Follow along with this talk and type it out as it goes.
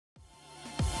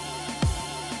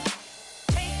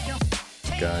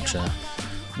Gotcha.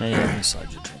 Maybe let me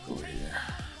slide your drink over here.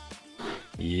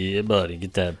 Yeah, buddy,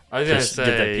 get that. I was gonna get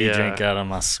that say, pea yeah. drink out of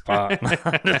my spot. I'm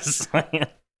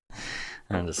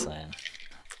just saying.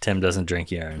 Tim doesn't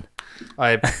drink urine.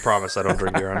 I promise I don't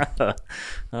drink urine.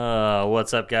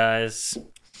 What's up, guys?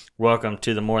 Welcome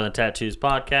to the More Than Tattoos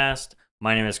podcast.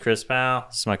 My name is Chris Powell.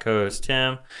 This is my co-host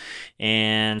Tim,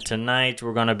 and tonight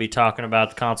we're going to be talking about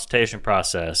the consultation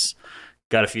process.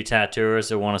 Got a few tattooers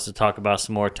that want us to talk about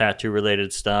some more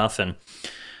tattoo-related stuff, and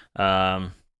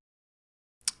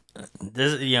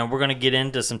this, we're going to get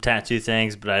into some tattoo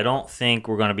things, but I don't think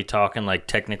we're going to be talking like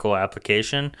technical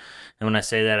application. And when I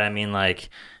say that, I mean like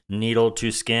needle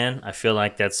to skin. I feel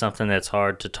like that's something that's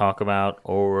hard to talk about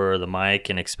over the mic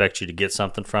and expect you to get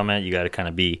something from it. You got to kind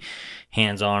of be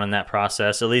hands-on in that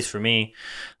process, at least for me.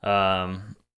 I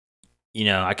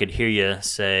could hear you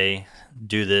say,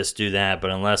 do this, do that,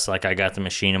 but unless like I got the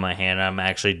machine in my hand and I'm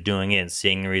actually doing it and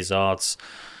seeing the results,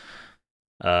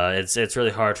 it's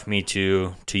really hard for me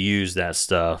to use that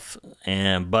stuff.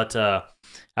 But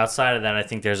outside of that, I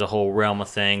think there's a whole realm of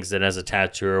things that as a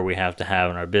tattooer we have to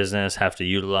have in our business, have to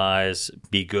utilize,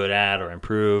 be good at, or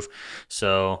improve.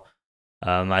 So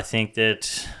I think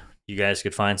that you guys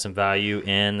could find some value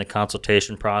in the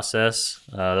consultation process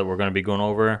that we're going to be going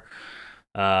over.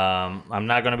 I'm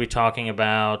not going to be talking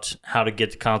about how to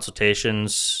get the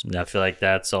consultations. I feel like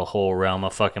that's a whole realm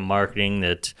of fucking marketing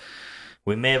that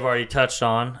we may have already touched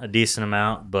on a decent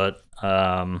amount, but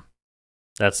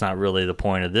that's not really the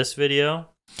point of this video.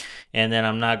 And then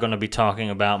I'm not going to be talking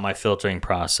about my filtering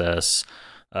process,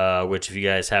 which if you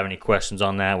guys have any questions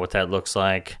on that, what that looks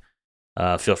like,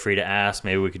 feel free to ask.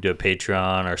 Maybe we could do a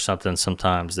Patreon or something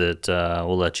sometimes that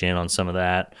we'll let you in on some of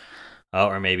that.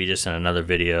 Or maybe just in another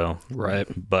video. Right.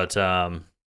 But I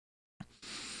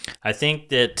think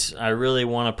that I really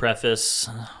want to preface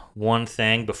one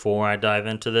thing before I dive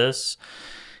into this.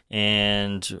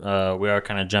 And we are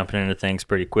kind of jumping into things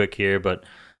pretty quick here. But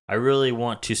I really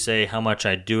want to say how much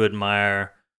I do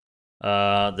admire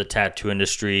the tattoo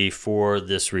industry for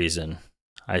this reason.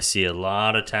 I see a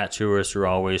lot of tattooers who are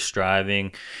always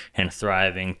striving and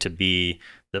thriving to be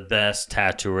the best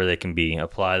tattooer they can be,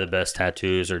 apply the best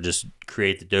tattoos, or just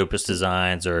create the dopest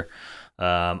designs. Or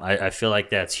I feel like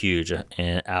that's huge.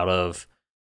 And out of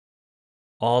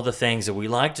all the things that we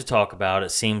like to talk about,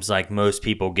 it seems like most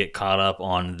people get caught up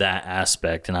on that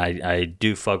aspect. And I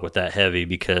do fuck with that heavy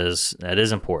because that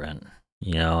is important.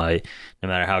 No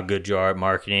matter how good you are at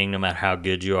marketing, no matter how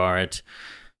good you are at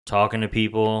talking to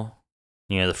people,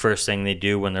 the first thing they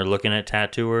do when they're looking at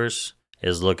tattooers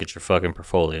is look at your fucking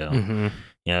portfolio. Mm-hmm.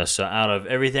 So out of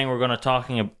everything we're going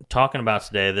to talking about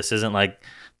today, this isn't like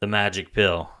the magic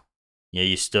pill.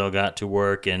 You still got to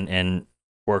work and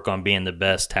work on being the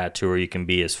best tattooer you can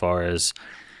be as far as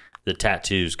the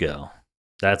tattoos go.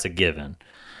 That's a given.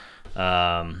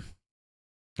 You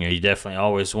definitely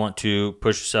always want to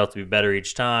push yourself to be better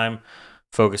each time.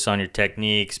 Focus on your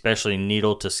technique, especially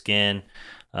needle to skin.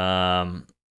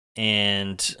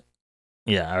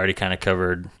 Yeah, I already kind of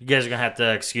covered. You guys are going to have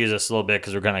to excuse us a little bit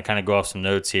because we're going to kind of go off some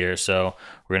notes here. So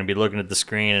we're going to be looking at the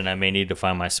screen, and I may need to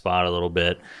find my spot a little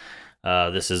bit.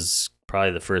 This is probably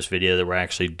the first video that we're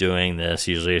actually doing this.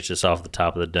 Usually it's just off the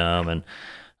top of the dome, and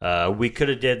we could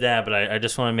have did that, but I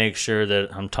just want to make sure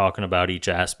that I'm talking about each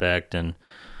aspect, and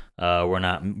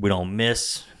we don't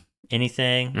miss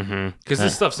anything. Because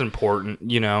this stuff's important,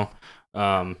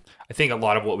 I think a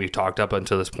lot of what we've talked up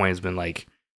until this point has been like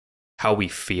how we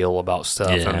feel about stuff,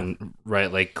 and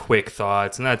right, like quick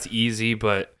thoughts, and that's easy.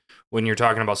 But when you're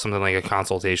talking about something like a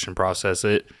consultation process,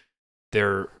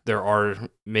 there are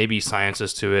maybe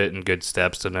sciences to it and good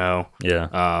steps to know.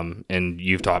 And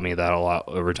you've taught me that a lot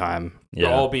over time.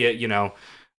 Albeit,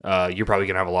 you're probably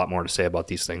gonna have a lot more to say about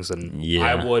these things than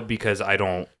I would, because I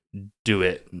don't do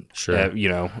it.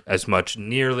 Nearly as much.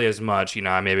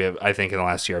 I think in the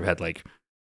last year I've had like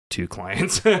 2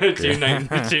 clients,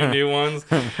 two new ones.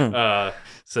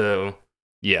 So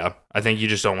yeah, I think you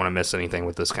just don't want to miss anything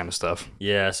with this kind of stuff.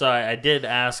 Yeah, so I did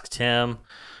ask Tim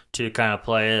to kind of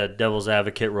play a devil's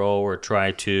advocate role or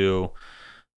try to,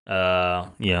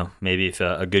 maybe if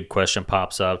a good question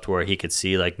pops up to where he could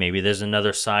see like maybe there's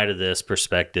another side of this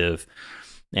perspective,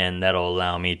 and that'll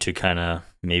allow me to kind of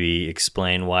maybe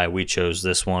explain why we chose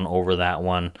this one over that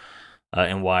one.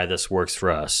 And why this works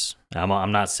for us.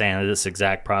 I'm not saying that this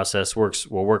exact process will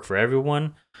work for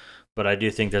everyone, but I do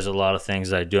think there's a lot of things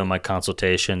that I do in my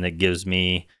consultation that gives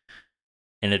me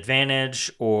an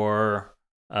advantage or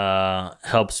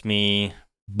helps me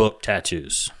book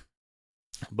tattoos.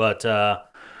 But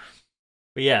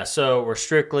yeah, so we're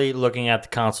strictly looking at the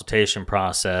consultation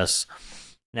process.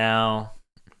 Now,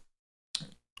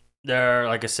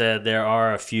 like I said, there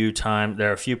are a few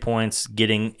points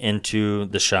getting into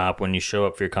the shop when you show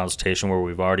up for your consultation where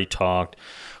we've already talked,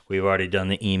 we've already done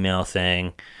the email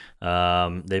thing.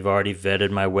 They've already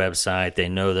vetted my website. They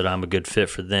know that I'm a good fit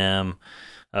for them.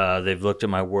 They've looked at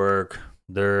my work.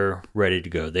 They're ready to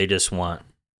go. They just want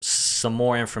some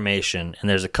more information. And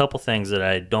there's a couple things that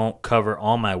I don't cover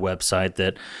on my website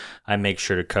that I make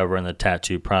sure to cover in the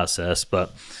tattoo process.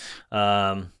 But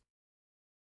I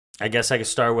guess I could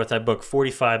start with I book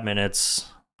 45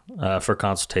 minutes for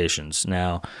consultations.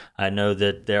 Now, I know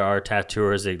that there are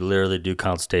tattooers that literally do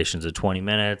consultations at 20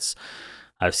 minutes.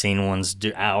 I've seen ones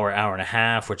do hour and a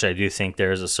half, which I do think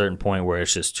there's a certain point where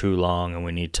it's just too long and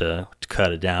we need to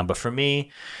cut it down. But for me,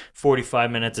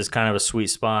 45 minutes is kind of a sweet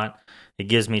spot. It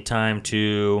gives me time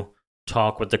to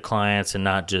talk with the clients and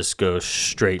not just go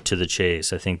straight to the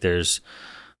chase. I think there's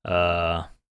a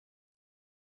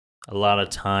lot of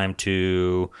time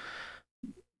to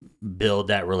build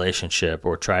that relationship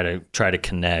or try to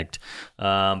connect.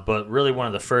 But really one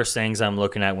of the first things I'm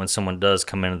looking at when someone does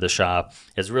come into the shop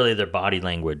is really their body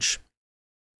language.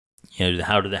 You know,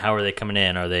 how are they coming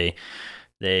in? Are they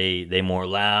more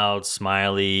loud,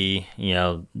 smiley? You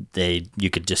know, you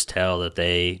could just tell that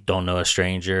they don't know a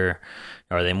stranger.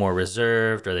 Are they more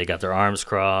reserved? Or they got their arms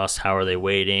crossed? How are they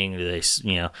waiting? Do they,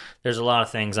 there's a lot of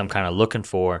things I'm kind of looking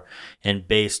for, and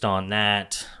based on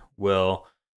that, will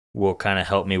kind of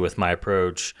help me with my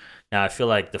approach. Now, I feel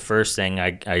like the first thing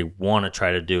I want to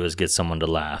try to do is get someone to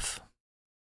laugh.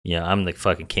 I'm the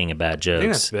fucking king of bad jokes. I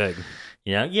think that's big.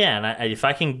 Yeah, and if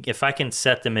I can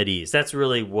set them at ease, that's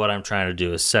really what I'm trying to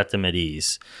do, is set them at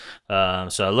ease.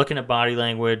 So looking at body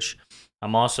language,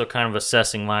 I'm also kind of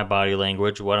assessing my body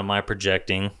language. What am I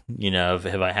projecting? Have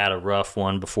I had a rough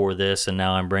one before this, and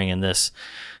now I'm bringing this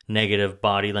negative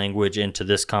body language into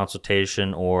this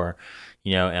consultation, or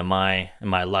am I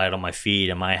light on my feet?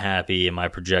 Am I happy? Am I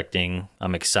projecting?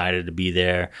 I'm excited to be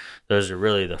there. Those are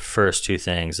really the first two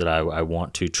things that I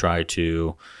want to try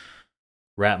to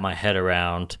wrap my head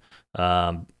around.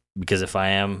 Because if I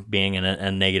am being in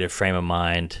a negative frame of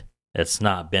mind, it's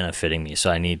not benefiting me. So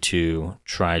I need to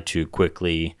try to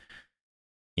quickly,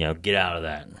 get out of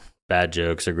that. Bad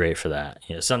jokes are great for that.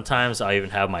 Sometimes I'll even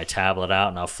have my tablet out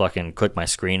and I'll fucking click my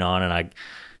screen on, and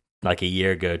like a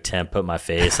year ago, Tim put my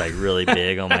face like really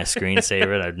big on my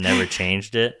screensaver. I've never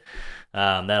changed it.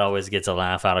 That always gets a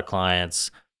laugh out of clients.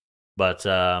 But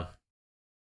that's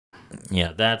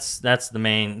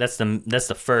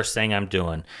the first thing I'm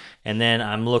doing, and then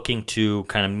I'm looking to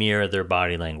kind of mirror their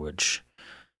body language.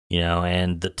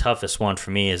 And the toughest one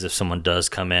for me is if someone does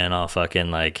come in all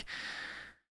fucking like,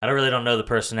 I don't know the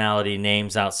personality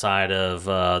names outside of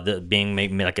the being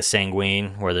maybe like a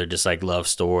sanguine, where they're just like love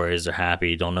stories, they're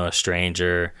happy, don't know a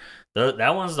stranger.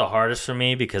 That one's the hardest for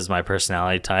me because my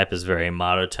personality type is very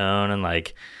monotone and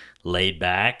like laid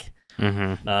back.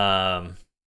 Mm-hmm.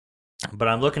 But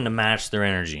I'm looking to match their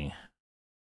energy.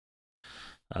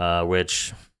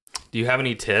 Which, do you have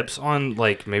any tips on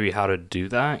like maybe how to do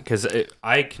that? Because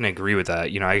I can agree with that.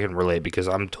 I can relate because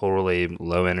I'm totally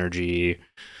low energy,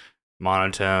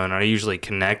 monotone. I usually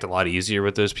connect a lot easier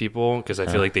with those people because I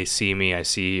feel like they see me. I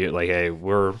see like, hey,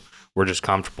 we're just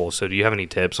comfortable. So do you have any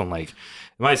tips on like? It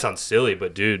might sound silly,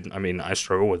 but dude, I mean, I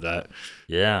struggle with that.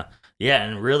 Yeah,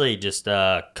 and really just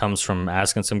comes from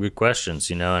asking some good questions,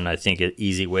 and I think an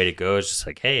easy way to go is just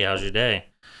like, hey, how's your day?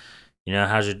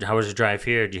 How was your drive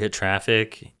here? Did you hit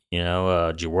traffic?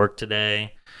 Did you work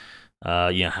today?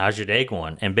 How's your day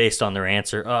going? And based on their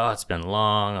answer, oh, it's been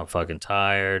long. I'm fucking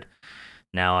tired.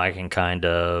 Now I can kind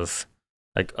of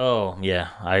like, oh yeah,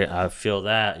 I feel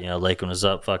that. Lakeland was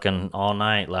up fucking all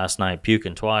night last night,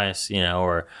 puking twice.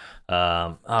 Or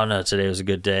oh no, today was a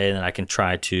good day. And then I can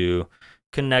try to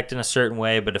connect in a certain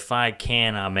way. But if I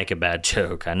can, I'll make a bad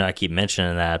joke. I know I keep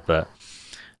mentioning that, but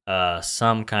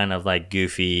some kind of like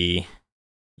goofy,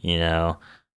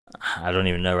 I don't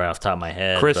even know right off the top of my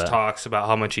head. Chris talks about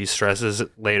how much he stresses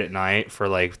late at night for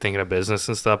like thinking of business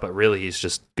and stuff, but really he's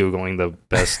just Googling the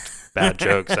best bad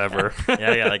jokes ever.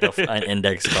 Yeah, I got like an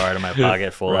index card in my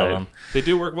pocket full of them. They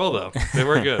do work well though. They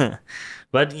work good.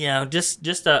 But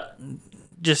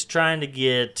just trying to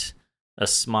get a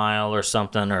smile or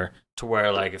something, or to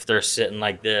where like if they're sitting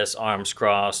like this, arms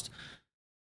crossed,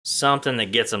 something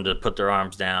that gets them to put their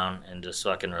arms down and just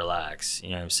fucking relax. You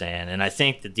know what I'm saying? And I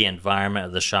think that the environment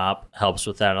of the shop helps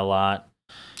with that a lot.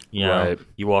 Right.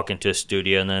 You walk into a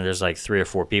studio and then there's like 3 or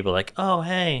 4 people like, oh,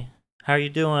 hey, how are you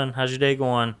doing? How's your day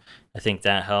going? I think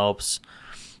that helps.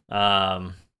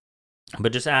 But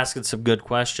just asking some good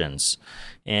questions.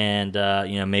 And,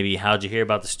 maybe how'd you hear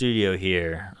about the studio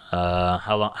here? How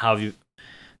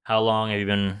long have you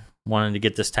been wanting to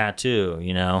get this tattoo,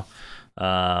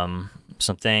 some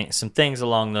things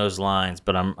along those lines,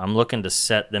 but I'm looking to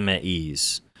set them at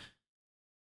ease.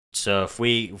 So if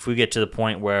we get to the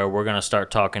point where we're gonna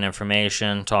start talking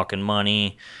information, talking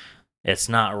money, it's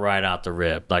not right out the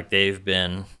rip. Like they've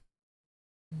been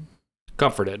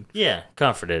comforted,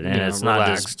 and it's not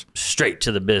just straight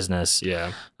to the business.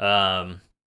 Yeah. And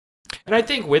I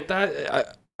think with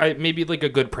that, I maybe like a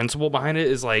good principle behind it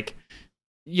is like,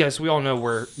 yes, we all know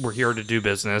we're here to do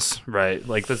business, right?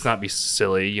 Like, let's not be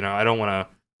silly. I don't want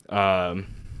to.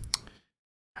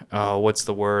 What's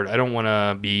the word? I don't want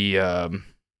to be. I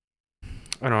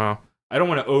don't know. I don't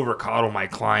want to over coddle my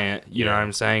client. You know what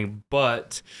I'm saying?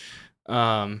 But,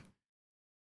 dude,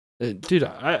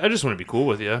 I just want to be cool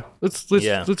with you. Let's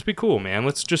be cool, man.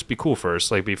 Let's just be cool first.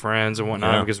 Like, be friends and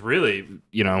whatnot. Yeah. Because really,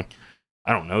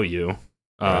 I don't know you.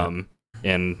 Right.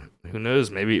 And who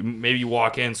knows, maybe you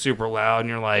walk in super loud and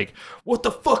you're like, what the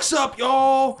fuck's up,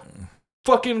 y'all?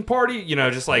 Fucking party,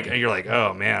 just like, you're like,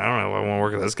 oh man, I don't know if I want to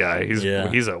work with this guy.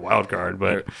 He's a wild card,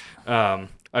 but okay,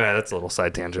 that's a little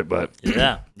side tangent, but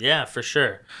yeah, for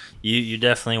sure. You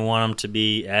definitely want them to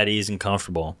be at ease and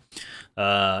comfortable.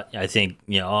 I think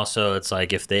also it's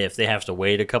like if they have to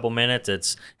wait a couple minutes,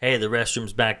 it's, hey, the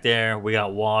restroom's back there, we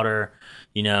got water.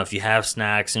 If you have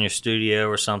snacks in your studio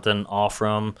or something, offer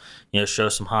them, show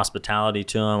some hospitality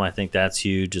to them. I think that's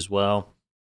huge as well.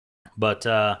 But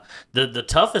the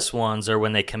toughest ones are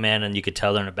when they come in and you could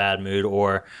tell they're in a bad mood,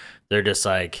 or they're just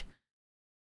like,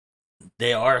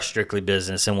 they are strictly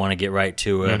business and want to get right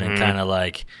to it, and kind of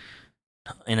like,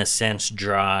 in a sense,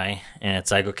 dry. And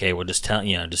it's like, okay, we'll just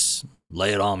just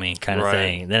lay it on me kind of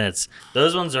thing. Then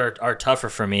those ones are tougher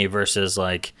for me versus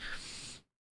like,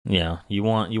 you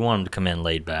want them to come in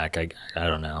laid back. I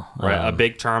don't know. Right. A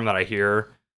big term that I hear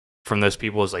from those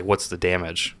people is like, what's the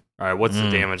damage? All right, what's the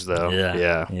damage though?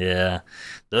 Yeah.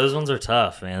 Those ones are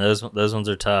tough, man. Those ones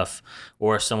are tough.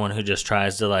 Or someone who just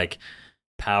tries to like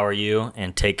power you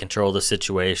and take control of the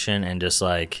situation and just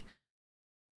like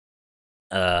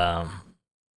run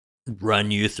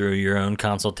you through your own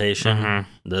consultation.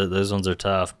 Those ones are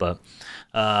tough, but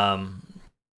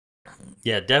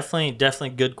yeah, definitely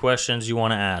good questions you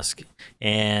want to ask.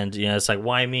 And it's like,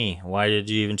 why me? Why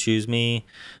did you even choose me?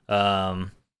 I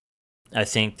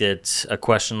think that a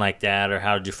question like that, or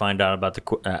how did you find out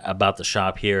about the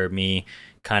shop here, or me,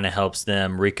 kind of helps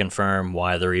them reconfirm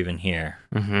why they're even here.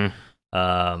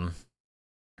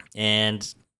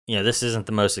 And this isn't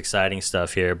the most exciting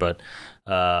stuff here, but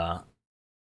I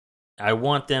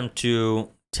want them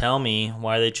to tell me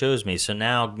why they chose me. So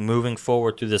now, moving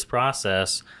forward through this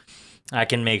process, I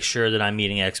can make sure that I'm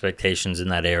meeting expectations in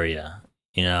that area.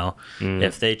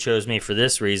 If they chose me for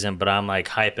this reason, but I'm like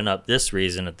hyping up this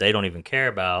reason that they don't even care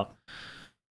about.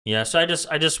 So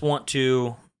I just want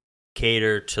to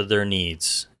cater to their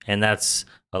needs. And that's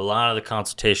a lot of the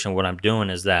consultation. What I'm doing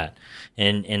is that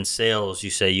in sales,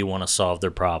 you say you want to solve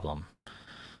their problem.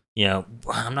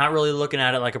 I'm not really looking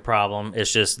at it like a problem.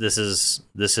 It's just, this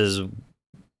is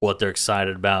what they're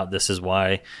excited about. This is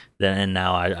why. And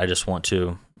now I just want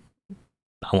to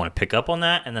pick up on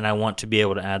that, and then I want to be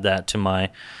able to add that to my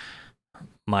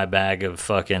bag of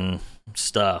fucking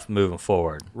stuff moving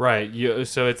forward. Right.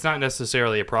 So it's not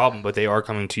necessarily a problem, but they are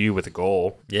coming to you with a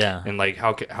goal. Yeah. And like,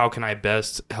 how can I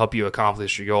best help you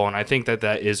accomplish your goal? And I think that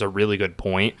is a really good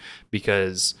point,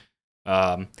 because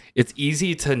it's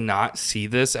easy to not see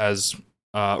this as,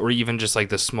 or even just like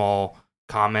the small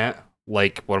comment,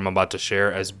 like what I'm about to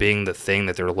share, as being the thing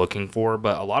that they're looking for.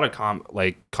 But a lot of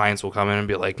clients will come in and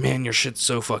be like, man, your shit's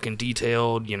so fucking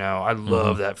detailed. I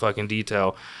love that fucking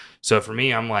detail. So for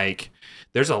me, I'm like,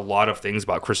 there's a lot of things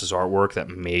about Chris's artwork that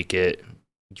make it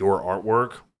your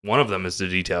artwork. One of them is the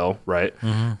detail, right?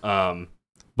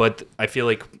 But I feel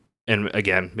like, and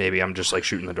again, maybe I'm just like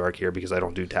shooting the dark here because I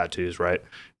don't do tattoos, right?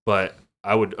 But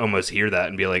I would almost hear that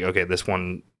and be like, okay, this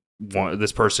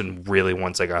person really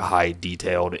wants like a high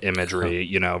detailed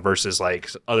imagery, versus like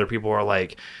other people are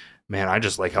like, man, I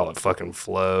just like how it fucking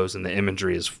flows and the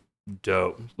imagery is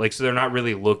dope. Like, so they're not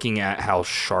really looking at how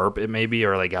sharp it may be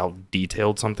or like how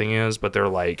detailed something is, but they're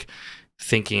like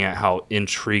thinking at how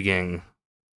intriguing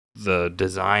the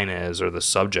design is or the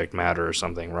subject matter or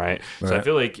something, right? So I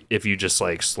feel like if you just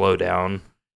like slow down,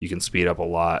 you can speed up a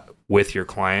lot with your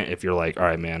client. If you're like, all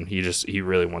right, man, he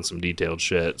really wants some detailed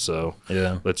shit, so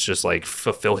let's just like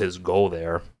fulfill his goal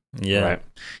there. Right?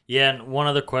 And one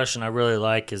other question I really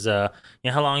like is how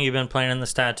long you been planning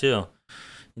this tattoo?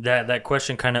 That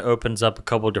question kind of opens up a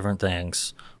couple different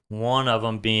things. One of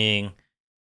them being,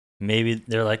 maybe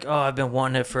they're like, oh, I've been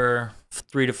wanting it for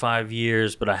 3 to 5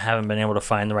 years, but I haven't been able to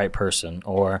find the right person.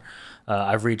 Or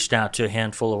I've reached out to a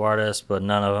handful of artists, but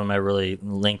none of them have really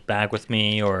linked back with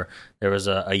me. Or there was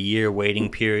a year waiting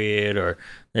period. Or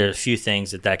there's a few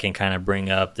things that can kind of bring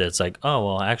up that's like, oh,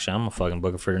 well, actually, I'm fucking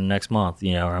booking for next month,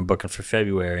 or I'm booking for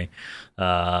February.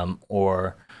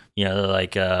 Or, they're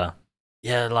like,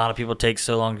 yeah, a lot of people take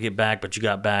so long to get back, but you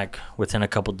got back within a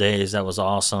couple days. That was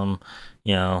awesome,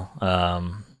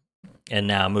 and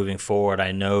now moving forward,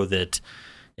 I know that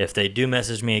if they do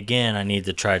message me again, I need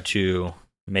to try to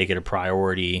make it a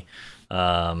priority.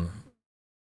 I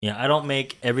don't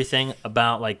make everything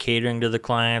about like catering to the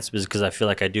clients because I feel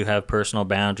like I do have personal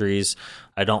boundaries.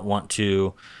 I don't want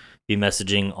to be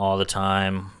messaging all the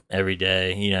time, every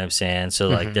day. You know what I'm saying? So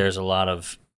like, there's a lot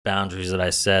of boundaries that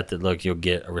I set that look, you'll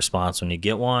get a response when you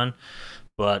get one,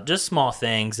 but just small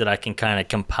things that I can kind of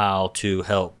compile to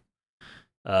help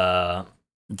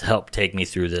take me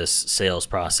through this sales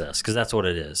process, because that's what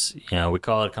it is. We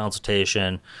call it a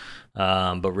consultation,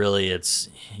 but really it's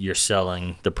you're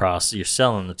selling the process. You're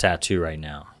selling the tattoo right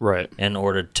now, right? In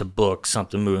order to book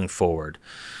something moving forward.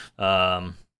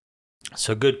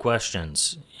 So good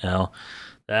questions.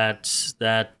 That's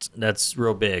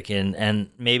real big, and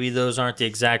maybe those aren't the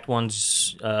exact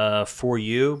ones for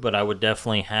you, but I would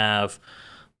definitely have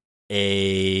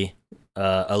a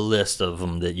list of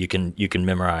them that you can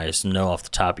memorize, know off the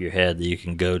top of your head, that you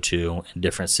can go to in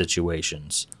different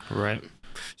situations. Right.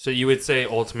 So you would say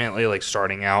ultimately, like,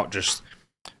 starting out, just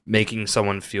making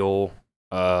someone feel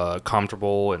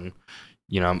comfortable and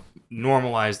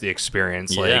normalize the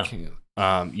experience. Yeah.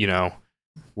 Like,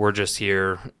 we're just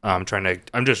here. I'm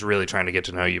just really trying to get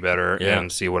to know you better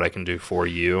and see what I can do for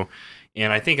you.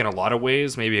 And I think in a lot of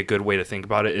ways, maybe a good way to think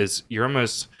about it is you're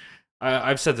almost.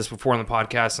 I've said this before on the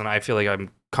podcast, and I feel like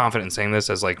I'm confident in saying this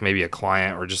as like maybe a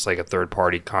client or just like a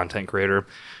third-party content creator.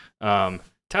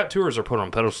 Tattooers are put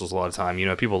on pedestals a lot of time.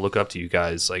 People look up to you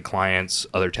guys, like clients,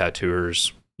 other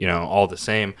tattooers, all the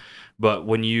same. But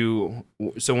when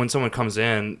someone comes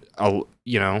in,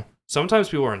 sometimes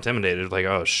people are intimidated, like,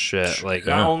 oh shit, like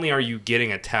not only are you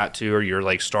getting a tattoo or you're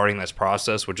like starting this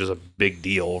process, which is a big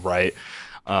deal, right?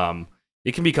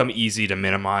 It can become easy to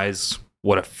minimize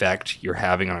what effect you're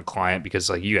having on a client, because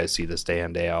like you guys see this day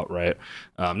in, day out, right?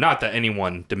 Not that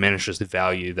anyone diminishes the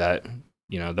value that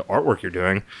the artwork you're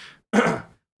doing,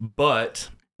 but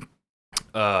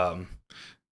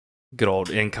good old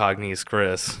incognito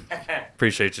Chris,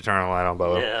 appreciate you turning the light on,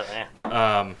 Bobo. Yeah,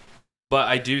 man. But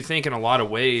I do think in a lot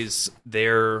of ways,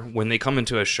 when they come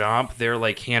into a shop, they're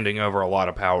like handing over a lot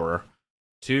of power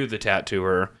to the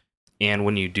tattooer, and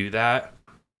when you do that,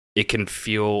 it can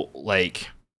feel like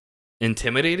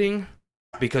intimidating,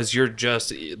 because you're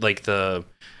just like the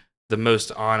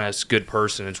most honest, good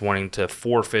person is wanting to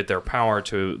forfeit their power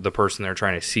to the person they're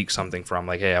trying to seek something from.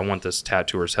 Like, hey, I want this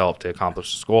tattooer's help to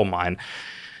accomplish this goal of mine.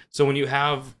 So when you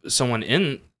have someone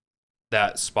in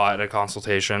that spot at a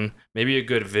consultation, maybe a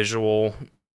good visual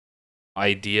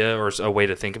idea or a way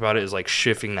to think about it is like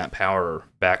shifting that power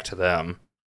back to them,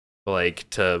 like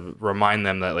to remind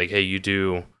them that like, hey, you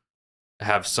do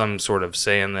have some sort of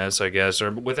say in this, I guess, or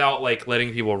without like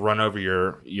letting people run over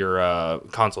your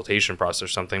consultation process or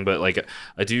something. But like,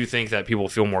 I do think that people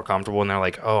feel more comfortable and they're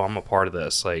like, oh, I'm a part of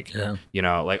this. Like,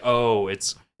 like, oh,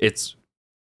 it's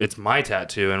my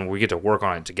tattoo and we get to work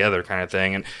on it together, kind of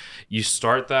thing. And you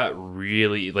start that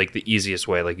really like the easiest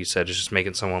way, like you said, is just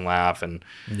making someone laugh and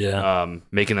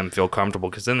making them feel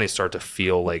comfortable, because then they start to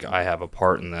feel like I have a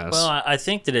part in this. Well, I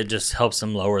think that it just helps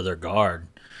them lower their guard.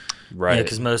 Right.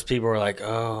 Because most people are like,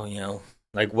 oh,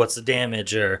 like what's the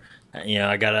damage, or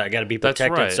I gotta be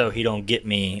protected so he don't get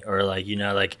me, or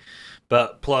like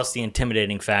but plus the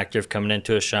intimidating factor of coming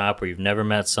into a shop where you've never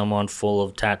met someone full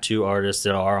of tattoo artists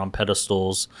that are on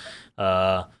pedestals,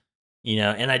 and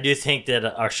I do think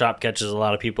that our shop catches a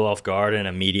lot of people off guard and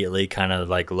immediately kind of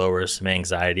like lowers some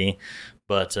anxiety,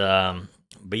 but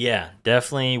yeah,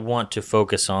 definitely want to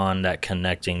focus on that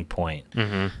connecting point.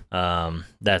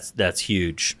 That's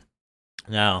huge.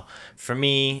 Now, for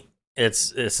me,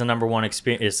 it's the number one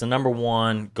experience. It's the number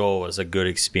one goal is a good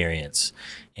experience.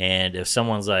 And if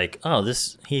someone's like, "Oh,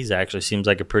 he's actually seems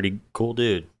like a pretty cool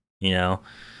dude," he asked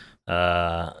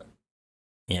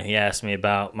me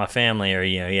about my family, or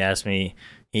he asked me,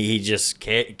 he just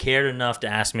cared enough to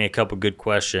ask me a couple good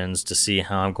questions to see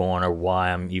how I'm going or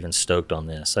why I'm even stoked on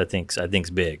this. I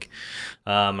think's big.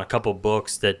 A couple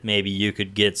books that maybe you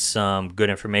could get some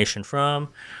good information from.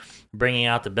 Bringing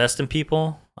Out the Best in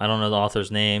People. I don't know the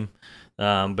author's name,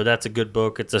 but that's a good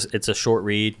book. It's a short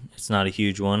read. It's not a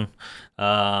huge one.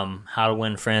 How to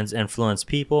Win Friends, Influence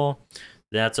People.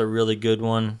 That's a really good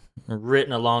one.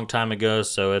 Written a long time ago,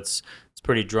 so it's It's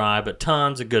pretty dry, but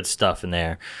tons of good stuff in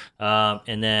there.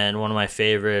 And then one of my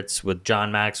favorites with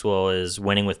John Maxwell is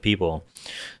Winning with People.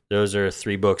 Those are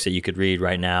 3 books that you could read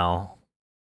right now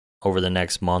over the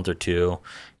next month or two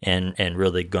and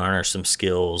really garner some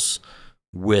skills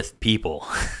with people.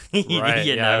 Right.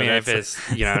 Yeah. I mean, if it's,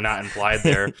 not implied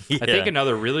there. Yeah. I think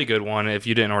another really good one, if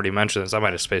you didn't already mention this, I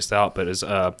might have spaced out, but is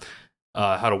How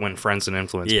to Win Friends and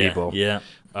Influence People. Yeah.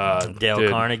 Dale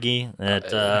Carnegie.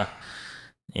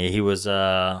 He was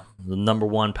the number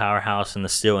 1 powerhouse in the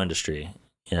steel industry,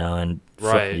 and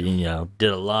right. Did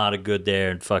a lot of good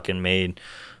there and fucking made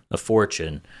a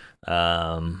fortune.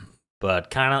 But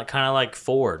kind of like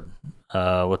Ford.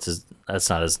 What's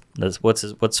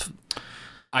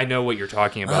I know what you're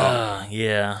talking about.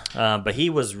 Yeah. But he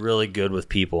was really good with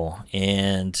people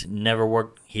and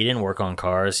he didn't work on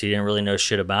cars. He didn't really know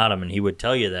shit about them, and he would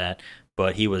tell you that,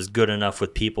 but he was good enough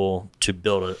with people to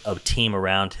build a team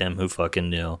around him who fucking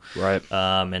knew. Right.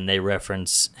 And they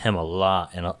reference him a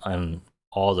lot in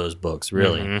all those books,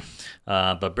 really.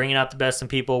 Mm-hmm. But Bringing Out the Best in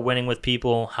People, Winning with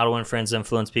People, How to Win Friends,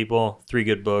 Influence People, 3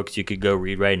 good books you could go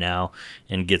read right now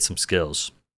and get some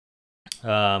skills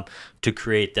to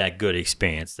create that good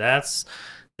experience. That's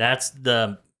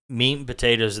the meat and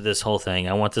potatoes of this whole thing.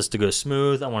 I want this to go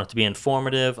smooth. I want it to be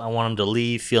informative. I want them to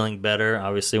leave feeling better,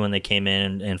 obviously, when they came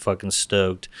in and fucking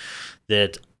stoked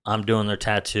that I'm doing their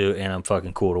tattoo and I'm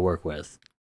fucking cool to work with.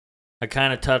 I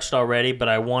kind of touched already, but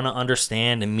I want to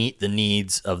understand and meet the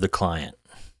needs of the client.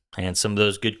 And some of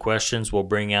those good questions will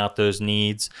bring out those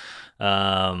needs. But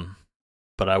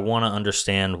I want to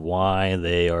understand why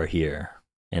they are here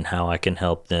and how I can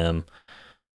help them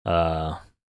to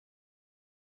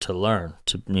learn,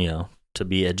 to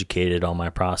be educated on my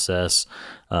process.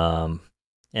 And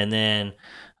then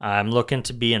I'm looking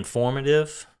to be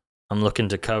informative. I'm looking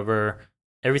to cover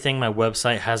everything my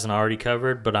website hasn't already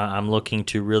covered, but I'm looking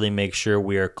to really make sure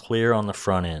we are clear on the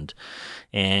front end.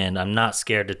 And I'm not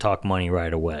scared to talk money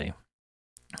right away.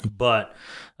 But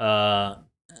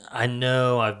I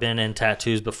know I've been in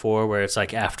tattoos before where it's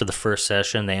like after the first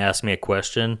session, they ask me a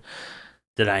question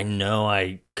that I know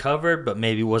I covered, but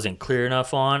maybe wasn't clear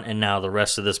enough on. And now the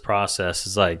rest of this process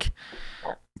is like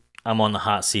I'm on the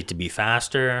hot seat to be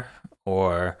faster,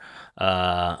 or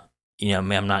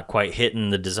I'm not quite hitting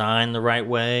the design the right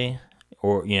way,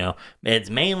 or it's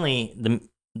mainly the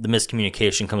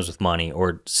miscommunication comes with money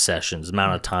or sessions, the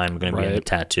amount of time going to be in the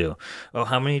tattoo. Oh,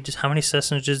 how many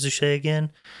sessions did you say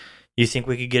again? You think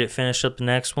we could get it finished up the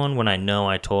next one, when I know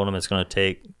I told him it's going to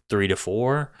take 3 to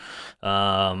 4?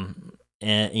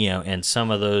 And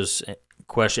some of those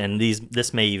questions, and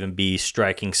this may even be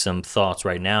striking some thoughts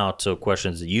right now to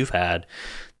questions that you've had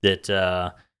that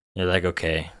you're like,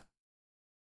 okay,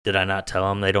 did I not tell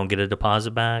them they don't get a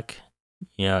deposit back?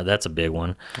 That's a big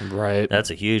one. Right.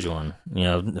 That's a huge one.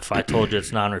 If I told you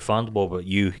it's non-refundable, but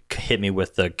you hit me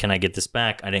with the, can I get this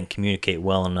back? I didn't communicate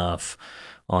well enough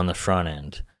on the front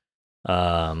end.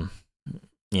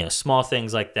 Small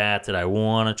things like that I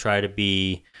want to try to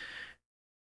be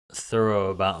thorough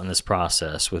about in this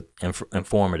process with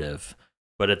informative,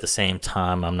 but at the same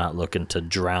time, I'm not looking to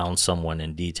drown someone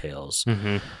in details.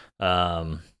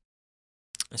 Mm-hmm.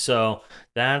 So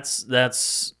that's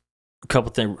a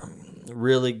couple things,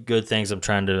 really good things I'm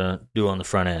trying to do on the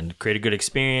front end. Create a good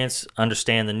experience,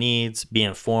 understand the needs, be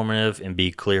informative, and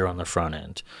be clear on the front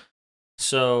end.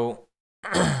 So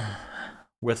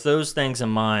with those things in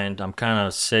mind, I'm kind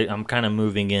of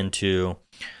moving into,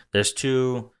 there's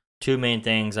two main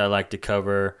things I like to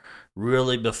cover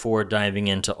really before diving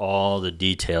into all the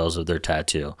details of their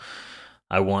tattoo.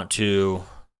 I want to,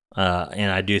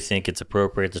 and I do think it's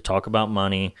appropriate to talk about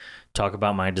money, talk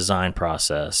about my design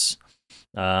process,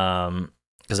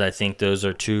 because I think those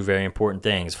are 2 very important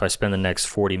things. If I spend the next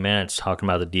 40 minutes talking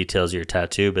about the details of your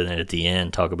tattoo, but then at the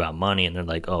end talk about money, and they're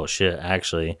like, oh shit,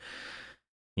 actually,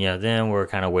 then we're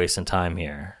kind of wasting time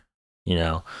here.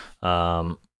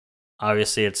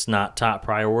 Obviously, it's not top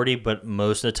priority, but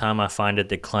most of the time I find that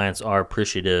the clients are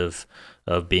appreciative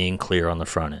of being clear on the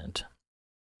front end.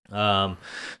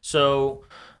 So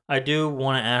I do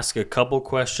want to ask a couple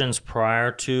questions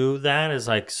prior to that. Is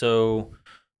like, so,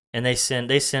 and they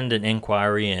send an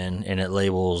inquiry in, and it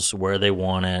labels where they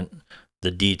want it, the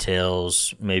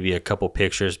details, maybe a couple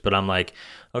pictures. But I'm like,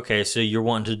 okay, so you're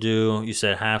wanting to do, you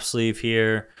said half sleeve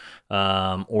here,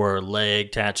 or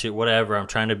leg tattoo, whatever. I'm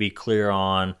trying to be clear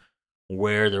on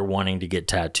where they're wanting to get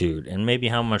tattooed and maybe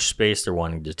how much space they're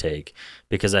wanting to take,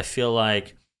 because I feel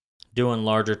like doing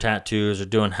larger tattoos or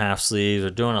doing half sleeves or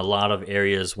doing a lot of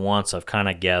areas once, I've kind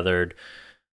of gathered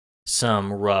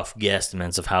some rough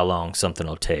guesstimates of how long something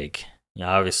will take.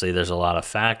 Obviously there's a lot of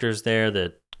factors there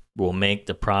that will make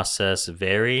the process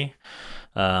vary.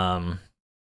 But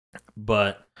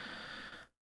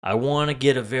I want to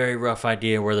get a very rough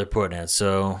idea where they're putting it.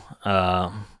 So,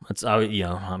 I'm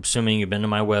assuming you've been to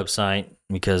my website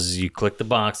because you clicked the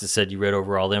box that said you read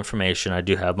over all the information. I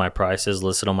do have my prices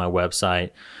listed on my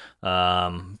website.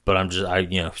 But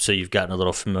so you've gotten a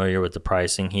little familiar with the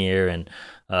pricing here and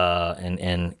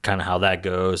kind of how that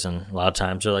goes. And a lot of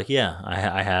times they're like, yeah,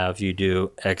 I have you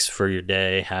do X for your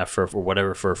day, half for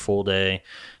whatever for a full day,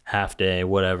 half day,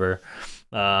 whatever.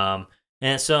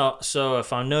 And so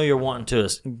if I know you're wanting to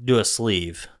do a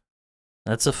sleeve,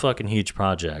 that's a fucking huge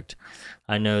project.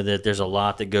 I know that there's a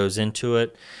lot that goes into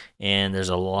it, and there's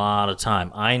a lot of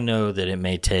time. I know that it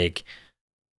may take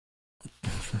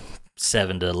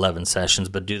 7 to 11 sessions,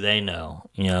 but do they know?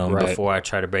 Right. Before I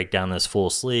try to break down this full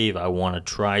sleeve, I want to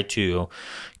try to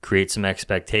create some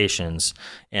expectations,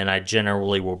 and I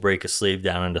generally will break a sleeve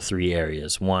down into 3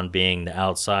 areas. One being the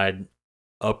outside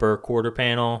upper quarter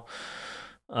panel,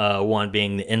 one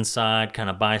being the inside kind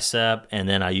of bicep, and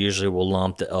then I usually will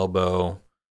lump the elbow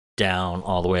down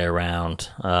all the way around.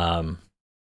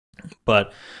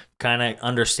 But kind of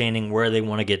understanding where they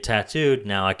want to get tattooed,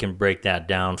 now I can break that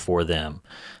down for them,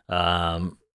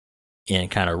 and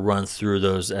kind of run through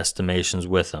those estimations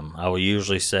with them. I will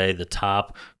usually say the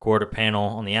top quarter panel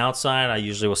on the outside, I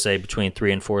usually will say between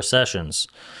 3 and 4 sessions.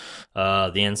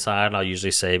 The inside, I'll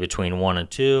usually say between 1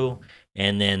 and 2,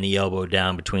 and then the elbow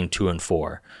down between 2 and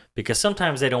 4. Because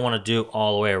sometimes they don't want to do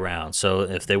all the way around. So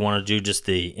if they want to do just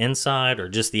the inside or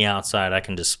just the outside, I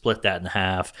can just split that in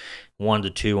half, 1 to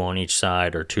 2 on each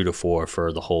side, or 2 to 4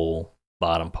 for the whole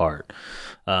bottom part.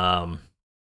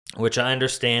 Which I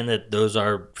understand that those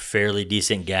are fairly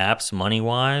decent gaps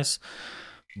money-wise,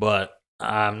 but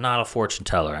I'm not a fortune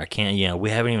teller. I can't, we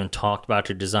haven't even talked about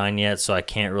your design yet, so I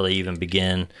can't really even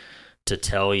begin to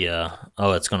tell you,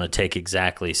 oh, it's going to take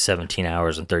exactly 17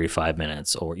 hours and 35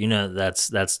 minutes, or,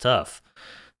 that's tough.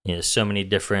 So many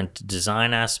different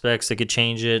design aspects that could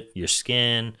change it, your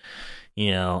skin,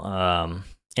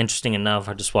 interesting enough,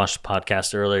 I just watched a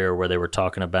podcast earlier where they were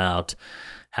talking about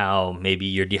how maybe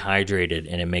you're dehydrated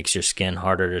and it makes your skin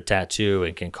harder to tattoo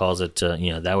and can cause it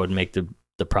to, that would make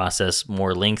the process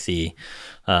more lengthy.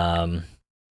 Is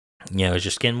your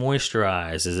skin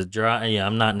moisturized? Is it dry?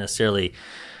 I'm not necessarily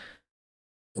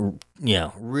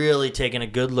really taking a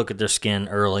good look at their skin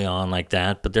early on like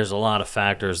that, but there's a lot of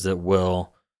factors that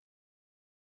will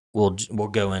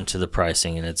go into the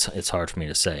pricing, and it's hard for me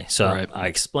to say. So right. I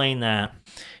explain that,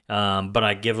 but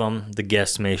I give them the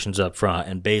guesstimations up front,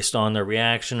 and based on their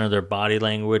reaction or their body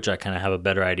language, I kind of have a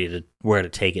better idea to where to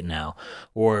take it now,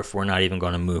 or if we're not even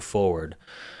going to move forward.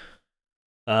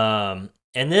 And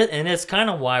it's kind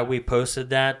of why we posted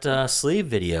that sleeve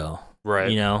video.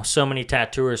 Right. So many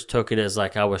tattooers took it as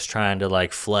like I was trying to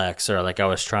like flex or like I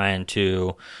was trying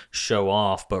to show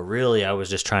off, but really I was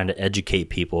just trying to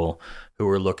educate people who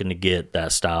were looking to get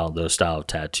those style of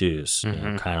tattoos,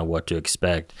 kind of what to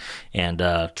expect. And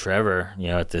Trevor,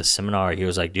 at the seminar, he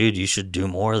was like, dude, you should do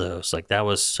more of those. Like, that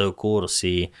was so cool to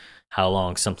see how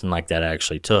long something like that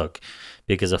actually took,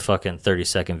 because a fucking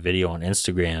 30-second video on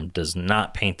Instagram does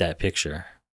not paint that picture.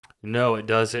 No, it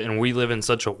doesn't. And we live in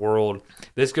such a world.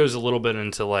 This goes a little bit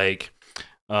into like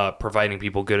providing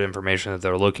people good information that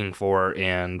they're looking for,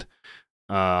 and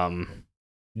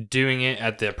doing it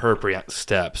at the appropriate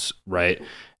steps, right?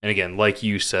 And again, like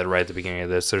you said right at the beginning of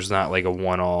this, there's not like a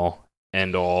one-all,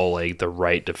 end-all, like the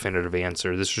right definitive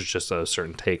answer. This was just a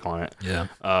certain take on it. Yeah.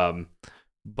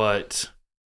 But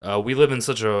we live in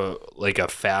such a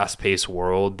fast-paced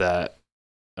world that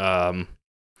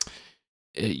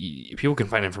people can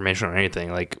find information on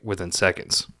anything like within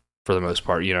seconds for the most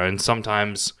part, and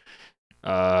sometimes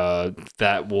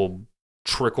that will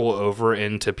trickle over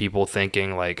into people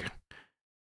thinking like,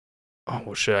 oh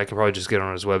well, shit, I can probably just get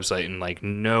on his website and like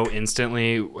know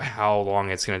instantly how long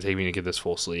it's going to take me to get this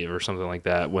full sleeve or something like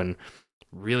that, when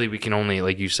really we can only,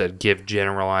 like you said, give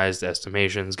generalized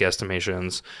estimations,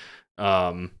 guesstimations.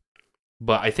 But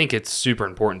I think it's super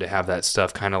important to have that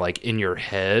stuff kind of like in your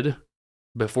head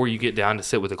before you get down to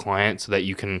sit with a client, so that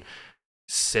you can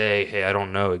say, hey, I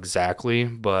don't know exactly,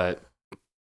 but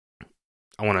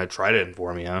I want to try to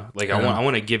inform you. Like, I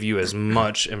want to give you as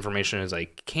much information as I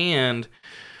can,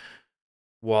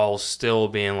 while still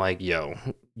being like, yo,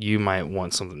 you might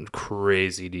want something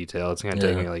crazy detailed. It's going to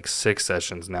take me like 6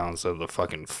 sessions now instead of the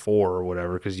fucking 4 or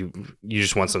whatever, because you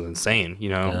just want something insane,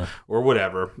 or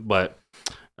whatever. But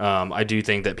I do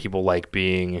think that people like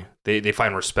being, they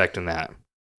find respect in that.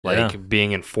 Like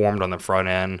being informed on the front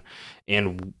end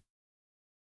and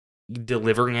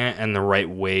delivering it in the right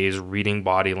ways, reading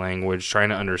body language, trying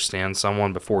to understand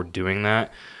someone before doing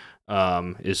that.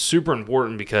 is super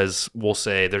important, because we'll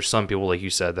say there's some people, like you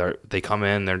said, they come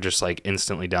in, they're just like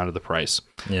instantly down to the price.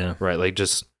 Yeah. Right. Like,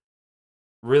 just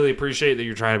really appreciate that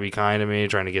you're trying to be kind to me,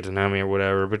 trying to get to know me or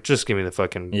whatever, but just give me the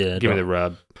fucking, give me the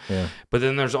rub. Yeah. But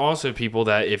then there's also people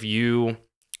that if you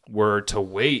were to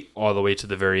wait all the way to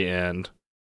the very end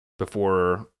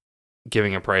before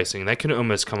giving a pricing, that could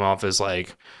almost come off as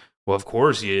like, well, of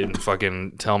course you didn't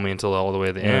fucking tell me until all the way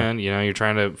to the end. You know, you're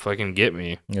trying to fucking get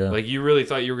me. Yeah. Like, you really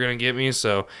thought you were going to get me.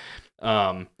 So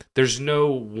there's no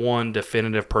one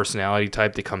definitive personality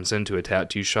type that comes into a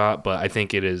tattoo shop, but I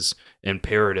think it is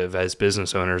imperative as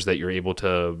business owners that you're able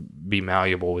to be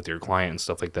malleable with your client and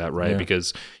stuff like that, right?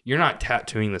 Because you're not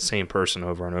tattooing the same person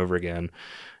over and over again.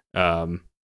 And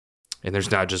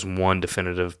there's not just one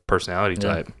definitive personality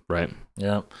type, right?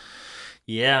 Yeah.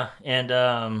 Yeah. And,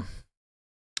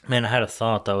 man, I had a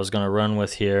thought that I was going to run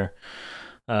with here.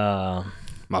 My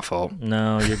fault.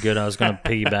 No, you're good. I was going to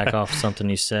piggyback off something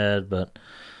you said, but,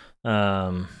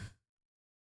 man,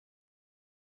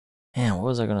 what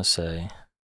was I going to say?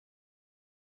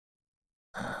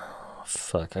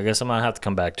 Fuck. I guess I'm going to have to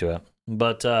come back to it.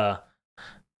 But,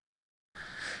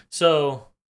 so,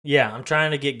 yeah, I'm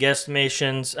trying to get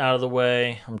guesstimations out of the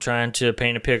way. I'm trying to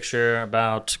paint a picture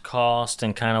about cost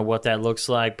and kind of what that looks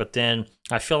like. But then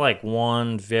I feel like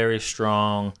one very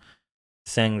strong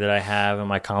thing that I have in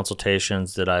my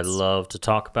consultations that I love to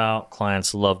talk about,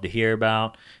 clients love to hear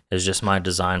about, is just my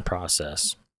design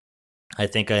process. I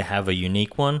think I have a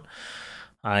unique one.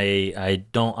 I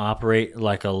don't operate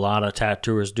like a lot of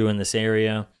tattooers do in this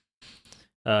area.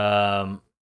 Most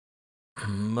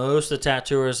of the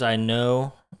tattooers I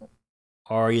know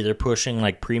are either pushing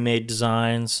like pre-made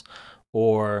designs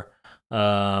or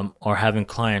having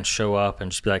clients show up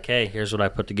and just be like, hey, here's what I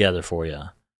put together for you,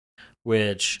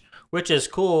 which is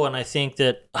cool. And I think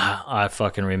that I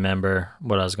fucking remember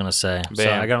what I was going to say. Bam,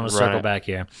 so I got to circle right. back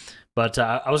here. But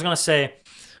I was going to say,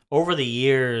 over the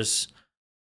years,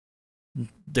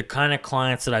 the kind of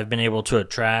clients that I've been able to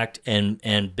attract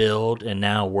and build and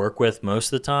now work with most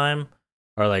of the time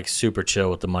are like super chill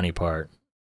with the money part.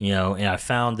 You know, and I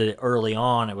found that early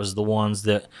on it was the ones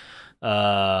that,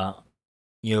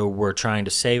 you know, were trying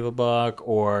to save a buck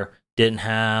or didn't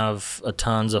have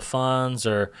tons of funds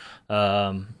or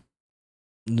were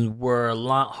a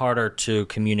lot harder to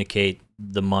communicate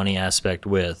the money aspect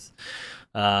with.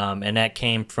 And that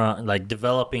came from, like,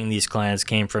 developing these clients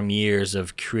came from years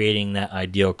of creating that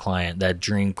ideal client, that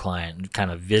dream client, kind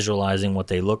of visualizing what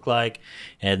they look like,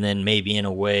 and then maybe in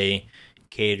a way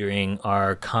catering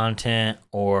our content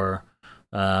or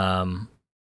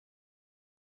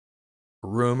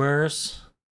rumors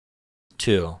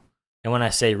too. And when I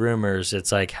say rumors,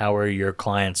 it's like, how are your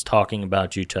clients talking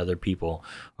about you to other people?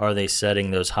 Are they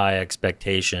setting those high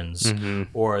expectations,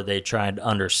 or are they trying to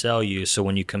undersell you? So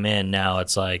when you come in now,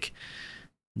 it's like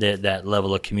that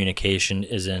level of communication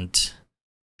isn't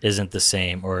the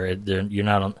same, or you're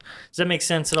not on. Does that make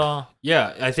sense at all?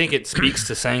 Yeah, I think it speaks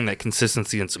to saying that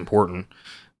consistency is important,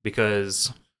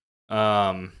 because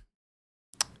and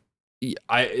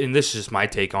this is just my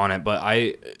take on it, but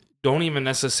I don't even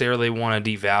necessarily want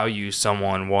to devalue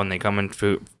someone when they come in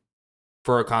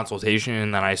for a consultation,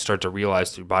 and then I start to realize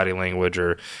through body language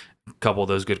or a couple of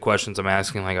those good questions I'm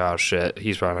asking, like, oh shit,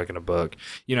 he's probably not going to book.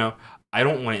 You know, I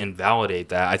don't want to invalidate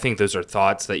that. I think those are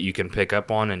thoughts that you can pick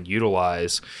up on and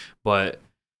utilize. But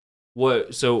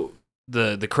so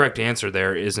the correct answer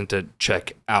there isn't to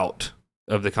check out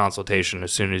of the consultation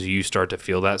as soon as you start to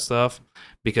feel that stuff,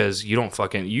 because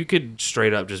you could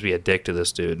straight up just be a dick to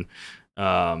this dude.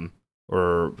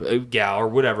 Or a gal or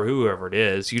whoever it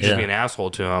is, you just be an asshole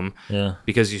to them,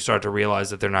 because you start to realize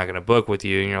that they're not going to book with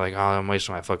you, and you're like, oh, I'm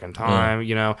wasting my fucking time,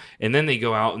 you know. And then they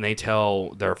go out and they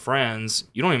tell their friends,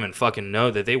 you don't even fucking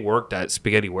know that they worked at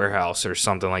Spaghetti Warehouse or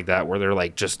something like that, where they're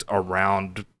like just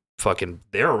around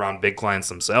they're around big clients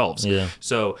themselves.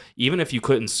 So even if you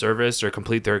couldn't service or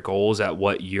complete their goals at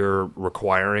what you're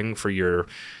requiring for your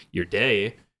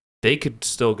day, they could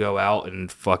still go out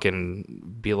and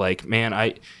fucking be like, man,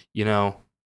 I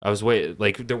was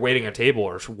they're waiting a table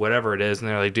or whatever it is, and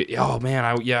they're like, oh man,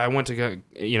 I went to go,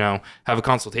 have a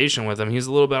consultation with him. He's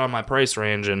a little bit on my price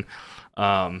range, and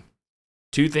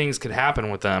two things could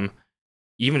happen with them,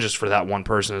 even just for that one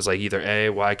person. Is like, either A,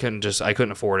 well, I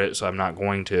couldn't afford it, so I'm not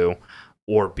going to,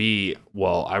 or B,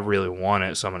 well, I really want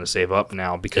it, so I'm going to save up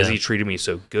now because he treated me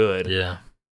so good.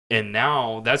 And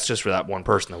now that's just for that one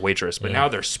person, the waitress. But now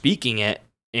they're speaking it,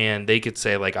 and they could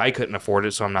say, like, I couldn't afford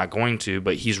it, so I'm not going to,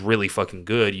 but he's really fucking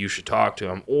good. You should talk to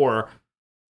him. Or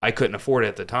I couldn't afford it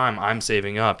at the time. I'm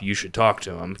saving up. You should talk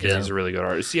to him because he's a really good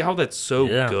artist. See how that's so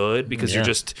good? Because you're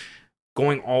just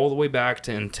going all the way back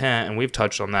to intent, and we've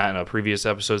touched on that in a previous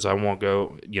episode, so I won't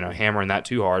go, hammering that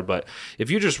too hard. But if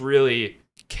you just really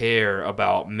care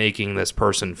about making this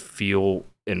person feel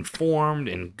informed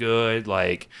and good,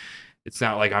 like, it's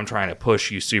not like I'm trying to push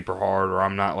you super hard, or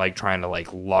I'm not like trying to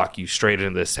like lock you straight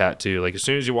into this tattoo. Like, as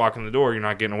soon as you walk in the door, you're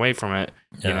not getting away from it.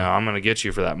 I'm going to get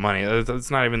you for that money. That's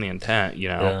not even the intent,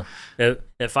 Yeah.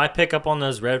 If I pick up on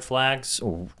those red flags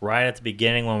right at the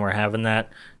beginning when we're having that,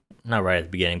 not right at the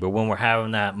beginning, but when we're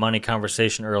having that money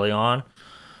conversation early on,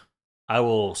 I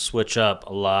will switch up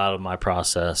a lot of my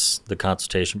process, the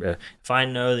consultation. If I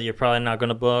know that you're probably not going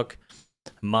to book,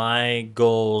 my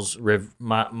goals,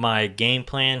 my game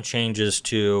plan changes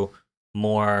to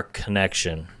more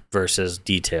connection versus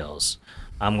details.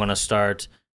 I'm going to start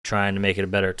trying to make it a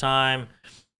better time.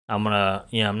 I'm not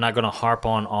going to harp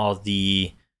on all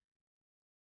the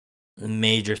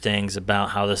major things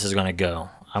about how this is going to go.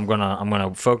 I'm going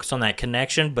to focus on that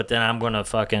connection, but then I'm going to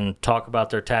fucking talk about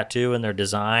their tattoo and their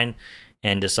design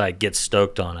and just like get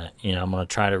stoked on it. I'm going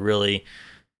to try to really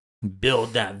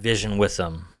build that vision with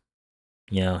them.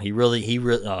 He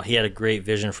had a great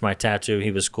vision for my tattoo.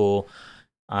 He was cool.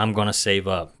 I'm going to save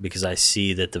up because I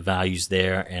see that the value's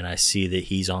there and I see that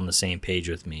he's on the same page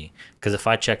with me. Because if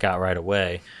I check out right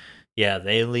away,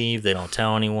 they leave. They don't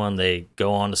tell anyone. They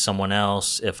go on to someone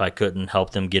else if I couldn't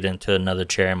help them get into another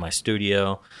chair in my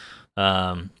studio.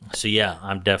 I'm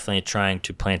definitely trying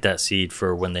to plant that seed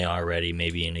for when they are ready,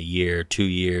 maybe in a year, 2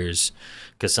 years.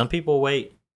 Because some people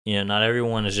wait. Not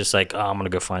everyone is just like, oh, I'm going to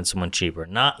go find someone cheaper.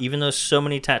 Not even though so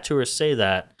many tattooers say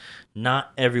that,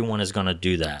 not everyone is going to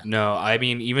do that. No, I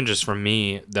mean, even just from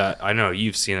me, that I know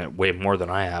you've seen it way more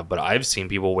than I have, but I've seen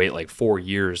people wait like 4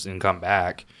 years and come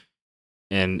back.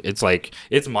 And it's like,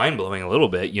 it's mind blowing a little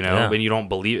bit, when you don't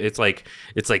believe. It's like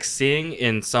seeing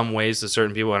in some ways to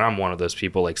certain people. And I'm one of those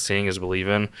people, like, seeing is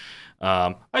believing.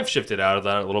 I've shifted out of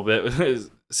that a little bit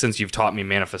since you've taught me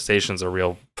manifestation's a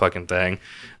real fucking thing.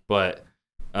 But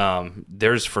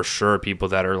there's for sure people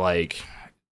that are like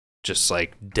just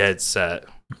like dead set,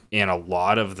 and a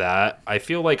lot of that I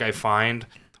feel like I find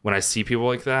when I see people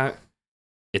like that,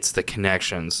 it's the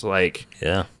connections, like,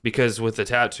 because with the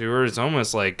tattooer it's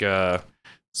almost like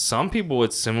some people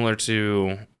it's similar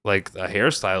to like a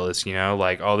hairstylist,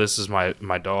 like, oh, this is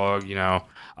my dog,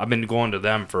 I've been going to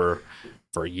them for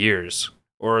years.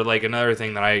 Or like another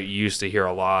thing that I used to hear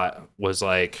a lot was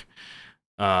like,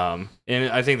 and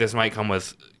I think this might come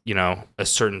with, a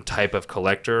certain type of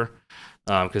collector,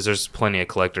 because there's plenty of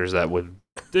collectors that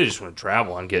they just want to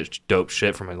travel and get dope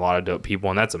shit from a lot of dope people,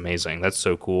 and that's amazing. That's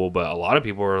so cool. But a lot of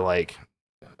people are like,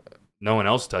 no one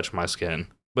else touched my skin.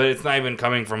 But it's not even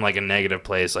coming from like a negative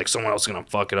place, like someone else is gonna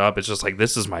fuck it up. It's just like,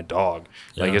 this is my dog.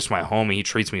 Like, it's my homie. He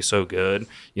treats me so good.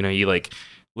 He like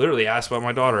literally asks about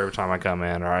my daughter every time I come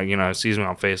in, or sees me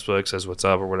on Facebook, says what's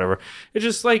up or whatever. It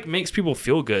just like makes people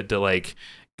feel good to like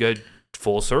good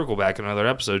full circle back in another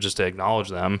episode, just to acknowledge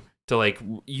them, to like,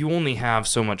 you only have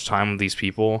so much time with these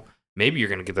people. Maybe you're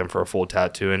going to get them for a full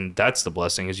tattoo, and that's the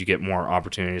blessing, is you get more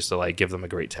opportunities to like give them a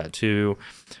great tattoo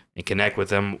and connect with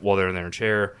them while they're in their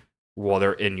chair, while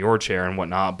they're in your chair and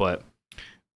whatnot. But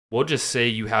we'll just say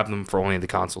you have them for only the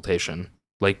consultation,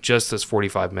 like just this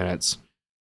 45 minutes.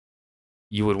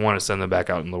 You would want to send them back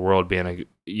out in the world being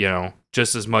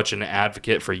just as much an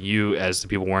advocate for you as the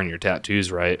people wearing your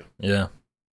tattoos, right? Yeah.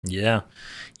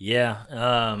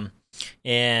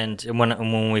 And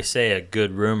when we say a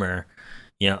good rumor,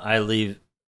 I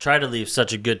try to leave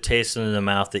such a good taste in the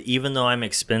mouth that even though I'm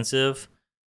expensive,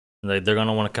 like, they're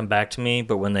gonna want to come back to me.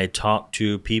 But when they talk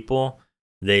to people,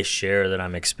 they share that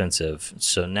I'm expensive.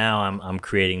 So now I'm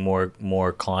creating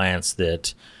more clients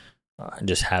that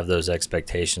just have those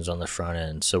expectations on the front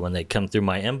end. So when they come through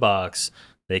my inbox,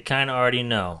 they kind of already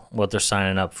know what they're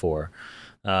signing up for.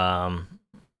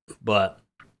 But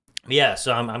yeah,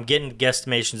 so I'm getting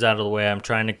guesstimations out of the way. I'm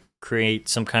trying to create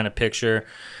some kind of picture,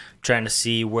 trying to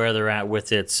see where they're at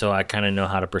with it, so I kind of know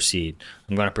how to proceed.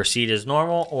 I'm going to proceed as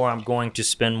normal, or I'm going to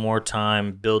spend more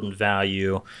time building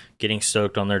value, getting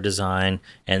stoked on their design,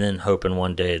 and then hoping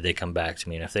one day they come back to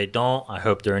me. And if they don't, I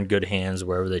hope they're in good hands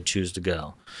wherever they choose to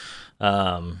go.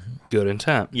 Good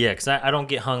intent. Yeah, because I don't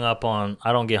get hung up on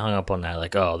that.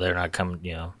 Like, oh, they're not coming,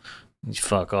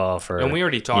 fuck off. And we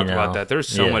already talked about that. There's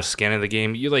so much skin in the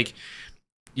game. You like,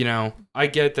 I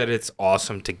get that it's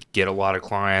awesome to get a lot of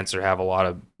clients or have a lot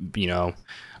of,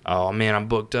 oh man, I'm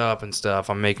booked up and stuff.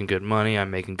 I'm making good money.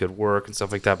 I'm making good work and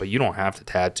stuff like that. But you don't have to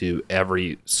tattoo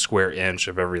every square inch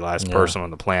of every last person on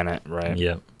the planet, right?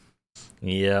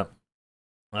 Yeah.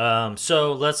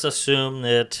 So let's assume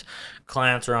that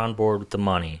clients are on board with the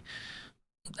money.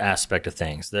 aspect of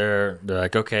things. They're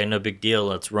like, okay, no big deal,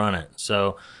 let's run it.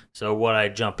 So what I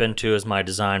jump into is my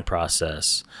design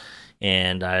process.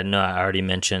 And I know I already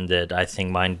mentioned that I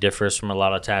think mine differs from a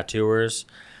lot of tattooers,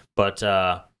 but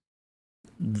well,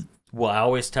 I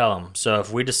always tell them. So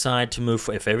if we decide to move,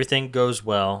 if everything goes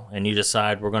well, and you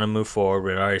decide we're going to move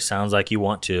forward, it already sounds like you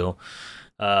want to.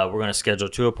 We're going to schedule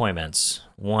 2 appointments.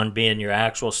 One being your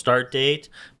actual start date,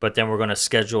 but then we're going to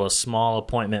schedule a small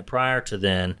appointment prior to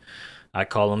then. I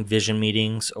call them vision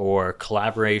meetings or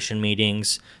collaboration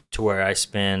meetings, to where I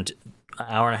spend an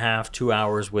hour and a half, 2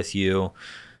 hours with you,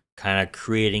 kind of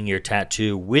creating your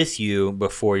tattoo with you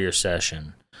before your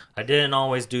session. I didn't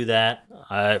always do that.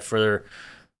 For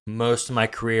most of my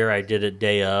career, I did it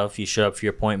day of. You show up for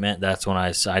your appointment, that's when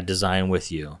I design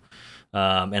with you.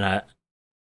 And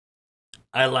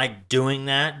I like doing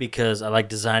that because I like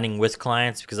designing with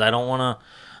clients, because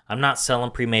I'm not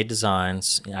selling pre-made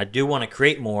designs. I do want to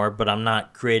create more, but I'm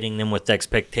not creating them with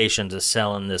expectations of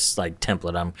selling this like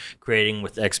template. I'm creating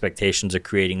with expectations of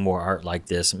creating more art like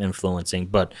this. I'm influencing,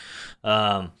 but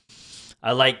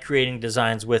I like creating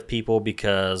designs with people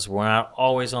because we're not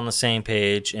always on the same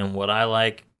page, and what I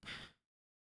like,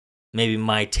 maybe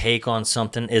my take on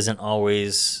something, isn't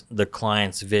always the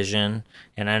client's vision.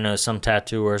 And I know some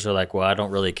tattooers are like, well, I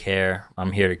don't really care.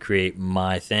 I'm here to create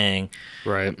my thing.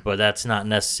 Right. But that's not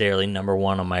necessarily number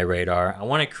one on my radar. I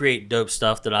want to create dope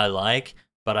stuff that I like,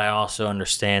 but I also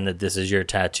understand that this is your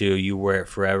tattoo. You wear it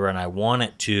forever, and I want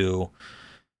it to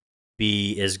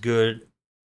be as good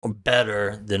or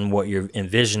better than what you're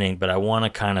envisioning, but I want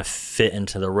to kind of fit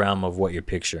into the realm of what you're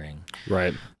picturing.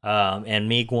 Right. And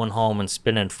me going home and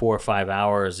spending 4 or 5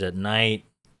 hours at night,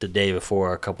 the day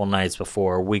before, a couple nights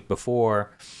before, a week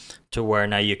before, to where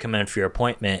now you come in for your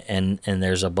appointment, and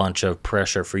there's a bunch of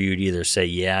pressure for you to either say,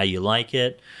 yeah, you like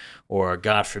it, or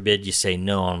God forbid you say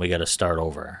no and we got to start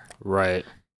over. Right.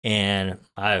 And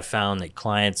I have found that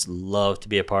clients love to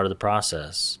be a part of the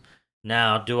process.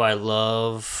 Now, do I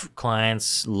love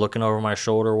clients looking over my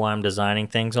shoulder while I'm designing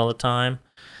things all the time?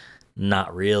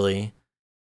 Not really.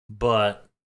 But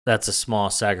that's a small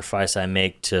sacrifice I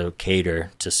make to cater,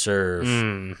 to serve.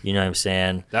 You know what I'm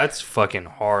saying? That's fucking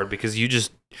hard, because you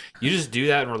just do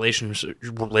that in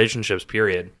relationships,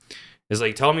 period. It's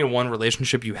like, tell me one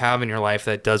relationship you have in your life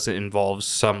that doesn't involve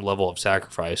some level of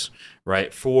sacrifice,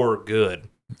 right? For good.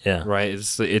 Yeah. Right?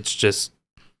 It's just...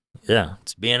 Yeah,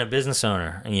 it's being a business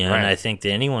owner, you know, Right. and I think that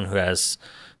anyone who has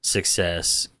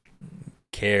success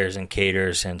cares and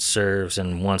caters and serves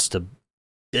and wants to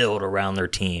build around their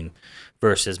team,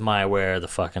 versus my way or the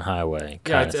fucking highway.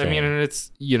 Yeah, I mean, and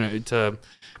it's, to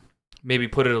maybe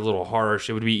put it a little harsh,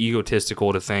 it would be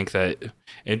egotistical to think that,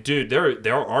 and dude,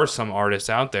 there are some artists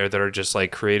out there that are just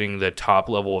like creating the top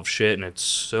level of shit, and it's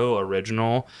so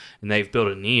original, and they've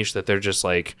built a niche that they're just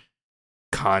like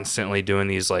constantly doing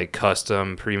these like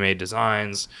custom pre-made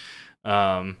designs,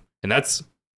 and that's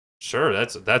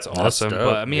awesome. dope,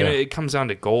 But I mean, yeah. it comes down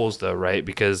to goals though, right?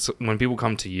 Because when people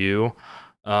come to you,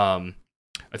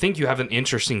 I think you have an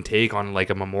interesting take on like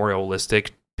a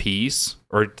memorialistic piece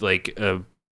or like a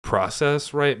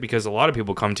process, right? Because a lot of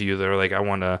people come to you, they're like, I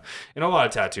want to, and a lot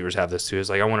of tattooers have this too, is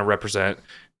like, I want to represent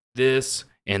this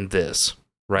and this,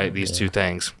 right? These two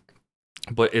things.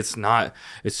 But it's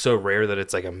so rare that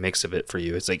it's like a mix of it for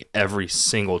you. It's like every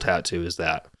single tattoo is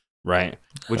that, right?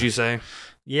 Would you say?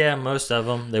 Yeah, most of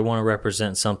them, they want to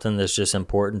represent something that's just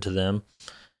important to them.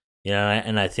 You know,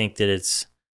 and I think that it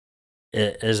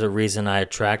is a reason I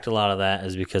attract a lot of that,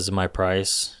 is because of my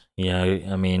price. You know,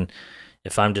 I mean,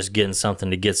 if I'm just getting something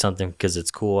to get something because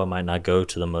it's cool, I might not go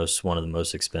to one of the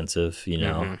most expensive, you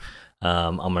know.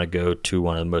 I'm going to go to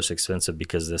one of the most expensive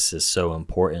because this is so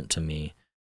important to me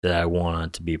that I want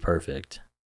it to be perfect,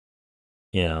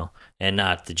 you know, and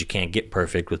not that you can't get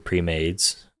perfect with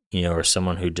pre-mades, you know, or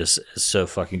someone who just is so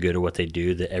fucking good at what they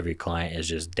do that every client is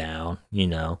just down, you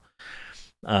know.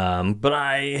 But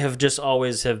I have just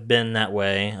always have been that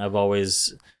way. I've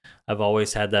always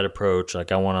had that approach.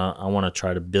 Like I want to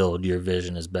try to build your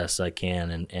vision as best I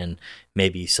can, and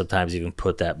maybe sometimes even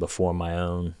put that before my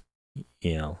own,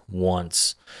 you know,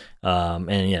 wants.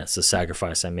 And yeah, it's a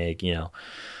sacrifice I make, you know.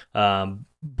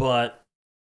 But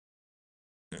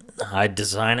I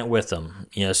design it with them,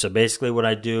 you know. So basically what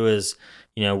I do is,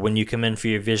 you know, when you come in for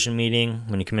your vision meeting,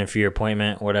 when you come in for your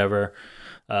appointment, whatever,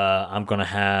 I'm going to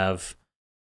have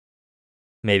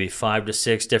maybe 5 to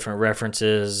 6 different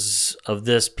references of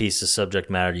this piece of subject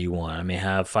matter you want. I may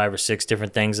have 5 or 6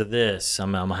 different things of this.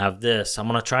 I'm going to have this. I'm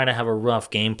going to try to have a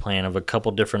rough game plan of a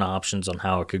couple different options on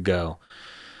how it could go.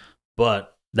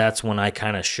 But that's when I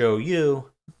kind of show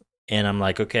you, and I'm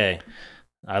like, okay,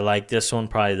 I like this one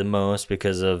probably the most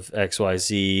because of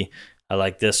XYZ. I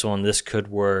like this one. This could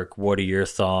work. What are your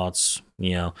thoughts?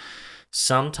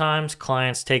 Sometimes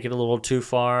clients take it a little too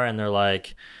far and they're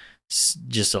like,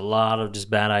 just a lot of just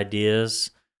bad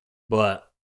ideas, but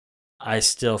I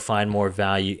still find more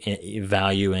value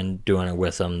in doing it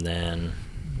with them than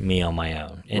me on my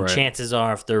own. And Right. chances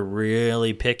are, if they're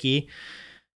really picky,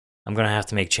 I'm gonna have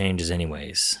to make changes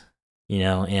anyways.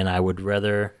 And I would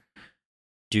rather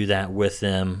do that with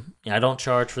them. I don't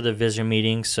charge for the vision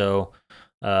meeting, so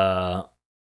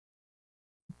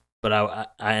but I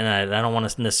don't want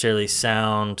to necessarily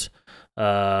sound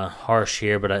harsh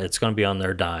here, but it's going to be on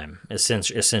their dime,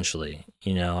 essentially.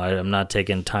 I'm not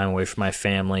taking time away from my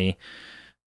family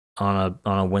on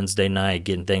a Wednesday night,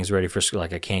 getting things ready for school.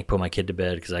 Like, I can't put my kid to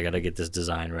bed because I got to get this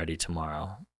design ready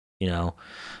tomorrow.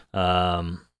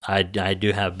 I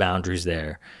do have boundaries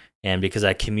there, and because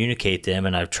I communicate them,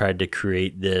 and I've tried to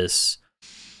create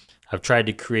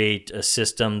a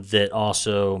system that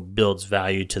also builds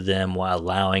value to them while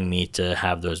allowing me to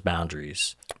have those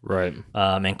boundaries. Right.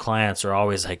 And clients are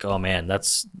always like, "Oh man,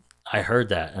 I heard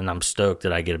that, and I'm stoked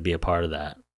that I get to be a part of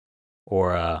that."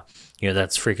 Or,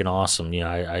 that's freaking awesome.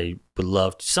 I would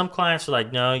love to. Some clients are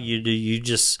like, "No, you do. You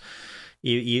just,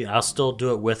 I'll still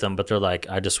do it with them," but they're like,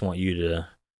 "I just want you to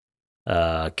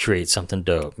create something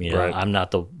dope." Right. I'm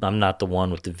not the one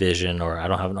with the vision, or I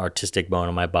don't have an artistic bone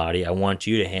in my body. I want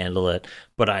you to handle it,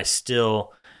 but I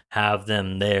still have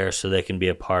them there so they can be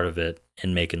a part of it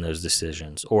and making those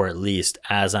decisions. Or at least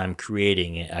as I'm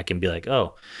creating it, I can be like,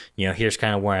 "Oh, here's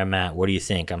kind of where I'm at. What do you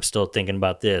think? I'm still thinking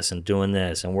about this and doing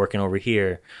this and working over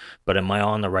here, but am I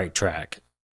on the right track?"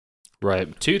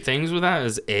 Right. Two things with that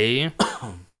is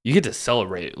you get to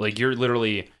celebrate. Like, you're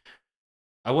literally,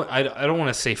 I don't want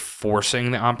to say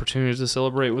forcing the opportunities to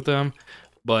celebrate with them,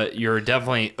 but you're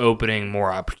definitely opening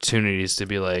more opportunities to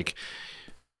be like,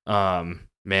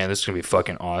 man, this is going to be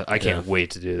fucking awesome. I can't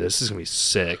wait to do this. This is going to be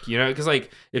sick. Because,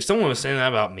 like, if someone was saying that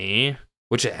about me,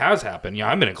 which it has happened,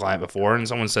 I've been a client before, and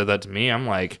someone said that to me, I'm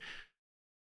like,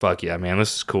 fuck yeah, man,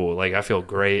 this is cool. Like, I feel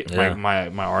great. Yeah. My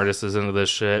artist is into this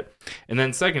shit. And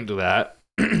then second to that,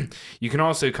 you can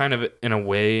also kind of, in a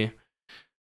way,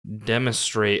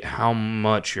 demonstrate how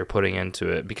much you're putting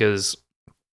into it, because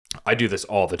I do this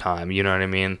all the time, you know what I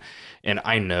mean? And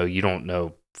I know you don't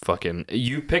know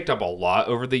you picked up a lot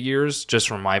over the years just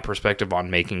from my perspective on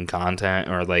making content,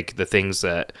 or like the things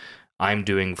that I'm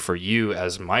doing for you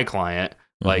as my client,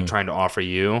 like trying to offer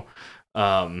you.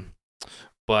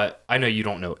 But I know you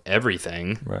don't know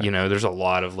everything. Right. There's a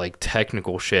lot of like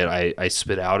technical shit I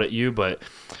spit out at you, but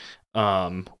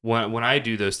when I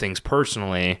do those things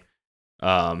personally,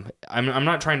 I'm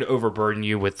not trying to overburden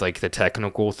you with like the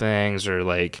technical things, or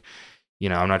like,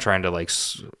 I'm not trying to like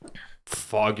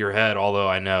fog your head, although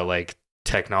I know like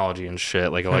technology and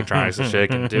shit, like electronics and shit,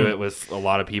 can do it with a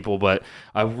lot of people. But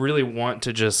I really want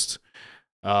to just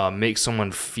make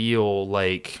someone feel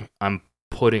like I'm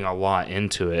putting a lot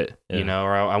into it,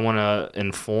 or I want to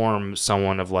inform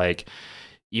someone of like,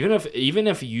 even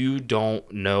if you don't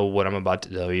know what I'm about to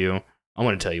tell you, I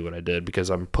want to tell you what I did because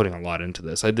I'm putting a lot into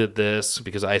this. I did this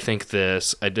because I think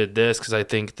this. I did this because I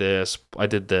think this. I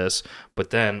did this. But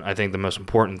then I think the most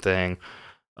important thing,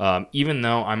 even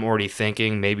though I'm already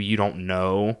thinking maybe you don't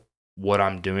know what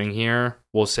I'm doing here,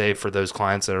 we'll say for those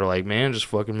clients that are like, man, just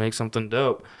fucking make something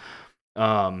dope.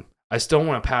 I still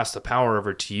want to pass the power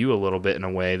over to you a little bit in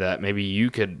a way that maybe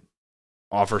you could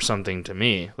offer something to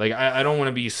me. Like, I don't want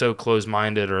to be so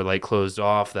closed-minded or like closed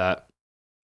off that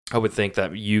I would think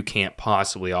that you can't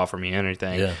possibly offer me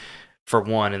anything, for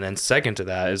one. And then second to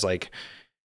that is like,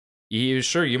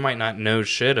 you might not know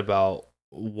shit about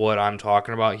what I'm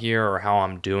talking about here, or how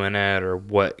I'm doing it, or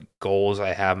what goals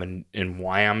I have and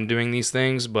why I'm doing these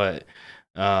things. But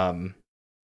I'm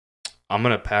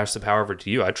going to pass the power over to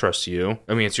you. I trust you.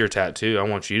 I mean, it's your tattoo. I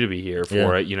want you to be here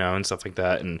for it, and stuff like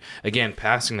that. And again,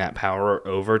 passing that power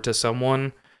over to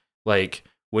someone, like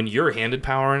when you're handed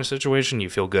power in a situation, you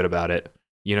feel good about it.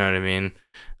 You know what I mean?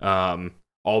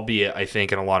 Albeit, I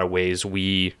think in a lot of ways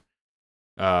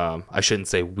I shouldn't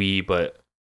say we, but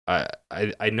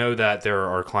I know that there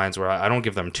are clients where I don't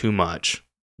give them too much,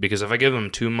 because if I give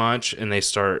them too much and they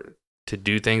start to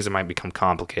do things, it might become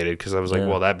complicated, because I was like,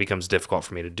 well, that becomes difficult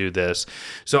for me to do this.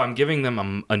 So I'm giving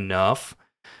them enough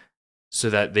so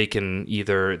that they can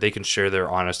share their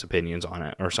honest opinions on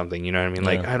it or something. You know what I mean?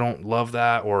 Like, I don't love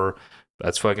that, or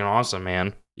that's fucking awesome,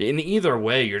 man. In either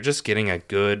way, you're just getting a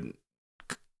good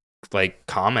like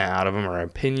comment out of them, or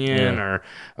opinion, or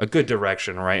a good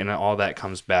direction, right? And all that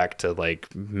comes back to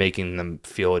like making them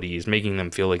feel at ease, making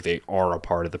them feel like they are a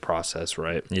part of the process,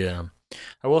 right? Yeah.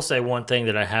 I will say one thing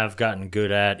that I have gotten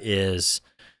good at is,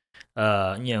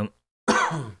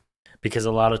 because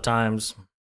a lot of times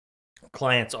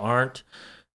clients aren't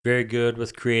very good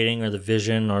with creating or the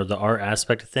vision or the art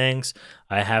aspect of things.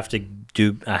 I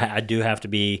do have to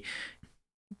be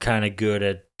kind of good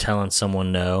at telling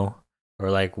someone no, or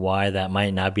like why that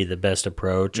might not be the best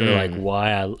approach, or like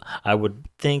why I would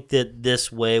think that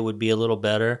this way would be a little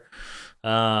better.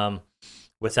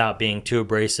 Without being too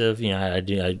abrasive,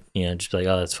 just be like,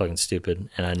 oh, that's fucking stupid.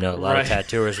 And I know a lot of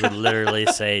tattooers would literally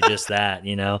say just that,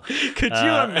 Could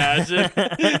you imagine?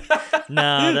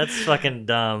 No, that's fucking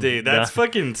dumb. Dude, that's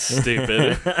fucking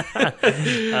stupid.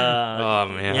 Oh,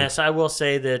 man. Yes, I will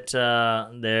say that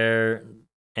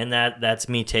that's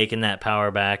me taking that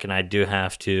power back, and I do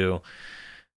have to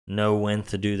know when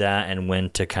to do that and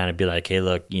when to kind of be like, hey,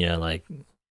 look, like,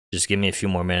 just give me a few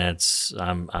more minutes.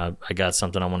 I got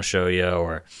something I want to show you,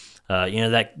 or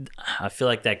that I feel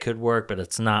like that could work, but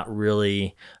it's not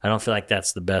really. I don't feel like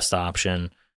that's the best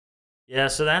option. Yeah,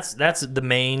 so that's the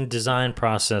main design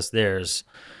process.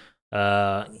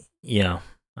 I'm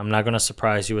not gonna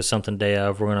surprise you with something day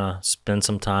of. We're gonna spend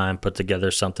some time, put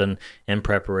together something in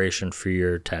preparation for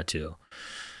your tattoo.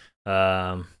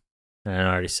 And I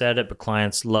already said it, but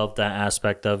clients love that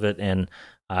aspect of it, and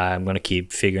I'm going to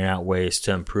keep figuring out ways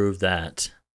to improve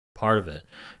that part of it.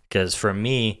 Because for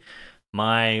me,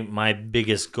 my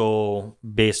biggest goal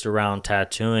based around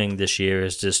tattooing this year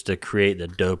is just to create the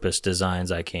dopest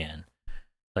designs I can.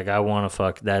 Like, I want to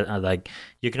fuck that. Like,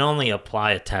 you can only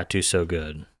apply a tattoo so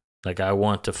good. Like, I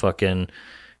want to fucking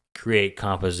create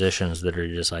compositions that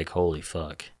are just like, holy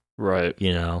fuck. Right.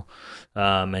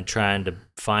 And trying to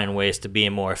find ways to be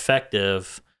more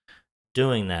effective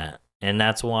doing that. And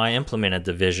that's why I implemented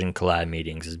the Vision collab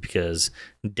meetings, is because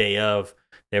day of,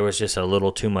 there was just a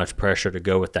little too much pressure to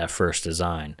go with that first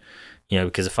design.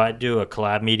 Because if I do a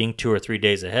collab meeting 2 or 3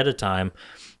 days ahead of time,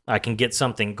 I can get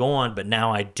something going, but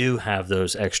now I do have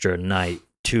those extra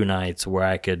 2 nights where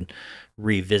I could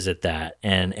revisit that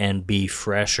and be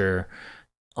fresher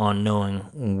on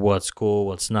knowing what's cool,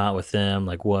 what's not with them,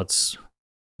 like what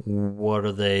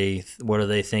are they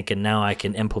thinking. Now I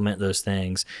can implement those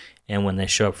things, and when they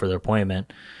show up for their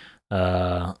appointment,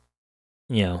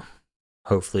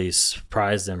 hopefully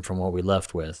surprise them from what we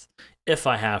left with. If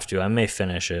I have to, I may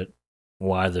finish it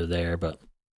while they're there, but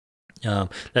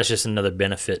that's just another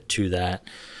benefit to that.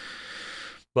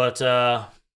 But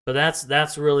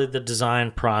that's really the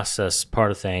design process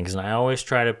part of things, and I always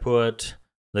try to put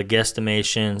the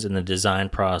guesstimations and the design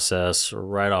process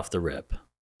right off the rip.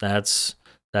 That's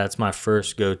my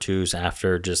first go-tos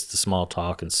after just the small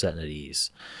talk and setting at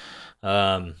ease.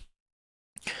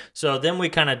 So then we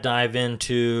kind of dive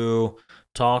into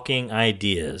talking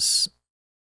ideas.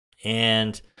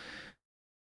 And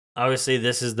obviously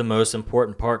this is the most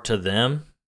important part to them.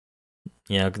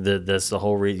 That's the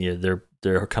whole reason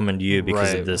they're coming to you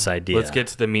because of this idea. Let's get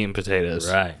to the meat and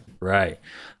potatoes. Right.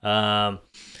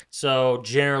 So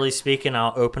generally speaking,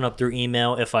 I'll open up their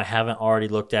email if I haven't already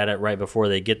looked at it right before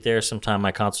they get there. Sometimes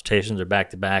my consultations are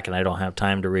back to back and I don't have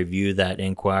time to review that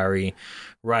inquiry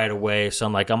right away. So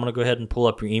I'm like, I'm going to go ahead and pull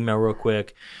up your email real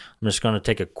quick. I'm just going to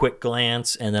take a quick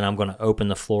glance, and then I'm going to open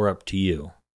the floor up to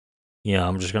you.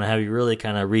 I'm just going to have you really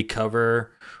kind of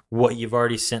recover what you've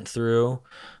already sent through.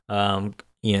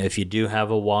 If you do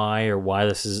have a why or why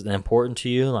this is important to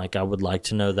you, like, I would like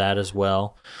to know that as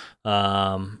well.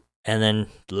 And then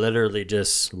literally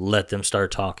just let them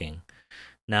start talking.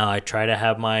 Now, I try to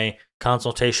have my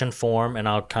consultation form, and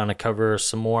I'll kind of cover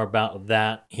some more about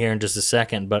that here in just a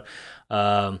second. But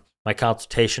my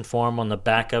consultation form, on the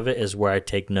back of it is where I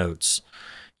take notes.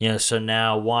 So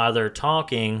now while they're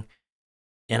talking,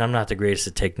 and I'm not the greatest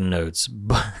at taking notes,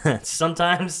 but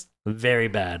sometimes very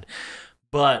bad.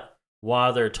 But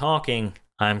while they're talking,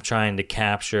 I'm trying to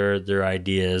capture their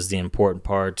ideas, the important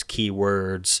parts,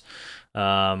 keywords,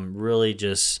 really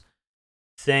just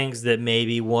things that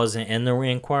maybe wasn't in the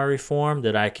inquiry form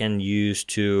that I can use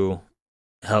to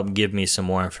help give me some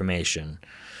more information.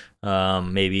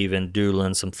 Maybe even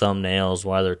doodling some thumbnails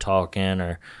while they're talking,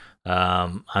 or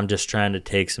I'm just trying to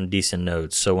take some decent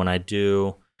notes. So when I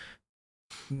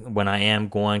am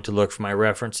going to look for my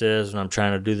references, when I'm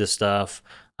trying to do this stuff,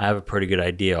 I have a pretty good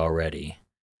idea already.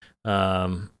 Which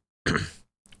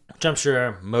I'm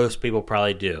sure most people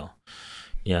probably do.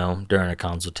 During a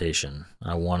consultation,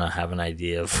 I want to have an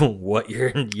idea of what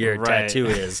your tattoo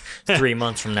is 3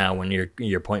 months from now when your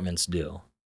appointment's due.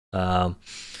 But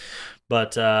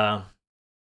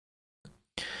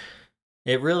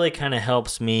it really kind of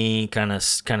helps me kind of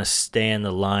stay in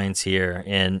the lines here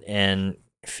and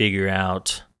figure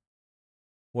out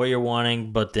what you're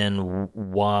wanting, but then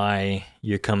why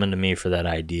you're coming to me for that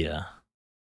idea.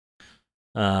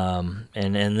 And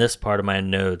this part of my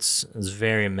notes is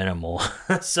very minimal.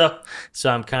 so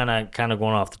I'm kind of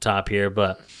going off the top here,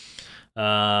 but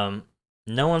um,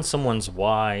 knowing someone's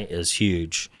why is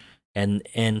huge. And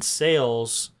in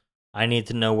sales, I need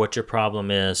to know what your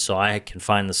problem is so I can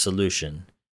find the solution.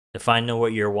 If I know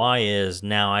what your why is,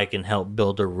 now I can help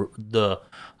build the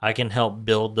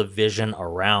vision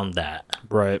around that.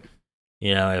 Right.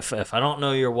 You know, if I don't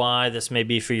know your why, this may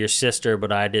be for your sister,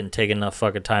 but I didn't take enough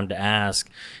fucking time to ask,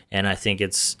 and I think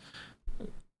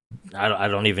I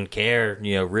don't even care,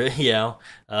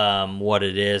 what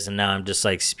it is, and now I'm just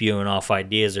like spewing off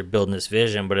ideas or building this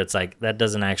vision, but it's like that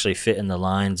doesn't actually fit in the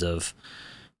lines of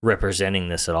representing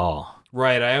this at all.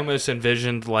 Right. I almost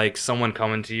envisioned like someone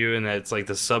coming to you and it's like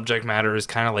the subject matter is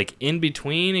kind of like in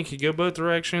between. It could go both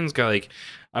directions. Like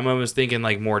I'm almost thinking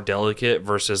like more delicate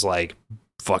versus like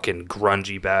fucking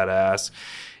grungy badass.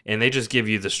 And they just give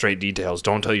you the straight details.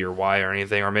 Don't tell your why or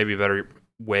anything. Or maybe a better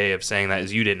way of saying that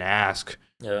is you didn't ask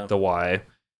the why.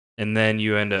 And then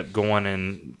you end up going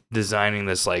and designing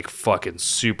this like fucking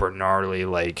super gnarly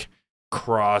like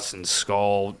cross and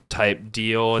skull type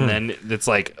deal. And then it's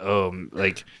like, oh,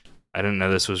 like I didn't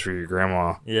know this was for your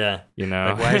grandma. Yeah. You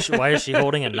know? Like, why is she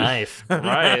holding a knife?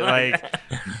 Right. Like,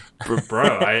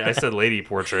 bro, I said lady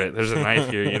portrait. There's a knife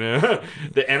here, you know?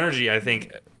 The energy, I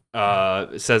think,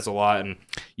 says a lot. And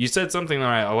you said something that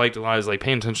I liked a lot is like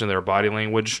paying attention to their body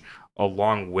language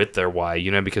along with their why, you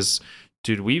know? Because,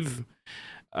 dude, we've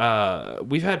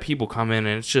had people come in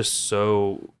and it's just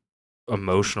so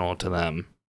emotional to them,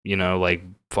 you know, like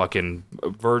fucking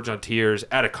verge on tears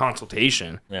at a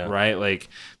consultation, right? Like,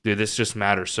 dude, this just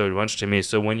matters so much to me.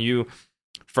 So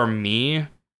for me,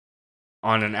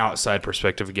 on an outside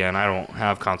perspective, again, I don't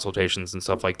have consultations and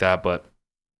stuff like that, but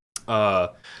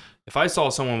if I saw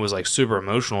someone was like super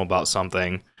emotional about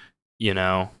something, you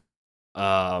know,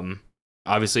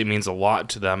 obviously it means a lot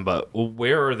to them, but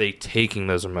where are they taking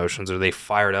those emotions? Are they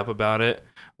fired up about it,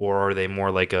 or are they more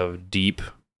like a deep,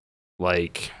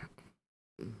 like,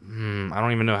 I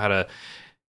don't even know how to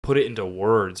put it into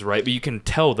words, right? But you can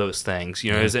tell those things,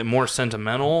 you know. Is it more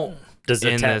sentimental? Does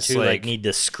the tattoo like need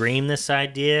to scream this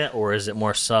idea, or is it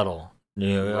more subtle?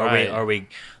 You know, right.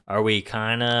 are we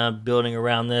kind of building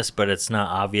around this, but it's not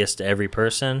obvious to every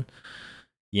person?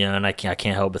 You know, and I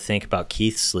can't help but think about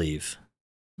Keith's sleeve.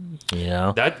 You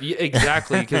know, that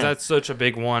exactly, because that's such a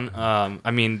big one.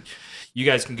 I mean, you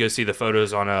guys can go see the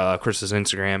photos on Chris's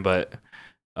Instagram, but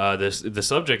the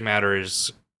subject matter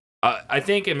is, I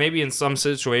think, and maybe in some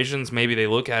situations, maybe they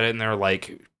look at it and they're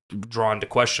like drawn to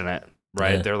question it,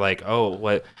 right? Yeah. They're like, oh,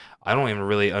 what? I don't even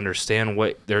really understand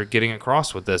what they're getting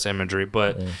across with this imagery,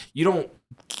 but you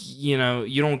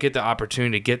don't get the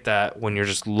opportunity to get that when you're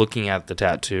just looking at the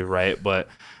tattoo, right? But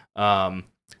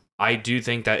I do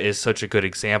think that is such a good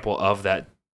example of that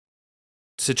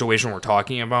situation we're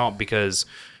talking about, because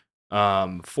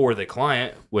for the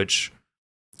client, which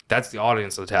that's the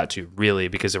audience of the tattoo, really,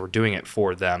 because they were doing it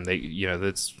for them. They, you know,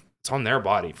 it's on their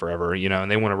body forever, you know,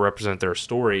 and they want to represent their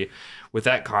story. With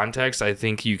that context, I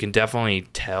think you can definitely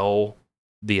tell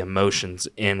the emotions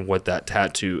in what that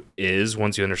tattoo is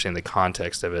once you understand the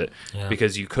context of it. Yeah.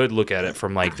 Because you could look at it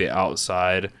from like the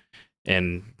outside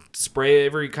and spray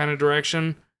every kind of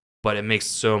direction, but it makes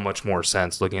so much more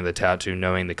sense looking at the tattoo,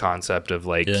 knowing the concept of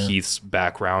like Keith's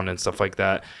background and stuff like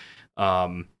that.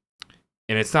 And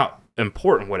it's not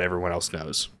important what everyone else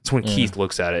knows. It's when Keith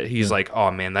looks at it, he's like, oh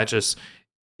man, that just,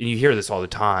 and you hear this all the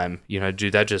time, you know,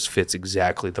 dude, that just fits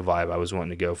exactly the vibe I was wanting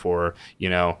to go for, you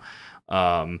know.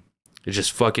 It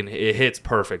just fucking, it hits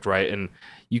perfect, right? And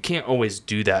you can't always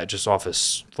do that just off of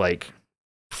like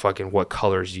fucking what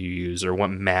colors you use or what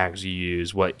mags you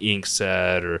use, what ink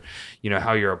set, or, you know,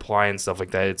 how you're applying stuff like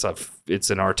that. It's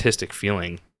an artistic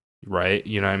feeling, right?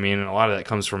 You know what I mean? And a lot of that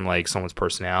comes from like someone's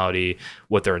personality,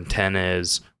 what their intent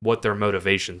is, what their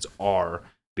motivations are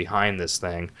behind this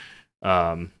thing.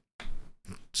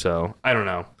 So I don't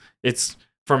know. It's,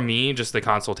 for me, just the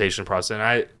consultation process. And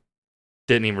I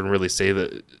didn't even really say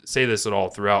this at all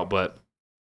throughout, but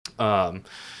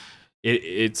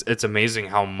it's amazing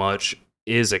how much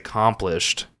is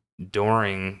accomplished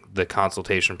during the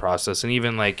consultation process. And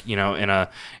even like, you know, in a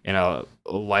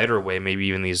lighter way, maybe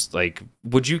even these, like,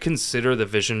 would you consider the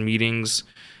vision meetings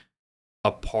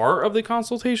a part of the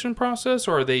consultation process,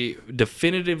 or are they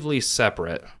definitively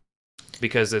separate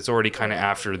because it's already kind of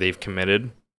after they've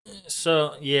committed?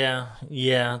 So yeah,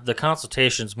 the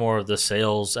consultation's more of the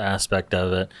sales aspect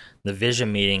of it. The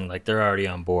vision meeting, like, they're already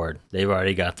on board. They've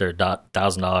already got their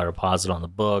 $1,000 deposit on the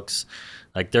books.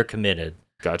 Like, they're committed.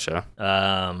 Gotcha.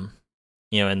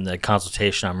 You know, in the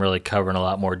consultation, I'm really covering a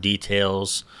lot more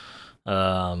details.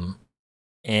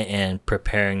 and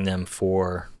preparing them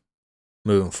for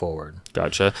moving forward.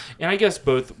 Gotcha. And I guess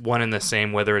both one and the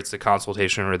same, whether it's the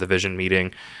consultation or the vision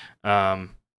meeting.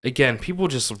 Again, people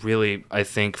just really, I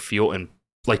think,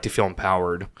 like to feel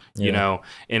empowered, you know,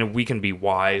 and we can be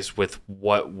wise with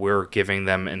what we're giving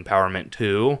them empowerment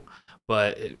to,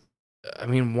 but I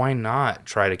mean, why not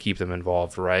try to keep them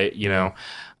involved, right? You know,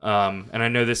 and I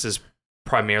know this is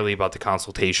primarily about the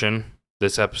consultation,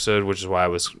 this episode, which is why I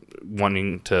was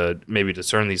wanting to maybe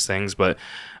discern these things, but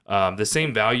the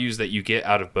same values that you get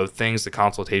out of both things, the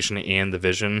consultation and the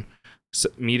vision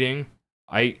meeting,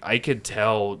 I could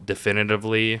tell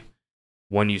definitively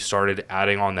when you started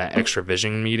adding on that extra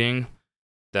vision meeting,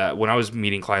 that when I was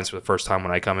meeting clients for the first time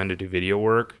when I come in to do video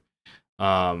work,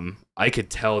 I could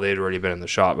tell they'd already been in the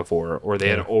shop before, or they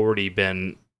had already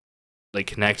been like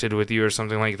connected with you or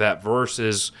something like that,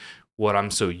 versus what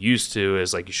I'm so used to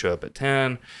is like you show up at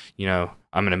 10, you know,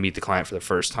 I'm going to meet the client for the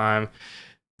first time.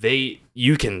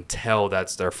 You can tell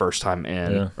that's their first time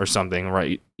in or something,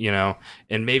 right? You know,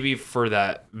 and maybe for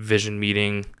that vision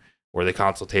meeting or the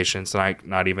consultations,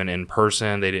 not even in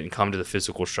person, they didn't come to the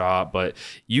physical shop, but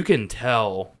you can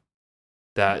tell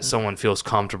that someone feels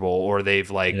comfortable, or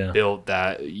they've like built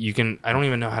that. I don't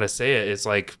even know how to say it. It's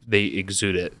like they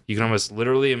exude it. You can almost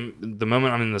literally, the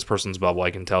moment I'm in this person's bubble,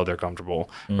 I can tell they're comfortable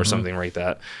or something like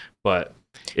that. But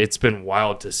it's been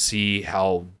wild to see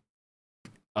how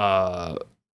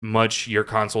much your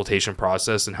consultation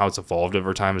process and how it's evolved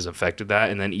over time has affected that.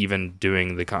 And then even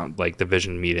doing the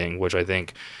vision meeting, which I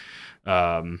think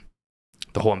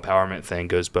the whole empowerment thing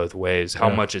goes both ways. How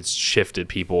much it's shifted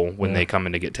people when they come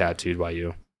in to get tattooed by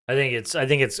you. I think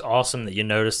it's awesome that you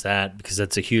notice that, because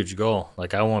that's a huge goal.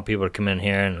 Like, I want people to come in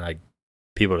here and like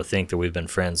people to think that we've been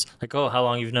friends. Like, oh, how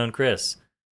long you've known Chris?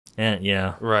 And you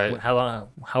know, right? How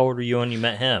old were you when you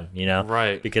met him? You know,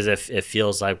 right? Because it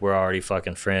feels like we're already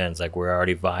fucking friends, like we're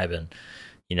already vibing.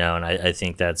 You know, and I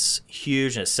think that's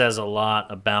huge. It says a lot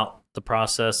about the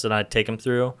process that I take them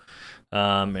through.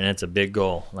 And it's a big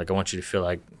goal. Like, I want you to feel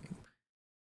like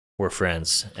we're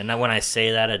friends. And then when I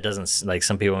say that, it doesn't, like,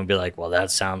 some people will be like, well,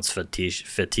 that sounds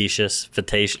fictitious.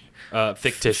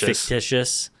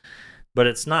 But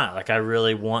it's not. Like, I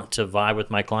really want to vibe with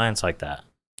my clients like that.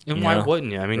 And why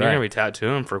wouldn't you? I mean, you're going to be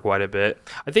tattooing for quite a bit.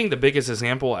 I think the biggest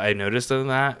example I noticed of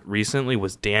that recently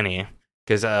was Danny.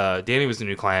 Because Danny was the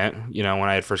new client, you know, when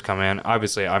I had first come in.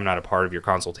 Obviously, I'm not a part of your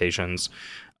consultations,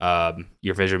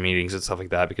 your vision meetings and stuff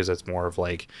like that, because that's more of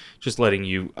like just letting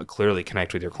you clearly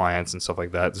connect with your clients and stuff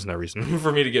like that. There's no reason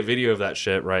for me to get video of that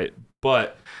shit, right?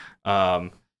 But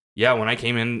yeah, when I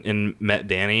came in and met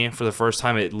Danny for the first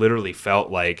time, it literally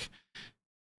felt like,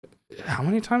 how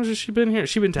many times has she been here? Has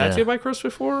she been tattooed by Chris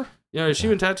before? You know, has she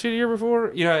been tattooed here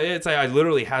before? You know, it's like I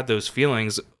literally had those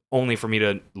feelings, only for me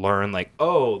to learn like,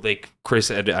 oh, like Chris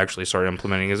had actually started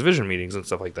implementing his vision meetings and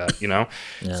stuff like that, you know?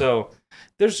 So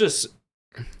there's just,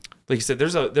 like you said,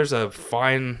 there's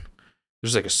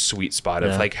like a sweet spot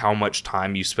of like how much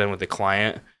time you spend with the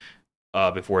client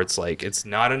before it's like, it's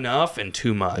not enough and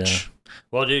too much.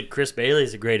 Well, dude, Chris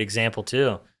Bailey's a great example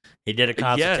too. He did a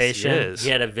consultation. Yes, he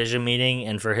had a vision meeting,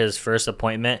 and for his first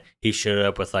appointment, he showed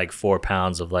up with like 4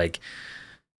 pounds of like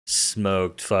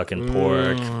smoked fucking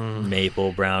pork,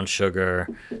 maple brown sugar,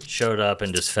 showed up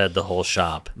and just fed the whole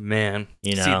shop. Man,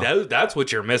 you know, see, that's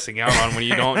what you're missing out on when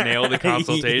you don't nail the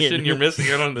consultation. You're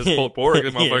missing out on this pulled pork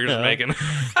that motherfucker's making.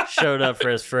 Showed up for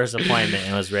his first appointment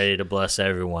and was ready to bless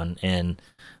everyone. And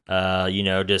you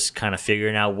know, just kind of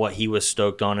figuring out what he was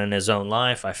stoked on in his own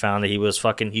life. I found that he was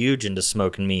fucking huge into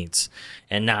smoking meats,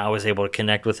 and now I was able to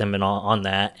connect with him and on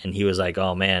that. And he was like,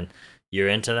 "Oh man, you're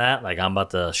into that? Like, I'm about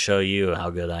to show you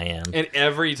how good I am." And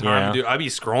every time, dude, I'd be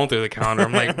scrolling through the calendar.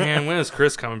 I'm like, man, when is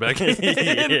Chris coming back?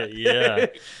 yeah,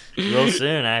 real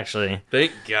soon, actually.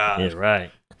 Thank God. Yeah,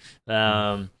 right.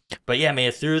 But yeah,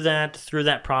 man, through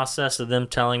that process of them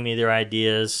telling me their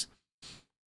ideas,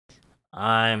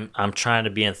 I'm trying to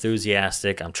be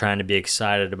enthusiastic. I'm trying to be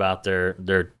excited about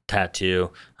their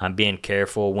tattoo. I'm being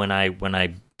careful when I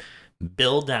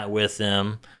build that with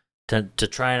them to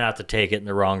try not to take it in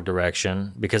the wrong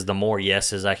direction, because the more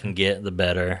yeses I can get, the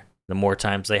better. The more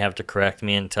times they have to correct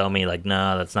me and tell me like,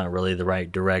 nah, that's not really the right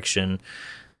direction,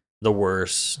 the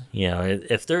worse. You know,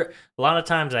 if they're, a lot of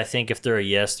times I think if they're a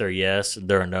yes, they're yes.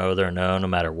 They're a no, they're a no, no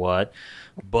matter what.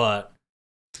 But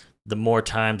the more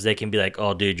times they can be like,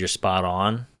 oh, dude, you're spot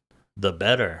on, the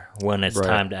better when it's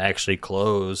time to actually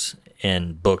close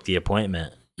and book the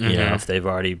appointment. You know, if they've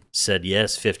already said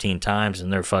yes 15 times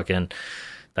and they're fucking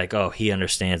like, oh, he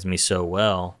understands me so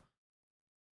well,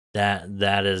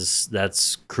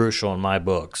 that's crucial in my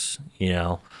books, you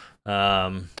know.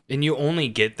 And you only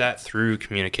get that through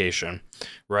communication,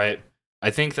 right? I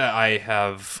think that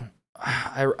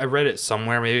I read it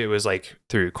somewhere. Maybe it was like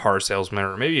through Car Salesman,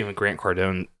 or maybe even Grant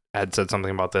Cardone had said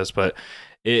something about this. But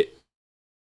it,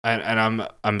 and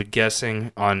I'm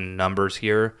guessing on numbers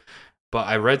here, but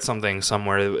I read something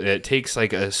somewhere that it takes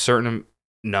like a certain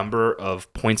number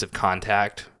of points of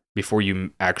contact before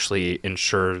you actually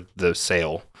ensure the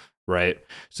sale, right?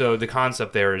 So the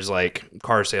concept there is like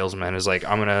Car Salesman is like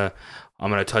I'm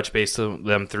gonna touch base with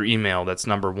them through email. That's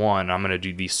number one. I'm gonna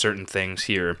do these certain things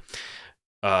here.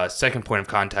 Second point of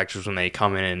contact is when they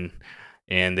come in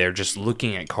and they're just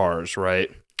looking at cars,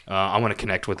 right? I want to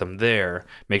connect with them there,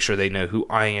 make sure they know who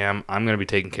I am. I'm going to be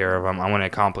taking care of them. I want to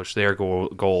accomplish their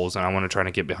goals, and I want to try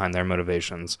to get behind their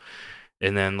motivations.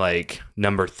 And then like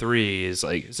number three is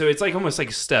like, so it's like almost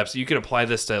like steps. You could apply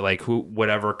this to like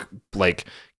whatever like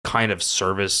kind of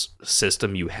service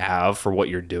system you have for what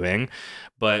you're doing.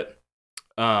 But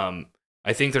I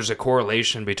think there's a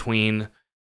correlation between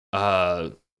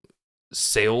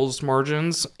sales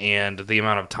margins and the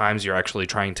amount of times you're actually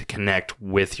trying to connect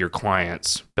with your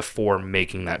clients before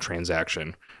making that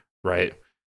transaction, right?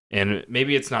 And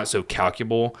maybe it's not so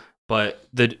calculable, but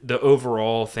the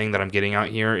overall thing that I'm getting out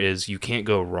here is you can't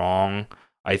go wrong.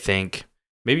 I think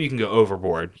maybe you can go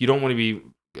overboard. You don't want to be,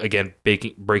 again,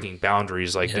 breaking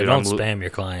boundaries like, Yeah, dude, don't spam your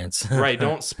clients. right,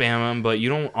 don't spam them, but you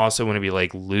don't also want to be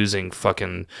like losing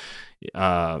fucking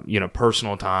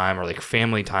personal time or like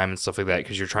family time and stuff like that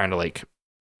because you're trying to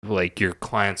like your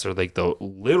clients are like the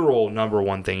literal number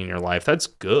one thing in your life. That's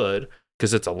good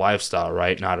because it's a lifestyle,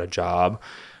 right? Not a job.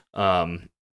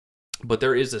 But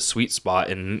there is a sweet spot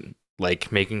in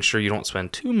like making sure you don't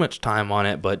spend too much time on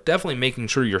it, but definitely making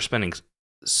sure you're spending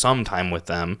some time with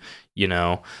them,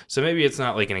 So maybe it's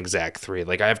not like an exact 3.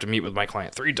 Like I have to meet with my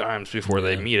client 3 times before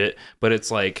they meet it, but it's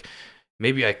like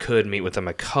maybe I could meet with them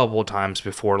a couple times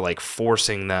before like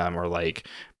forcing them or like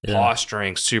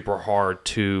posturing super hard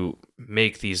to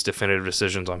make these definitive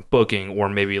decisions on booking, or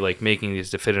maybe like making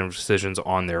these definitive decisions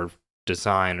on their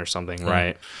design or something,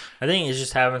 right? I think it's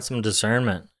just having some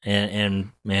discernment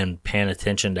and paying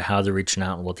attention to how they're reaching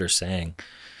out and what they're saying.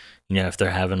 If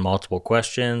they're having multiple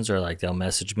questions or like they'll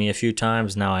message me a few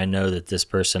times, now I know that this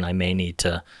person, I may need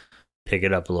to pick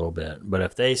it up a little bit. But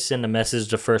if they send a message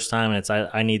the first time and it's,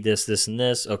 I need this, this, and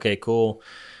this, okay, cool.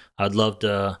 I'd love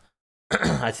to,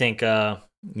 I think, I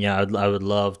would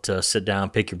love to sit down,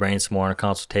 pick your brain some more in a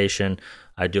consultation.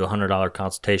 I do $100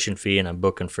 consultation fee and I'm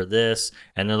booking for this.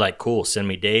 And they're like, cool, send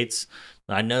me dates.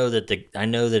 I know that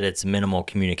it's minimal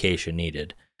communication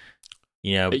needed.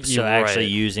 So actually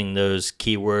using those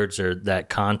keywords or that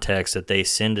context that they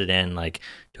send it in, like,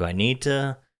 do I need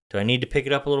to pick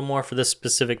it up a little more for this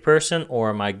specific person,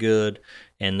 or am I good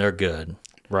and they're good?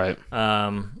 Right.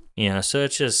 So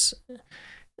it's just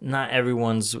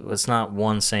it's not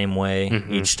one same way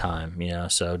each time,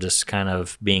 so just kind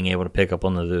of being able to pick up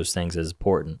on those things is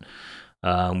important,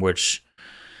 which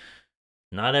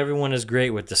not everyone is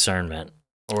great with discernment.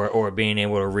 Or being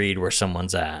able to read where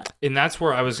someone's at. And that's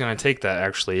where I was going to take that,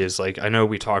 actually, is like, I know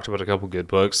we talked about a couple good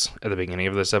books at the beginning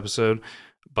of this episode,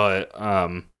 but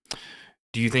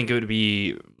do you think it would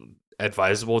be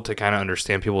advisable to kind of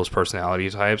understand people's personality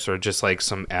types, or just like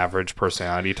some average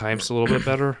personality types a little bit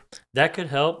better? That could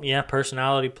help. Yeah.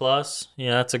 Personality Plus.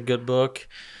 Yeah. That's a good book.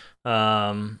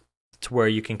 To where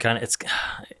you can kind of,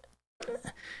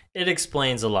 it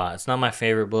explains a lot. It's not my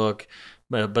favorite book.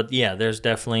 But yeah, there's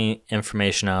definitely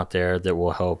information out there that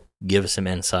will help give some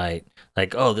insight.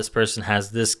 Like, oh, this person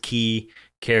has this key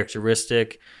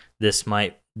characteristic. This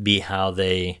might be how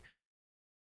they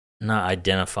not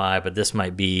identify, but this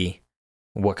might be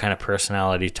what kind of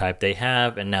personality type they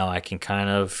have. And now I can kind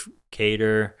of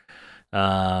cater.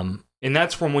 And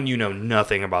that's from when you know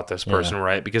nothing about this person,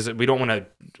 right? Because we don't want to,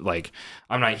 like,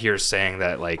 I'm not here saying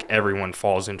that like everyone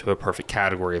falls into a perfect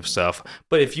category of stuff.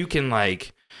 But if you can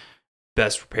like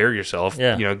best prepare yourself,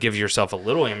 give yourself a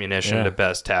little ammunition to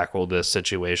best tackle this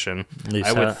situation.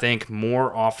 I would think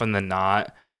more often than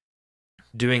not,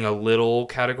 doing a little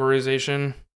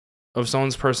categorization of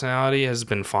someone's personality has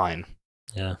been fine.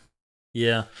 Yeah.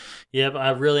 But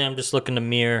I'm just looking to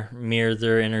mirror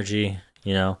their energy,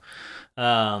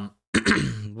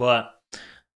 But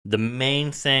the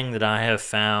main thing that I have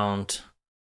found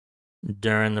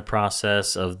during the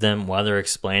process of them while they're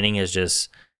explaining is just,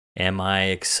 am I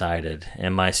excited?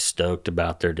 Am I stoked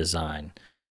about their design?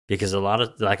 Because a lot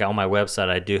of, like on my website,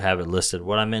 I do have it listed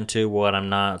what I'm into, what I'm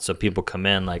not. So people come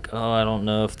in like, oh, I don't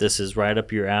know if this is right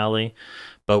up your alley.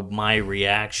 But my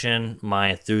reaction, my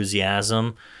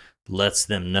enthusiasm lets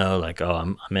them know like,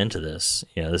 oh, I'm into this.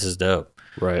 This is dope.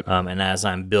 Right. And as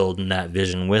I'm building that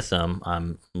vision with them,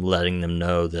 I'm letting them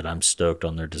know that I'm stoked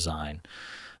on their design.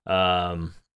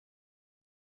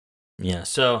 Yeah.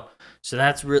 So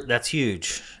that's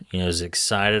huge. Is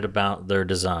excited about their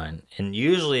design, and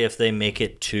usually if they make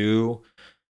it to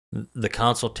the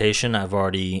consultation, I've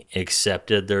already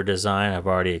accepted their design. I've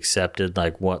already accepted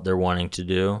like what they're wanting to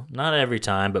do. Not every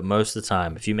time, but most of the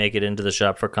time. If you make it into the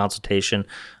shop for consultation,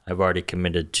 I've already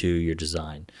committed to your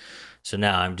design. So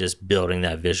now I'm just building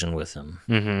that vision with them.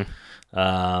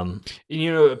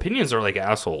 Opinions are like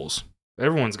assholes.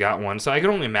 Everyone's got one. So I can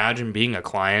only imagine being a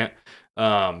client,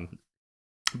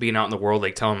 being out in the world,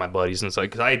 like telling my buddies and it's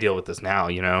like, because I deal with this now,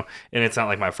 and it's not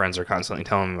like my friends are constantly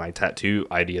telling me my tattoo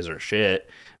ideas are shit,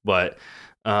 but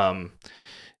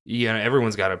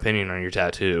everyone's got an opinion on your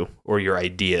tattoo or your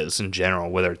ideas in general,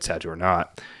 whether it's tattoo or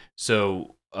not.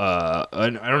 So I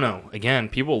don't know. Again,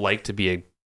 people like to be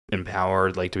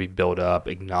empowered, like to be built up,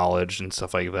 acknowledged, and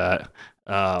stuff like that.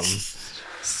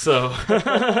 So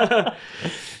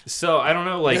so I don't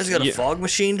know, like, you guys got a fog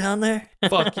machine down there?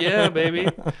 Fuck yeah, baby.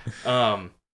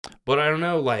 But I don't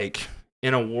know, like,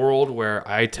 in a world where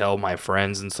I tell my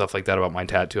friends and stuff like that about my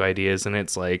tattoo ideas, and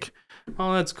it's like,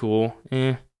 oh, that's cool,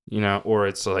 or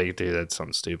it's like, dude, that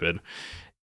sounds stupid.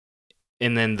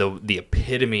 And then the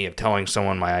epitome of telling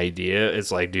someone my idea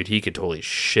is like, dude, he could totally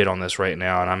shit on this right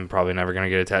now, and I'm probably never going to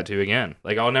get a tattoo again.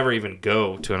 Like, I'll never even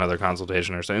go to another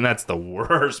consultation or something. And that's the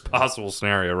worst possible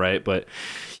scenario, right? But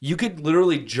you could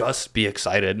literally just be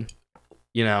excited.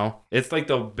 It's like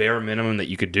the bare minimum that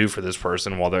you could do for this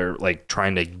person while they're like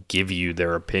trying to give you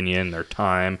their opinion, their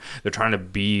time. They're trying to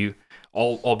be,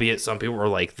 albeit some people are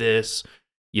like this,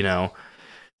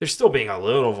 they're still being a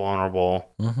little vulnerable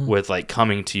with like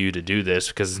coming to you to do this,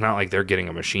 because it's not like they're getting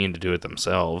a machine to do it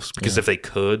themselves, because if they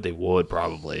could, they would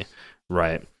probably.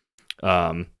 Right.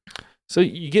 So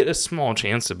you get a small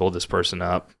chance to build this person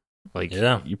up. Like,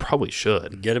 you probably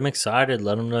should get them excited.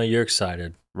 Let them know you're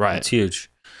excited. Right. It's huge.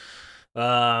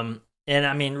 And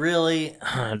I mean, really,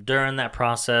 during that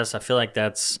process, I feel like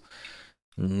that's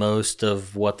most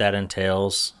of what that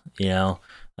entails,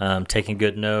 taking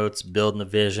good notes, building the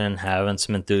vision, having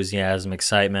some enthusiasm,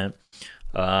 excitement,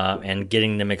 and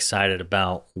getting them excited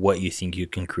about what you think you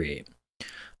can create.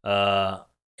 And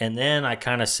then I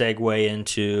kind of segue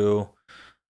into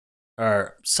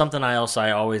something else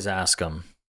I always ask them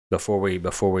before we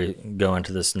go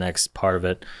into this next part of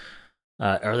it.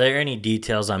 Are there any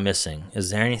details I'm missing? Is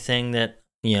there anything that,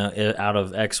 out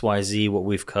of XYZ, what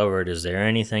we've covered, is there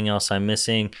anything else I'm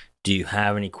missing? Do you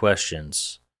have any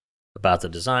questions about the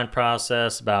design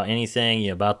process, about anything,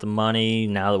 about the money,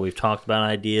 now that we've talked about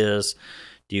ideas?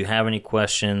 Do you have any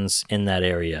questions in that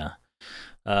area?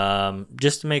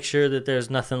 Just to make sure that there's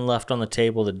nothing left on the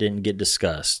table that didn't get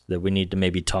discussed, that we need to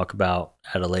maybe talk about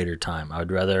at a later time. I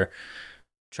would rather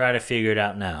try to figure it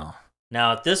out now.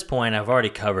 Now, at this point, I've already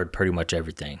covered pretty much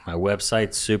everything. My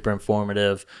website's super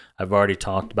informative. I've already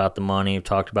talked about the money. I've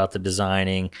talked about the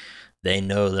designing. They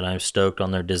know that I'm stoked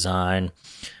on their design.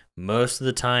 Most of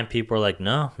the time, people are like,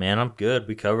 no, man, I'm good.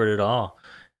 We covered it all.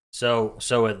 So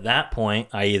at that point,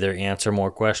 I either answer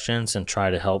more questions and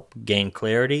try to help gain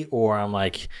clarity, or I'm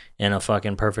like, in a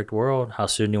fucking perfect world, how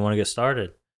soon do you want to get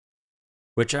started?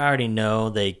 Which I already know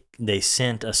they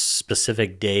sent a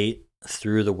specific date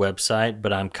through the website,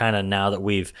 but I'm kind of, now that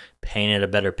we've painted a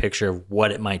better picture of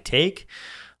what it might take,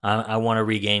 I want to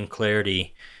regain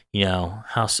clarity.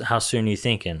 How soon are you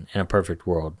thinking in a perfect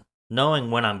world? Knowing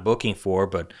when I'm booking for,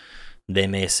 but they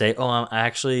may say, oh, I'm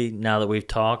actually, now that we've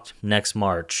talked, next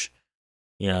March.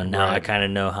 Now right. I kind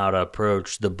of know how to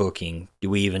approach the booking.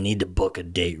 Do we even need to book a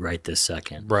date right this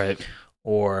second? Right.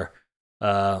 Or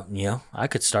I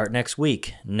could start next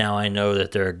week. Now I know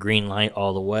that they're a green light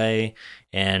all the way,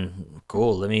 and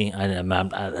cool. I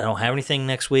don't have anything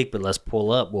next week, but let's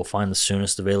pull up. We'll find the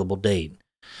soonest available date.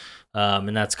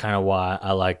 And that's kind of why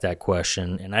I like that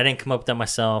question. And I didn't come up with that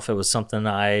myself. It was something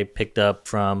I picked up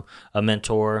from a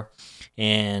mentor,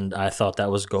 and I thought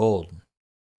that was gold,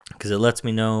 because it lets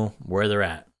me know where they're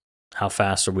at. How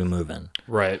fast are we moving?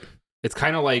 Right. It's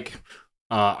kind of like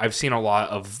I've seen a lot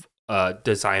of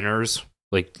designers,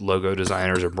 like logo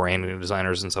designers or branding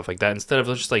designers and stuff like that. Instead of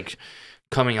just like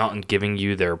coming out and giving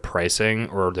you their pricing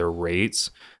or their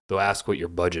rates, they'll ask what your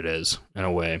budget is in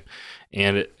a way.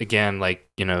 And again, like,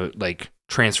 like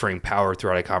transferring power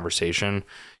throughout a conversation,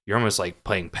 you're almost like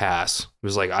playing pass. It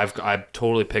was like, I've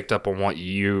totally picked up on what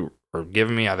you are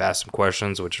giving me. I've asked some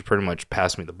questions, which has pretty much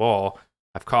passed me the ball.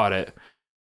 I've caught it.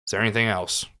 Is there anything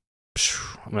else?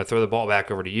 I'm going to throw the ball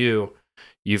back over to you.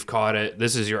 You've caught it.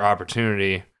 This is your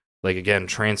opportunity. Like, again,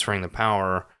 transferring the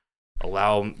power. I'm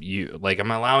allowing you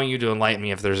to enlighten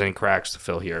me if there's any cracks to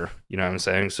fill here. You know what I'm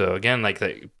saying? So again, like,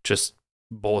 that, just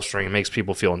bolstering, it makes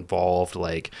people feel involved.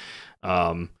 Like,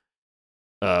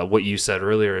 what you said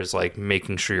earlier is like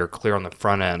making sure you're clear on the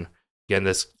front end. Again,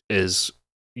 this is,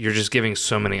 you're just giving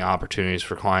so many opportunities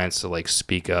for clients to like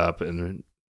speak up and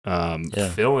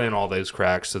fill in all those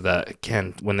cracks so that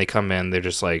when they come in, they're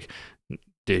just like,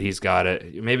 dude, he's got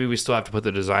it. Maybe we still have to put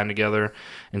the design together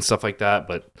and stuff like that,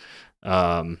 but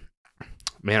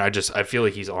man, I feel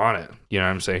like he's on it. You know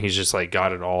what I'm saying? He's just like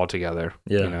got it all together.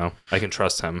 Yeah. You know, I can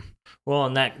trust him. Well,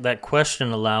 and that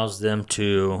question allows them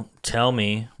to tell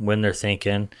me when they're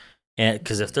thinking, and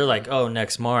because if they're like, "Oh,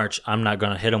 next March," I'm not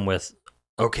going to hit them with,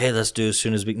 "Okay, let's do as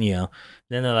soon as we," Then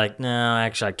they're like, "No,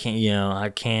 actually, I can't. I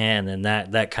can't." And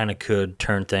then that kind of could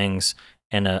turn things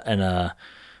in a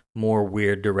more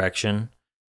weird direction.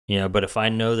 But if I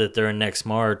know that they're in next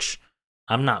March,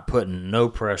 I'm not putting no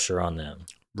pressure on them.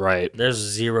 Right. There's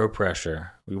zero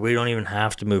pressure. We don't even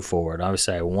have to move forward.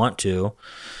 Obviously, I want to.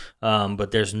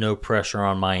 But there's no pressure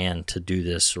on my end to do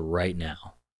this right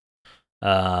now.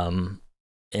 And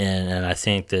I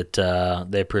think that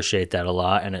they appreciate that a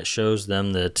lot, and it shows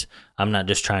them that I'm not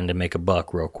just trying to make a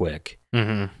buck real quick.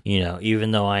 Mm-hmm.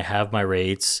 Even though I have my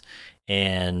rates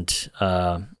and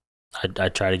I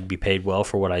try to be paid well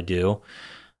for what I do,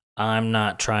 I'm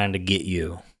not trying to get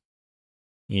you.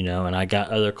 And I got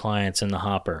other clients in the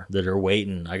hopper that are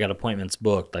waiting. I got appointments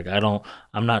booked. Like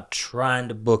I'm not trying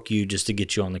to book you just to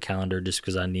get you on the calendar just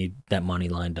because I need that money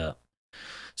lined up.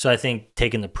 So I think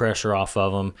taking the pressure off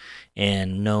of them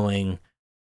and knowing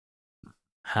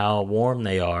how warm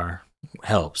they are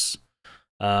helps.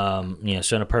 So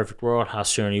in a perfect world, how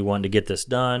soon are you wanting to get this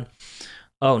done?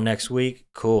 Oh, next week?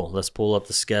 Cool. Let's pull up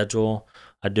the schedule.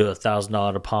 I do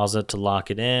 $1,000 deposit to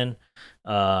lock it in.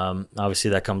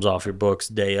 Obviously that comes off your books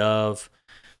day of,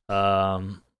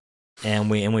 and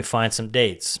we find some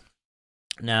dates.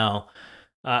 Now,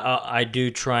 I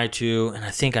do try to, and I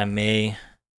think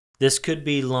this could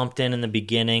be lumped in the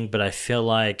beginning, but I feel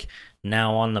like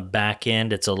now on the back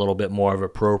end, it's a little bit more of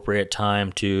appropriate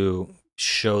time to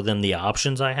show them the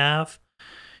options I have.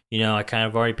 I kind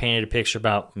of already painted a picture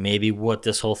about maybe what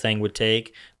this whole thing would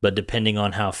take, but depending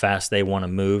on how fast they want to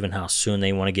move and how soon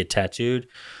they want to get tattooed.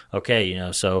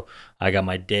 Okay, so I got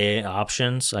my day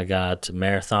options. I got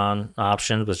marathon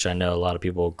options, which I know a lot of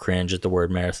people cringe at the word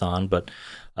marathon, but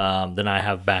then I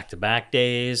have back-to-back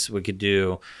days. We could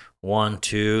do 1,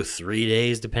 2, 3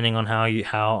 days, depending on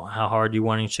how hard you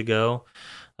wanting to go.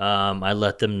 I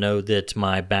let them know that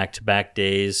my back-to-back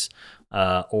days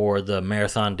or the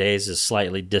marathon days is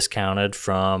slightly discounted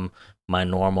from my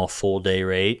normal full day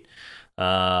rate.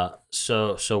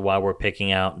 So while we're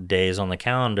picking out days on the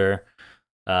calendar,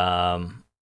 they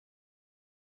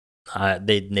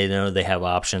know they have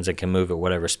options and can move at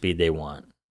whatever speed they want.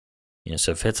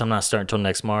 So if I'm not starting until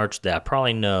next March, I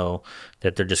probably know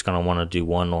that they're just going to want to do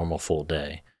one normal full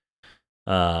day.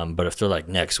 But if they're like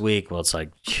next week, well, it's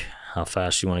like, how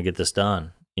fast you want to get this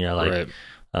done? Right.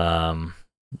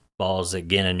 Balls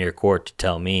again in your court to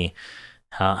tell me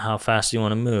how fast you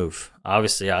want to move.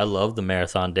 Obviously, I love the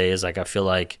marathon days. Like, I feel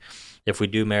like if we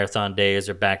do marathon days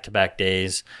or back-to-back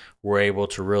days, we're able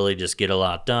to really just get a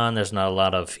lot done. There's not a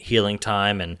lot of healing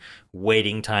time and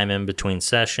waiting time in between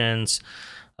sessions.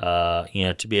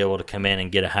 To be able to come in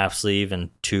and get a half sleeve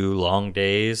in 2 long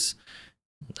days,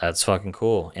 that's fucking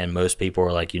cool. And most people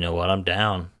are like, you know what, I'm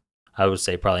down. I would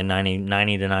say probably 90 to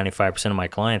 95% of my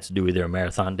clients do either a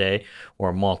marathon day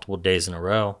or multiple days in a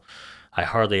row. I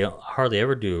hardly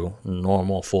ever do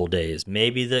normal full days.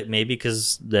 Maybe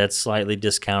because that's slightly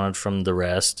discounted from the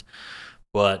rest.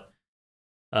 But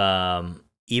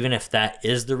even if that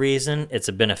is the reason, it's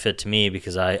a benefit to me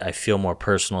because I feel more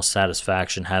personal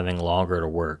satisfaction having longer to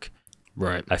work.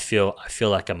 Right. I feel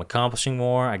like I'm accomplishing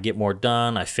more. I get more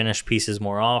done. I finish pieces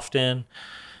more often.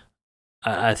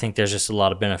 I think there's just a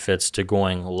lot of benefits to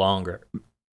going longer.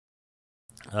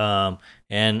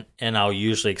 And I'll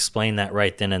usually explain that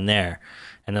right then and there.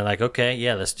 And they're like, okay,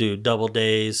 yeah, let's do double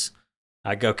days.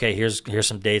 I go, okay, here's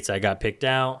some dates I got picked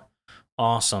out.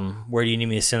 Awesome. Where do you need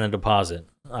me to send the deposit?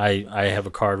 I have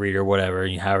a card reader, whatever,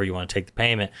 however you want to take the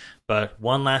payment. But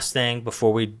one last thing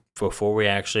before we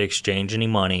actually exchange any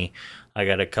money, I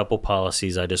got a couple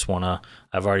policies I've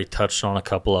already touched on a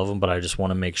couple of them, but I just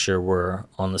want to make sure we're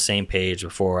on the same page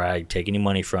before I take any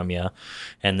money from you.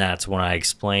 And that's when I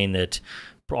explain that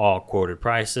all quoted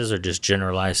prices are just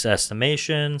generalized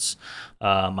estimations.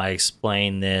 I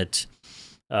explain that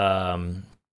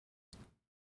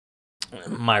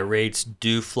my rates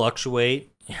do fluctuate.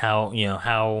 How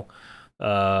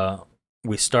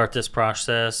we start this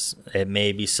process, it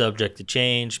may be subject to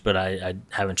change, but I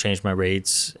haven't changed my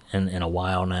rates in a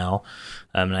while now.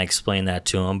 And I explain that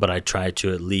to them, but I try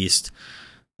to at least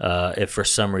if for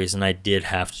some reason I did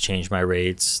have to change my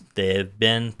rates. They have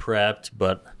been prepped,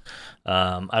 but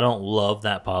I don't love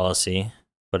that policy,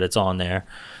 but it's on there.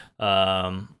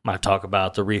 I talk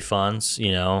about the refunds,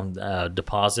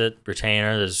 deposit,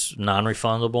 retainer is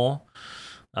non-refundable.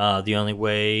 The only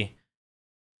way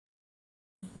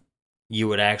you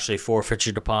would actually forfeit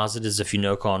your deposit is if you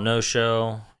no call, no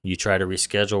show. You try to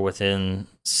reschedule within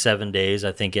 7 days.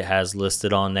 I think it has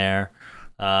listed on there.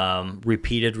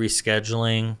 Repeated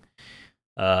rescheduling,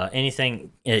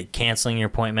 anything, canceling your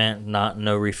appointment,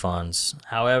 no refunds.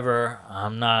 However,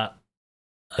 I'm not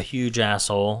a huge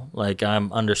asshole. Like,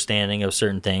 I'm understanding of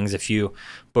certain things. If you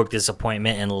booked this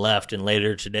appointment and left, and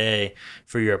later today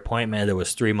for your appointment that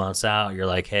was 3 months out, you're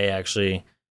like, hey, actually,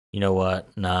 you know what?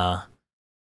 Nah.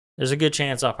 There's a good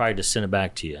chance I'll probably just send it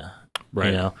back to you.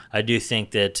 Right. I do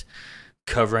think that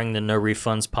covering the no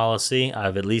refunds policy,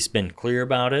 I've at least been clear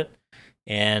about it.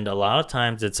 And a lot of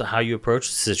times it's how you approach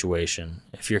the situation.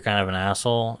 If you're kind of an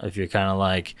asshole, if you're kind of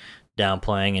like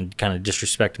downplaying and kind of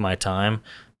disrespecting my time,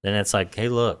 then it's like, hey,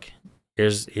 look,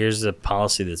 here's the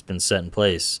policy that's been set in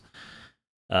place.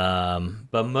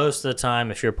 But most of the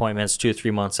time, if your appointment's 2 or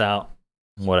 3 months out,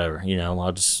 whatever,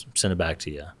 I'll just send it back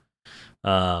to you.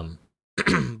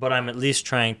 But I'm at least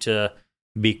trying to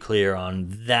be clear on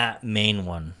that main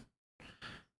one,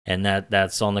 and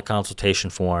that's on the consultation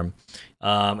form.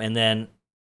 And then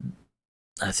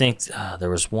I think there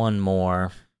was one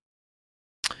more.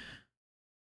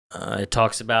 It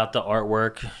talks about the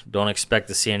artwork. Don't expect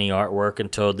to see any artwork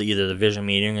until either the vision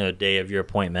meeting or the day of your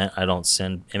appointment. I don't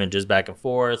send images back and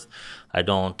forth. I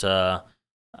don't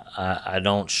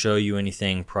show you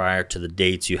anything prior to the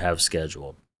dates you have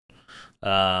scheduled.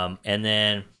 And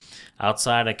then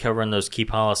outside of covering those key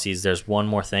policies, there's one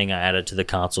more thing I added to the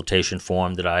consultation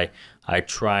form that I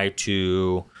try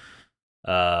to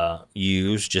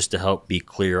use just to help be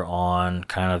clear on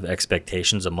kind of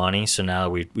expectations of money. So now that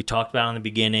we talked about in the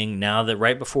beginning, now that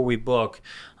right before we book,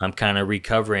 I'm kind of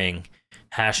recovering,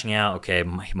 hashing out, okay,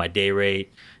 my day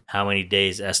rate, how many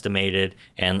days estimated,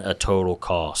 and a total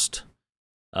cost.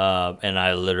 And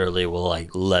I literally will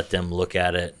like let them look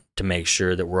at it to make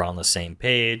sure that we're on the same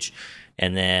page.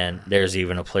 And then there's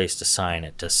even a place to sign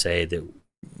it to say that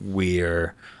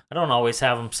I don't always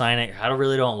have them sign it. I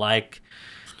really don't like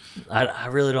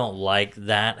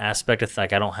that aspect of,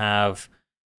 like, I don't have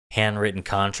handwritten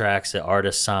contracts that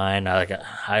artists sign.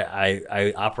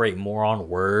 I operate more on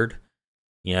word.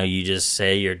 You just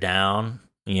say you're down.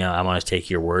 I'm going to take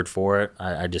your word for it.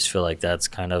 I just feel like that's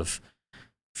kind of,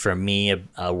 for me,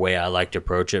 a way I like to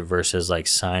approach it versus like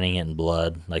signing it in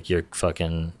blood. Like, you're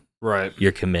fucking right.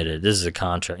 You're committed. This is a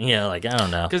contract. Like, I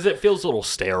don't know. Because it feels a little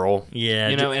sterile. Yeah.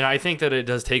 And I think that it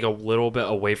does take a little bit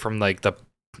away from like the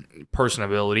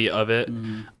personability of it.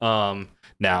 Mm-hmm.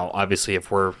 Now, obviously,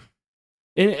 if we're,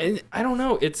 and I don't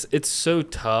know, it's so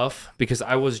tough because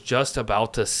I was just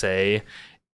about to say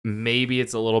maybe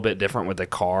it's a little bit different with the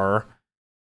car.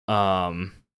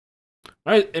 I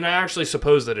actually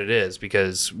suppose that it is,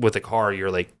 because with a car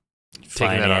you're like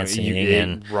financing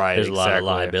and right, there's a lot of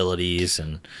liabilities,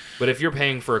 but if you're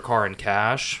paying for a car in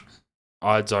cash,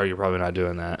 odds are you're probably not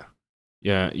doing that.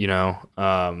 Yeah,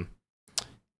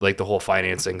 like the whole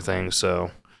financing thing. So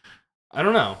I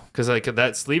don't know, because like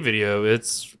that sleeve video,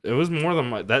 it was more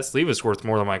than that sleeve is worth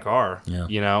more than my car. Yeah.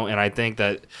 And I think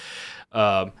that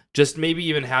just maybe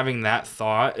even having that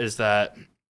thought is that.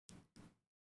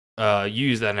 You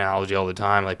use that analogy all the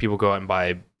time. Like, people go out and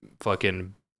buy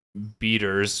fucking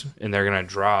beaters and they're gonna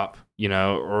drop,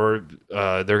 or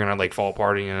they're gonna like fall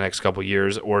apart in the next couple of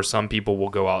years. Or some people will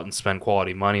go out and spend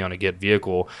quality money on a good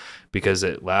vehicle because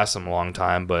it lasts them a long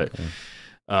time. But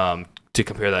to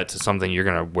compare that to something you're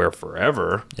gonna wear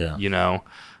forever,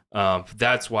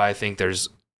 that's why I think there's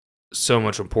so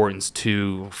much importance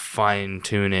to fine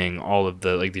tuning all of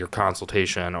the, like, your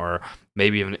consultation, or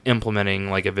maybe even implementing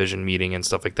like a vision meeting and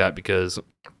stuff like that, because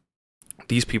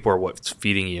these people are what's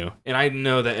feeding you. And I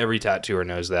know that every tattooer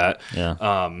knows that.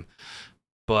 Yeah.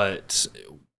 But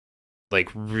like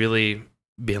really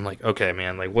being like, okay,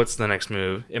 man, like, what's the next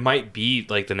move? It might be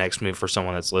like the next move for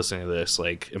someone that's listening to this.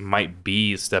 Like, it might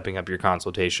be stepping up your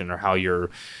consultation, or how you're,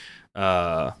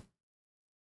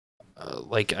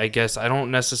 like, I guess I don't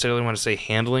necessarily want to say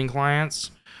handling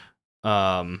clients.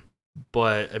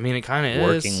 But I mean, it kind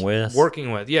of is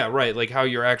working with. Yeah, right. Like, how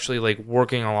you're actually like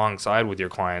working alongside with your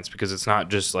clients, because it's not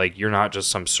just like, you're not just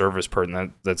some service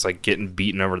person that's like getting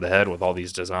beaten over the head with all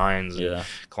these designs and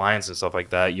clients and stuff like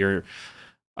that.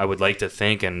 I would like to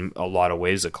think, in a lot of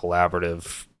ways, a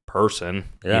collaborative person.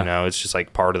 It's just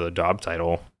like part of the job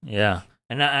title. Yeah.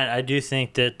 And I do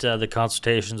think that the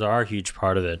consultations are a huge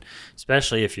part of it,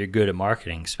 especially if you're good at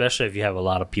marketing, especially if you have a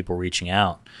lot of people reaching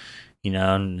out.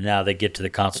 Now they get to the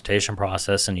consultation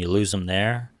process and you lose them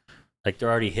there. Like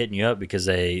they're already hitting you up because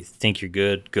they think you're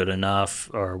good enough,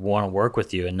 or want to work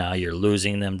with you, and now you're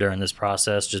losing them during this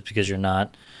process just because you're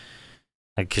not,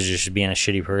 like, because you're just being a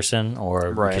shitty person,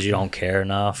 or Right. because you don't care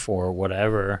enough, or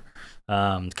whatever.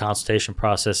 The consultation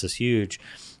process is huge,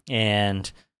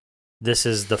 and this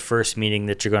is the first meeting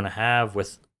that you're going to have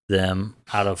with them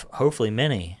out of hopefully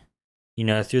many.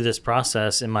 Through this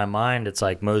process, in my mind, it's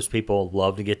like most people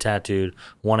love to get tattooed,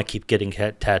 want to keep getting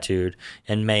tattooed,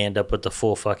 and may end up with the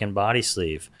full fucking body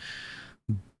sleeve.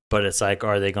 But it's like,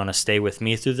 are they going to stay with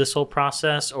me through this whole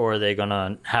process, or are they going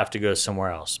to have to go somewhere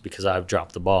else because I've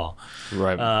dropped the ball?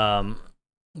 Right.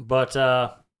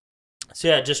 So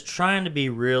yeah, just trying to be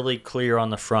really clear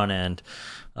on the front end.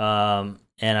 And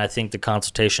I think the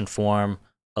consultation form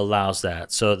allows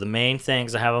that. So the main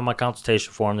things I have on my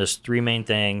consultation form, there's 3 main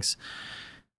things.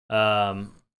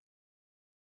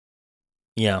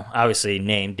 Obviously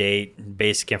name, date,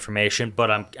 basic information,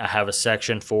 but I have a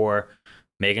section for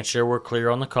making sure we're clear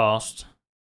on the cost,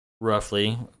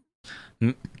 roughly,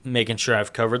 making sure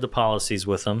I've covered the policies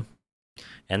with them,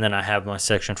 and then I have my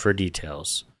section for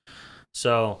details.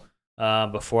 So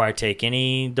before I take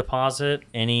any deposit,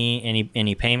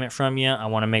 any payment from you, I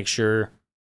want to make sure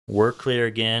we're clear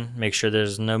again. Make sure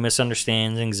there's no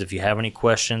misunderstandings. If you have any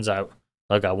questions, I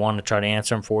want to try to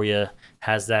answer them for you.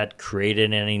 Has that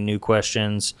created any new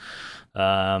questions?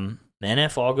 And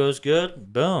if all goes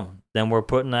good, boom, then we're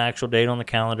putting the actual date on the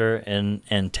calendar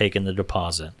and taking the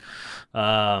deposit.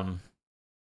 And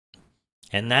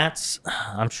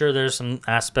I'm sure there's some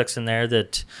aspects in there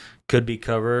that could be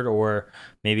covered, or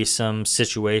maybe some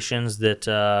situations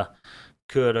that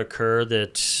could occur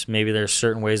that maybe there's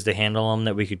certain ways to handle them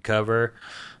that we could cover.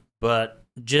 But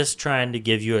just trying to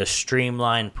give you a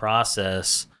streamlined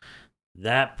process,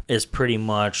 that is pretty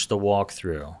much the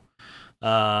walkthrough.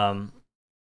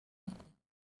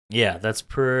 Yeah, that's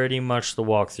pretty much the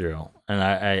walkthrough. And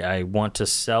I want to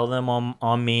sell them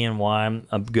on me and why I'm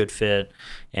a good fit,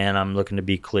 and I'm looking to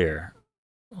be clear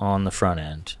on the front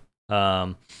end.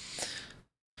 And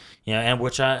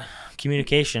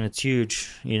communication, it's huge.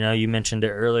 You mentioned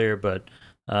it earlier, but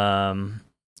how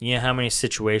many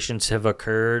situations have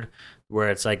occurred where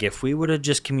it's like, if we would have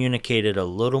just communicated a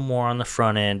little more on the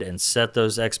front end and set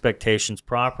those expectations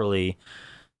properly,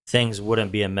 things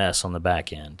wouldn't be a mess on the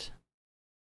back end.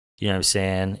 You know what I'm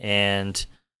saying? And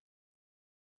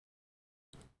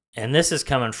this is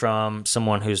coming from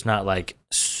someone who's not like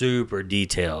super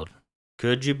detailed.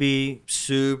 Could you be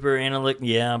super analytical?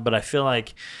 Yeah, but I feel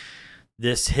like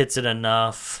this hits it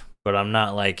enough, but I'm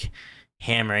not like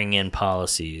hammering in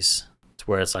policies to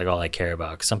where it's like all I care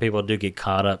about. 'Cause some people do get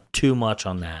caught up too much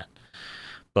on that.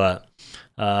 But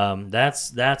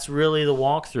that's really the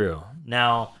walkthrough.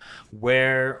 Now,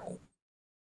 where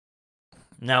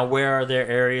are there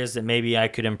areas that maybe I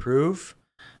could improve?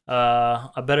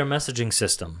 A better messaging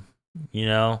system.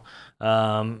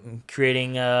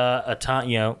 Creating a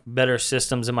time, better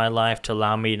systems in my life to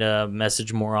allow me to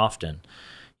message more often.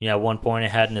 At one point I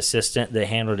had an assistant that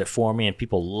handled it for me, and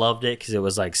people loved it because it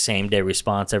was like same day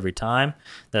response every time.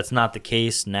 That's not the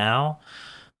case now.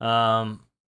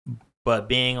 But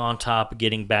being on top of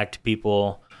getting back to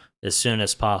people as soon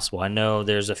as possible. I know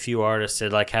there's a few artists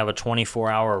that like have a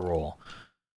 24-hour rule.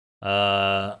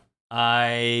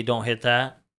 I don't hit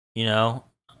that,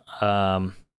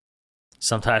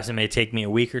 sometimes it may take me a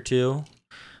week or two,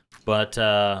 but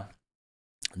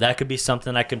that could be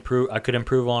something I could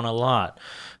improve on a lot.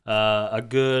 A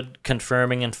good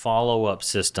confirming and follow-up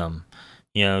system,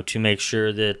 to make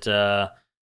sure that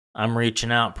I'm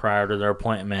reaching out prior to their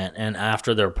appointment and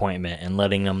after their appointment and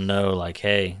letting them know, like,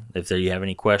 hey, if you have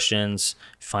any questions,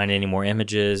 find any more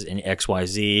images, any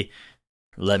XYZ,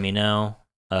 let me know.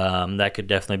 That could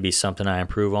definitely be something I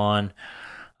improve on.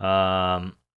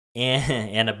 And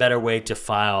a better way to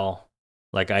file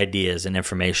like ideas and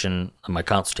information on my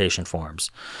consultation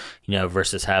forms,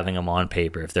 versus having them on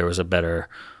paper. If there was a better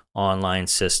online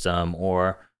system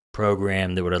or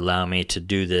program that would allow me to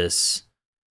do this,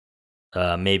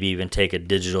 maybe even take a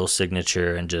digital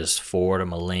signature and just forward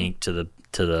them a link to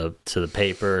the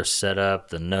paper, set up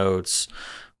the notes,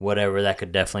 whatever, that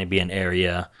could definitely be an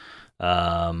area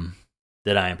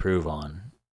that I improve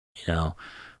on,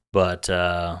 but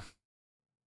I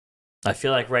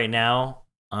feel like right now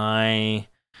my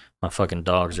fucking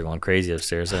dogs are going crazy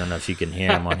upstairs. I don't know if you can hear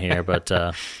them on here, but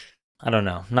I don't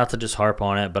know. Not to just harp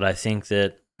on it, but I think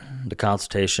that the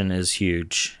consultation is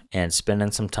huge, and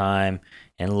spending some time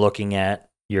and looking at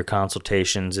your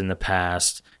consultations in the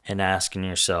past and asking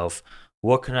yourself,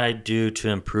 what can I do to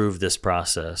improve this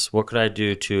process? What could I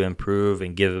do to improve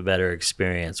and give a better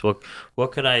experience? What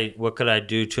could I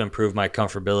do to improve my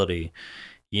comfortability?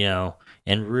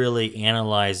 And really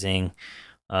analyzing,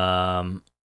 um,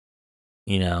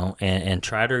 and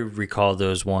try to recall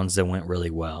those ones that went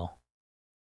really well.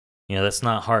 Let's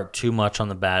not harp too much on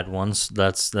the bad ones.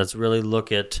 Let's really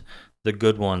look at the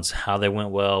good ones, how they went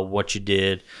well, what you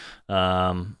did,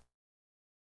 and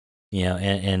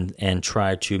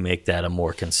try to make that a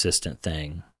more consistent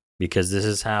thing, because this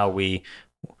is how we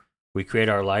create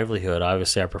our livelihood.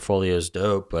 Obviously, our portfolio is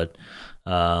dope, but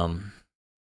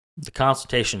the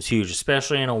consultation is huge,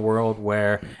 especially in a world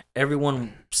where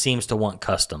everyone seems to want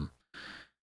custom.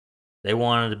 They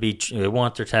want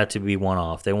their tattoo to be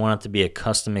one-off. They want it to be a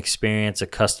custom experience, a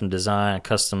custom design, a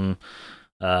custom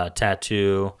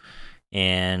tattoo,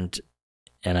 and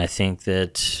I think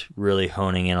that really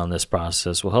honing in on this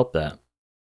process will help that.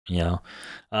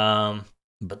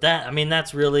 But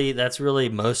that's really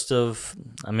most of.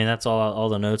 That's all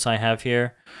the notes I have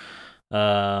here.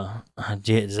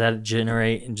 Does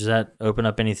that open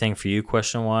up anything for you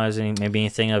question-wise? Maybe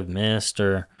anything I've missed,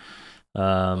 or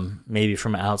maybe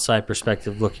from an outside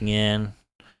perspective looking in?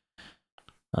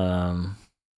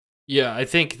 Yeah, I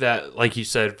think that, like you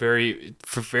said, very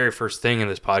first thing in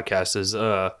this podcast is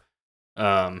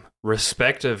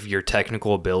respect of your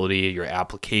technical ability, your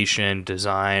application,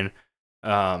 design.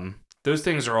 Those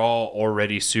things are all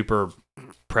already super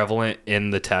prevalent in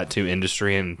the tattoo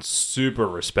industry and super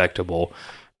respectable,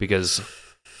 because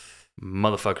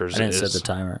motherfuckers. I didn't set the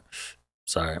timer.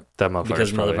 Sorry. That motherfuckers.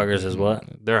 Because motherfuckers is what?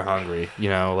 They're hungry.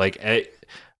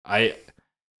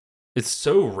 It's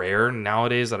so rare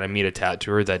nowadays that I meet a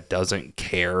tattooer that doesn't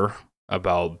care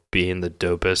about being the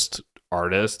dopest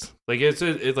artist. Like it's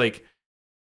like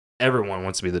everyone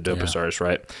wants to be the dopest artist,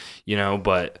 right?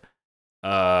 But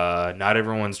not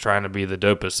everyone's trying to be the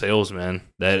dopest salesman.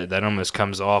 That almost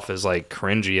comes off as like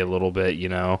cringy a little bit,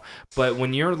 But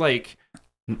when you're like,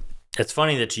 it's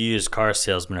funny that you used car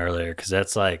salesman earlier, because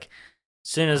that's like, as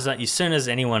soon as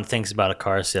anyone thinks about a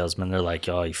car salesman, they're like,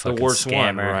 "Oh, you fucking the worst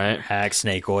scammer, one, right? Hack,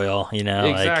 snake oil,"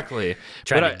 Exactly. like,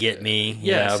 trying to get me.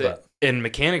 And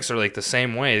mechanics are like the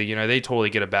same way. They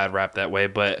totally get a bad rap that way.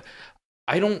 But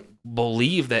I don't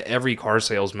believe that every car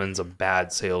salesman's a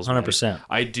bad salesman. 100%.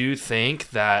 I do think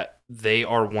that they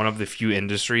are one of the few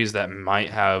industries that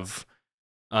might have,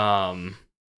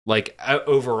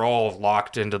 overall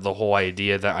locked into the whole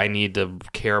idea that I need to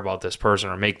care about this person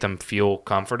or make them feel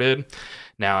comforted.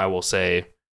 Now, I will say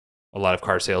a lot of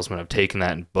car salesmen have taken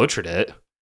that and butchered it,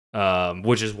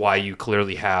 which is why you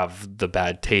clearly have the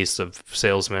bad taste of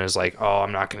salesmen is like, oh,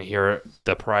 I'm not going to hear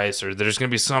the price, or there's going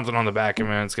to be something on the back of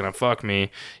it, it's going to fuck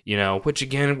me,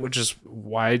 which is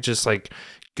why just like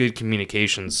good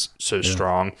communication's so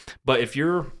strong. But if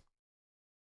you're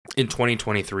in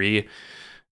 2023,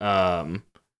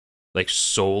 like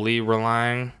solely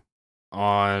relying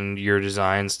on your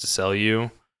designs to sell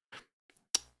you,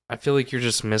 I feel like you're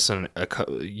just missing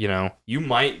you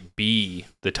might be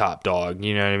the top dog,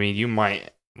 you know what I mean? You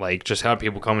might like just have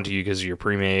people coming to you because of your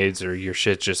pre-mades or your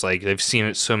shit, just like they've seen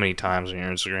it so many times on your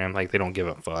Instagram, like they don't give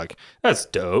a fuck. That's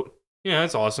dope.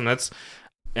 That's awesome. And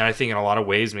I think in a lot of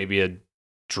ways maybe a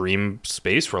dream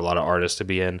space for a lot of artists to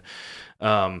be in.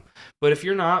 But if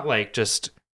you're not like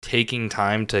just taking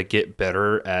time to get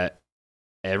better at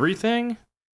everything,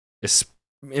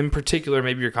 in particular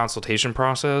maybe your consultation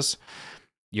process,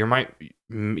 you're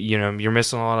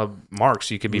missing a lot of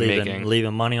marks you could be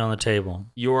leaving money on the table.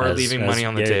 You're leaving money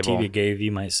on the table.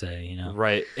 You might say,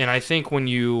 right. And I think when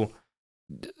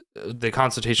the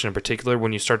consultation in particular,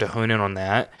 when you start to hone in on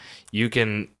that, you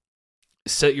can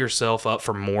set yourself up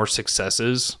for more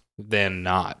successes than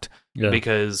not.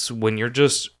 Because when you're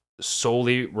just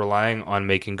solely relying on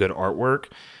making good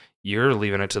artwork, you're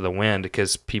leaving it to the wind,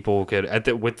 because people could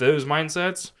with those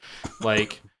mindsets,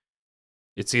 like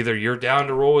it's either you're down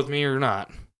to roll with me or you're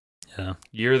not. Yeah.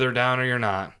 You're either down or you're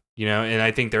not, and I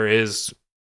think there is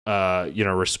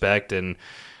respect and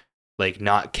like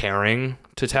not caring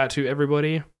to tattoo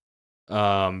everybody.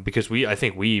 Because I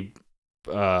think we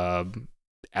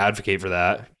advocate for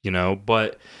that,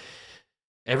 but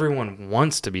everyone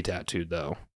wants to be tattooed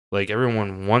though. Like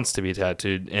everyone wants to be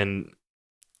tattooed, and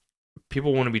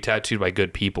people want to be tattooed by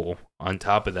good people on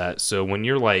top of that. So when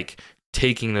you're like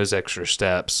taking those extra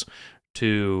steps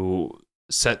to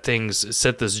set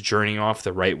this journey off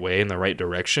the right way in the right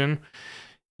direction,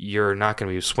 you're not going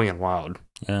to be swinging wild.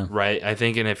 Yeah. Right. I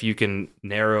think, and if you can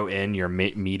narrow in your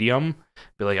medium,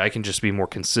 be like, I can just be more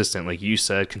consistent. Like you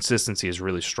said, consistency is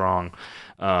really strong.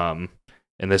 And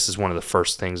And this is one of the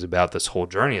first things about this whole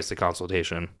journey is the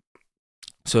consultation.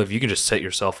 So if you can just set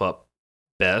yourself up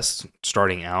best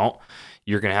starting out,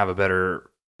 you're going to have a better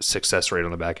success rate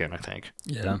on the back end, I think.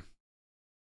 Yeah.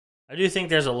 I do think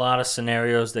there's a lot of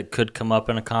scenarios that could come up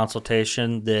in a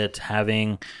consultation that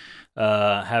having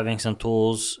some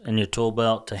tools in your tool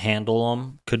belt to handle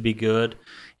them could be good.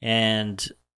 And,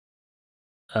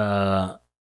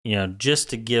 just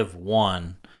to give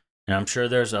one, and I'm sure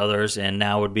there's others, and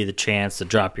now would be the chance to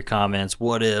drop your comments,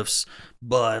 what ifs,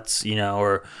 buts,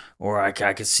 or I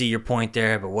could see your point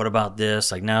there, but what about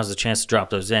this? Like, now's the chance to drop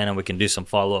those in, and we can do some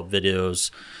follow-up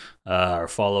videos or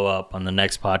follow up on the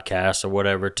next podcast or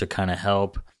whatever to kind of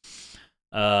help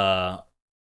handle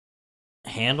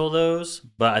those.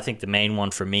 But I think the main one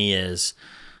for me is,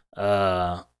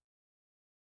 or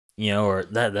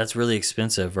that's really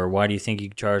expensive, or why do you think you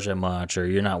charge that much, or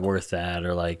you're not worth that,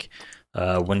 or like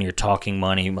when you're talking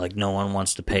money, like no one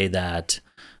wants to pay that.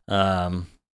 And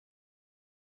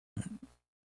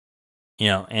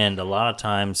a lot of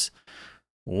times,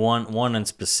 one in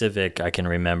specific I can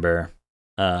remember.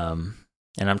 And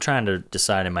I'm trying to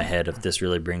decide in my head if this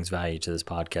really brings value to this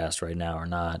podcast right now or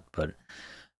not. But,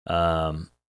 and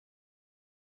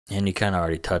you kind of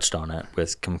already touched on it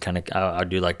with I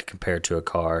do like to compare it to a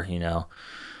car,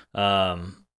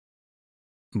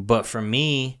 but for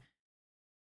me,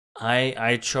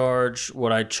 I charge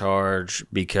what I charge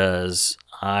because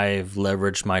I've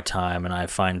leveraged my time and I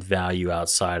find value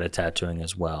outside of tattooing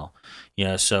as well.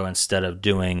 So instead of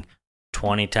doing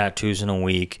 20 tattoos in a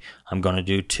week, I'm going to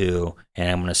do 2, and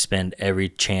I'm going to spend every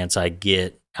chance I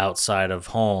get outside of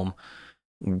home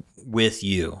with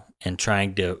you and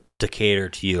trying to cater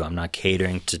to you. I'm not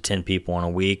catering to 10 people in a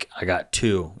week. I got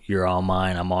 2. You're all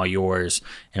mine. I'm all yours.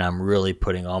 And I'm really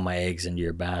putting all my eggs into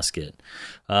your basket.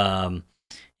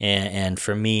 And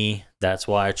for me, that's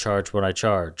why I charge what I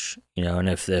charge, and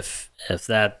if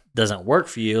that doesn't work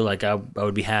for you, like I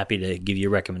would be happy to give you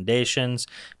recommendations,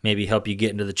 maybe help you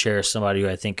get into the chair of somebody who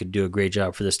I think could do a great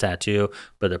job for this tattoo,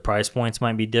 but the price points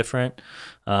might be different.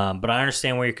 But I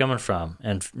understand where you're coming from.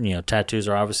 And, tattoos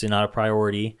are obviously not a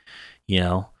priority,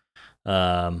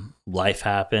 life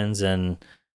happens, and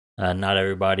not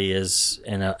everybody is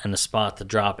in a spot to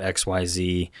drop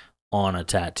XYZ on a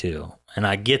tattoo. And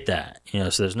I get that,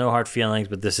 so there's no hard feelings,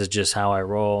 but this is just how I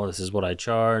roll. This is what I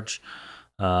charge.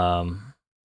 But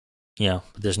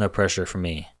there's no pressure for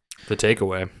me. The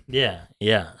takeaway. Yeah.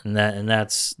 And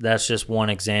that's just one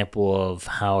example of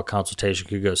how a consultation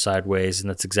could go sideways, and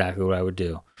that's exactly what I would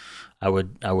do. I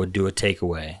would do a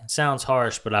takeaway. It sounds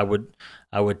harsh, but I would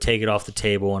take it off the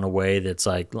table in a way that's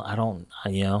like, I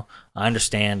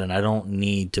understand, and I don't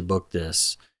need to book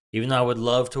this. Even though I would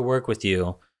love to work with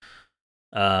you,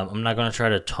 I'm not going to try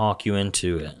to talk you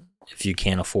into it if you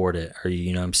can't afford it, or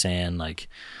you know what I'm saying? Like,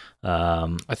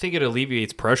 I think it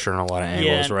alleviates pressure in a lot of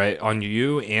angles, right? On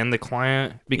you and the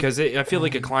client, because I feel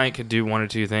like a client could do one or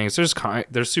two things.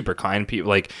 There's super kind people,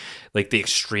 like the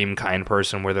extreme kind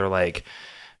person where they're like,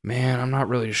 man, I'm not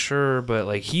really sure, but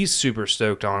like he's super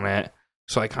stoked on it,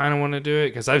 so I kind of want to do it,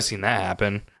 because I've seen that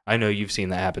happen. I know you've seen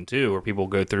that happen too, where people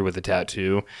go through with a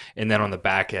tattoo, and then on the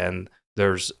back end,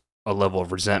 there's a level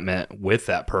of resentment with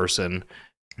that person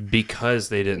because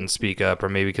they didn't speak up, or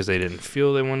maybe because they didn't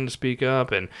feel they wanted to speak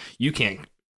up. And you can't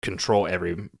control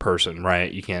every person,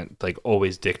 right? You can't like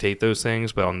always dictate those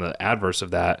things. But on the adverse of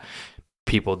that,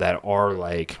 people that are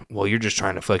like, well, you're just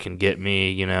trying to fucking get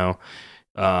me,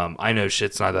 I know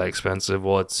shit's not that expensive.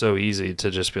 Well, it's so easy to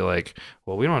just be like,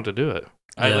 well, we don't have to do it.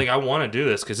 Yeah. I want to do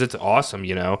this because it's awesome,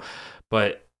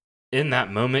 but in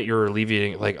that moment you're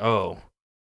alleviating, like, oh,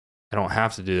 I don't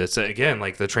have to do this. Again,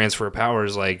 like the transfer of power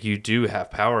is like, you do have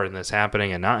power in this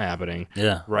happening and not happening.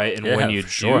 Yeah. Right. And when you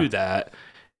do that,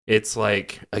 it's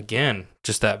like, again,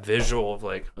 just that visual of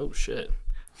like, oh shit,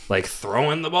 like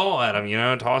throwing the ball at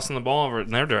them, tossing the ball over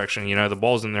in their direction. The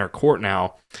ball's in their court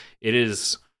now. It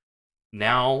is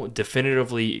now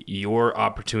definitively your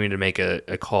opportunity to make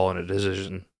a call and a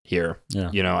decision here.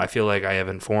 Yeah. I feel like I have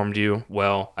informed you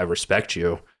well. I respect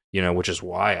you, which is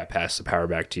why I pass the power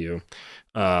back to you.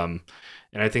 And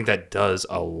I think that does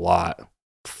a lot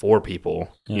for people,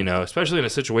 especially in a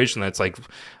situation that's like,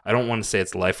 I don't want to say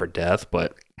it's life or death,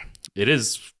 but it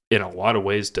is in a lot of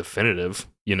ways definitive.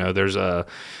 There's a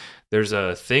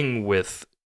thing with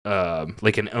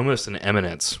like almost an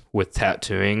eminence with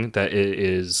tattooing that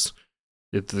it's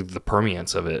the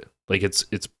permanence of it. Like it's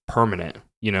permanent.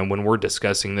 When we're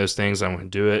discussing those things, I'm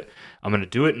going to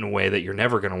do it in a way that you're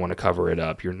never going to want to cover it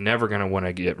up. You're never going to want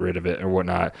to get rid of it or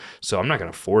whatnot. So I'm not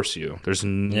going to force you. There's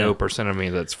no percent of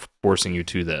me that's forcing you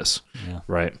to this. Yeah.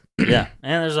 Right. Yeah.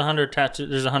 And there's 100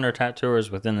 tattooers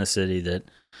within the city that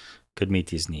could meet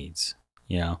these needs,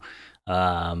 you know.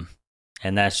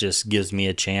 And that just gives me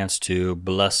a chance to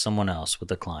bless someone else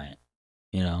with a client,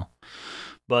 you know.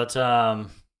 But I'll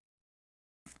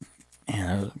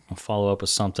follow up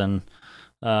with something.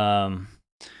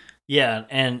 Yeah,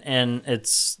 and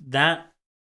it's that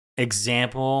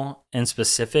example in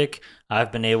specific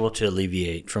I've been able to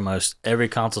alleviate for most every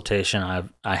consultation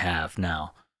I have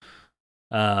now.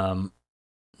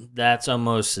 That's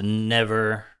almost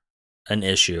never an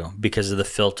issue because of the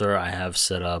filter I have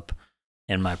set up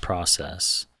in my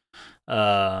process. You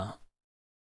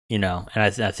know, and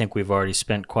I think we've already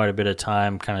spent quite a bit of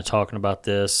time kind of talking about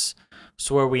this.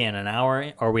 So are we in an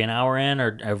hour? Are we an hour in,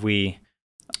 or have we?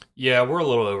 Yeah, we're a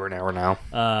little over an hour now.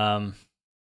 I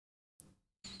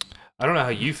don't know how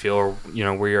you feel or, you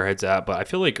know, where your head's at, but I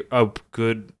feel like a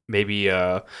good, maybe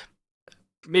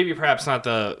perhaps not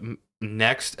the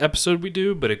next episode we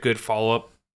do, but a good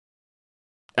follow-up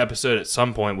episode at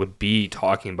some point would be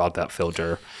talking about that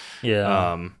filter.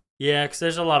 Yeah. Yeah, because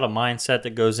there's a lot of mindset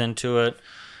that goes into it.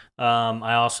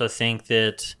 I also think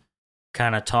that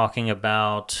kind of talking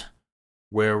about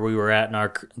where we were at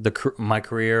in my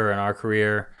career and our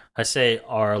career. I say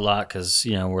 "our" a lot because,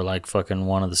 you know, we're like fucking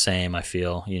one of the same, I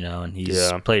feel, you know, and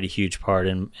he's played a huge part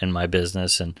in my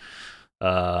business, and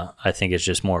I think it's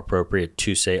just more appropriate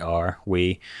to say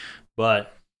we.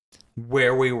 But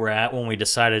where we were at when we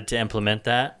decided to implement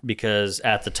that, because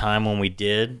at the time when we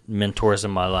did, mentors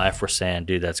in my life were saying,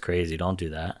 dude, that's crazy, don't do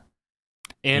that.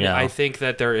 And, you know? I think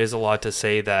that there is a lot to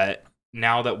say that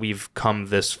now that we've come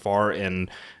this far in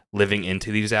living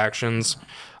into these actions,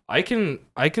 I can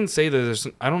say that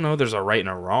there's a right and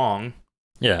a wrong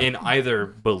in either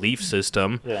belief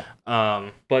system.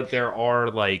 But there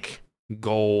are like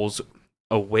goals,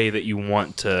 a way that you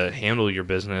want to handle your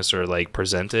business or like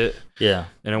present it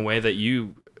in a way that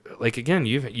you like, again,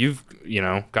 you've you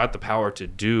know, got the power to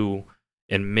do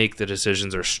and make the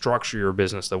decisions or structure your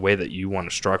business the way that you want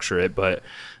to structure it. But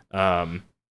and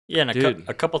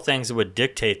a couple things that would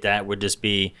dictate that would just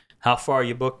be how far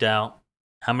you booked out,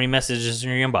 how many messages in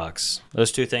your inbox.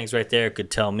 Those two things right there could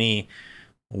tell me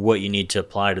what you need to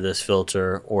apply to this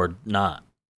filter or not,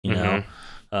 you know.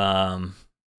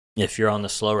 If you're on the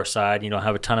slower side, you don't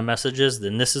have a ton of messages,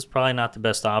 then this is probably not the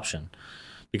best option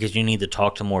because you need to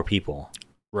talk to more people.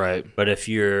 Right. But if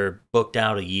you're booked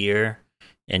out a year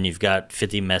and you've got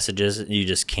 50 messages you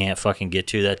just can't fucking get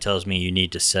to, that tells me you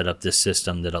need to set up this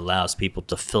system that allows people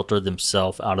to filter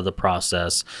themselves out of the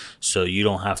process so you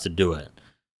don't have to do it.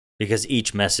 Because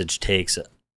each message takes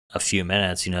a few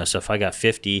minutes, you know. So if I got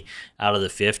 50 out of the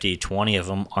 50, 20 of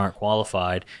them aren't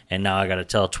qualified, and now I got to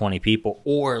tell 20 people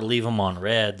or leave them on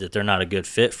red that they're not a good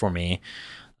fit for me,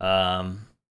 I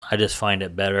just find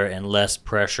it better and less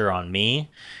pressure on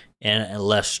me and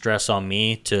less stress on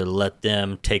me to let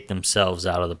them take themselves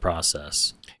out of the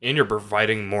process. And you're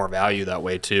providing more value that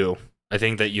way too. I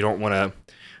think that you don't want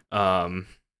to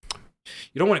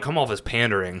come off as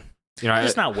pandering. You know,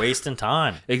 just not wasting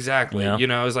time. Exactly. You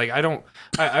know, it's like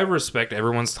I respect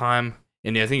everyone's time,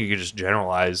 and I think you could just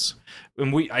generalize.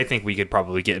 And I think we could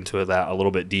probably get into that a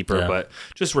little bit deeper, but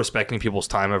just respecting people's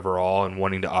time overall and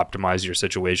wanting to optimize your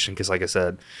situation. Because, like I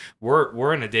said,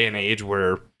 we're in a day and age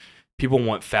where people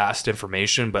want fast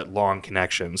information but long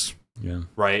connections. Yeah.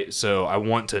 Right. So I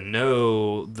want to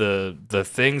know the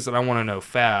things that I want to know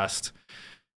fast.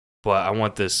 But I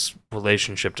want this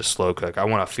relationship to slow cook. I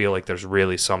want to feel like there's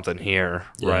really something here,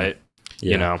 right?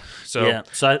 Yeah. You know, so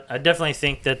I definitely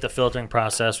think that the filtering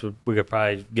process we could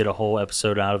probably get a whole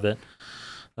episode out of it.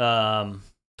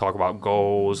 Talk about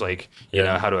goals, like you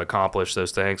know how to accomplish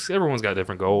those things. Everyone's got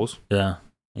different goals. Yeah.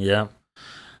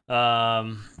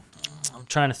 I'm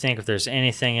trying to think if there's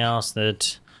anything else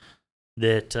that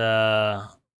we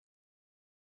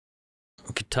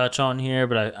could touch on here,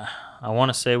 but I want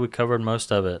to say we covered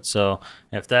most of it. So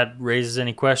if that raises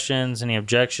any questions, any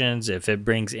objections, if it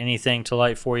brings anything to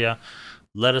light for you,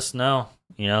 let us know.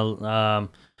 You know,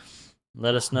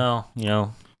 let us know. You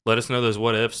know, let us know those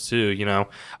what ifs too. You know,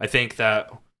 I think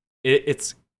that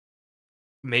it's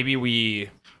maybe we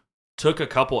took a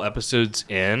couple episodes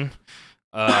in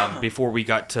before we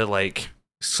got to like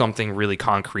something really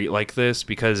concrete like this,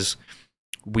 because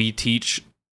we teach,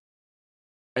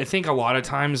 I think, a lot of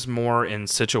times more in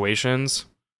situations.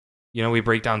 You know, we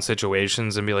break down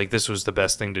situations and be like, this was the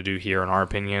best thing to do here in our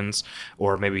opinions,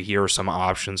 or maybe here are some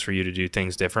options for you to do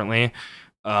things differently.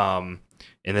 And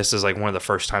this is like one of the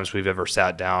first times we've ever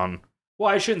sat down. Well,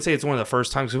 I shouldn't say it's one of the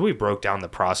first times, because we broke down the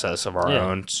process of our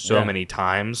own so many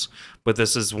times, but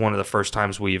this is one of the first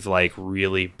times we've like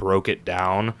really broke it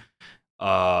down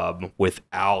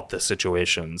without the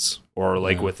situations, or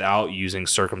like without using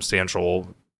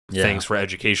circumstantial things for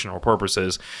educational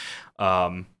purposes.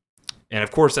 And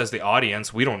of course, as the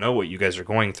audience, we don't know what you guys are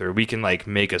going through. We can like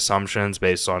make assumptions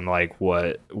based on like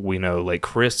what we know, like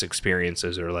Chris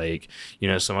experiences or like, you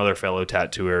know, some other fellow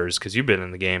tattooers, because you've been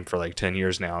in the game for like 10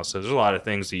 years now. So there's a lot of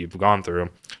things that you've gone through.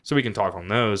 So we can talk on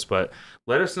those, but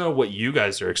let us know what you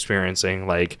guys are experiencing.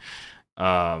 Like,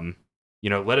 you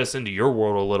know, let us into your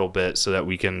world a little bit so that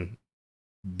we can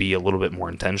be a little bit more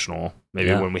intentional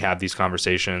maybe when we have these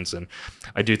conversations. And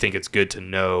I do think it's good to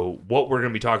know what we're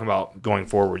going to be talking about going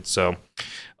forward. So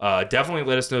definitely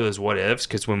let us know those what ifs,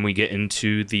 because when we get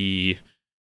into the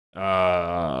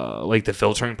like the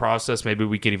filtering process, maybe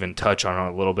we can even touch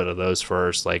on a little bit of those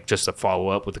first, like just to follow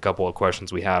up with a couple of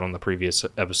questions we had on the previous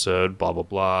episode, blah blah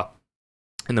blah,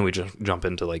 and then we just jump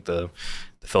into like the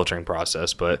filtering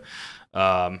process.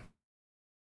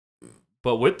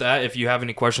 But with that, if you have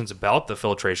any questions about the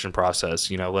filtration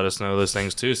process, you know, let us know those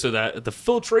things too. So that the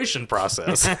filtration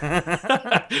process,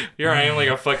 here I am like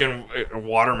a fucking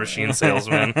water machine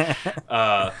salesman.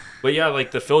 But yeah, like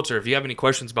the filter, if you have any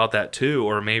questions about that too,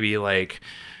 or maybe like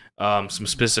some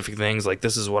specific things like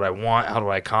this is what I want, how do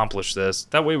I accomplish this?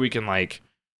 That way we can like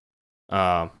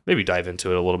maybe dive into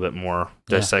it a little bit more,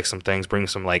 dissect some things, bring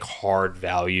some like hard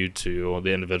value to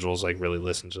the individuals like really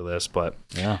listen to this. But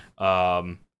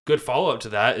good follow-up to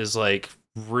that is like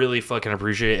really fucking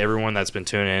appreciate everyone that's been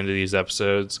tuning into these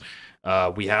episodes.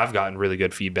 We have gotten really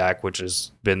good feedback, which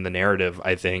has been the narrative,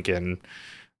 I think, and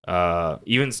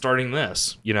even starting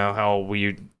this, you know, how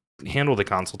we handle the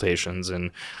consultations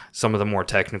and some of the more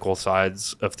technical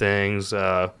sides of things.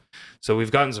 So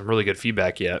we've gotten some really good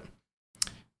feedback yet.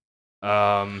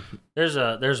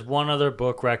 There's one other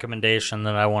book recommendation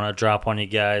that I want to drop on you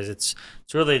guys. It's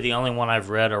really the only one I've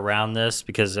read around this,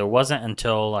 because it wasn't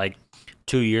until like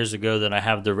 2 years ago that I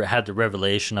had the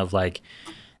revelation of like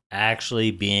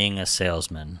actually being a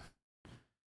salesman.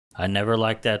 I never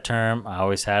liked that term. I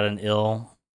always had an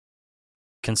ill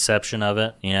conception of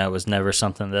it. You know, it was never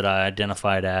something that I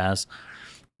identified as.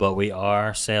 But we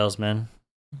are salesmen.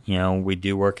 You know, we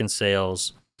do work in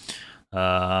sales.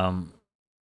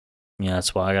 Yeah,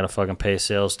 that's why I gotta fucking pay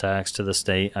sales tax to the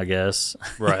state, I guess.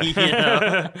 Right. You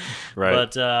know?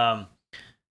 Right. But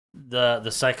the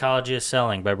Psychology of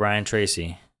Selling by Brian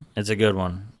Tracy. It's a good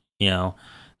one. You know,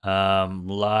 a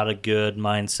lot of good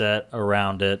mindset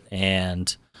around it,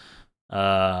 and you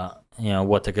know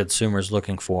what the consumer's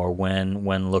looking for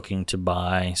when looking to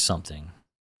buy something.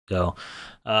 So,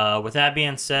 with that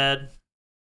being said,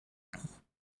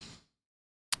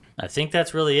 I think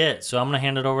that's really it. So I'm going to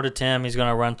hand it over to Tim. He's going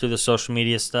to run through the social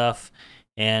media stuff,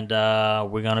 and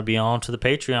we're going to be on to the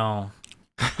Patreon.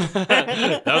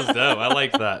 That was dope. I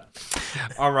like that.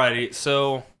 Alrighty.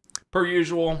 So, per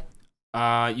usual,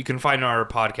 you can find our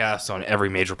podcast on every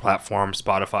major platform: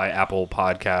 Spotify, Apple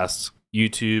Podcasts,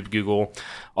 YouTube, Google,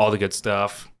 all the good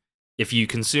stuff. If you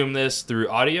consume this through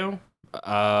audio,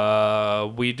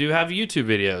 we do have YouTube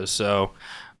videos. So,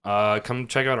 come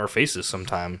check out our faces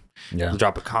sometime. Yeah.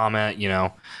 Drop a comment, you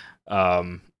know.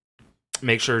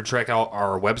 Make sure to check out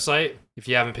our website. If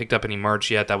you haven't picked up any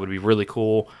merch yet, that would be really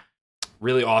cool.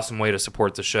 Really awesome way to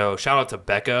support the show. Shout out to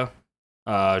Becca.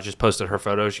 Just posted her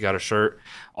photo. She got a shirt.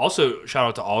 Also, shout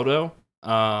out to Aldo,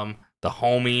 the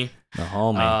homie. The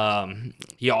homie.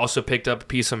 He also picked up a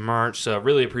piece of merch. So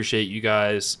really appreciate you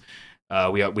guys.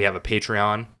 We have a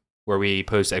Patreon where we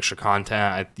post extra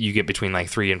content. You get between like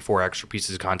 3 and 4 extra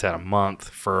pieces of content a month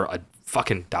for a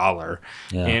fucking $1.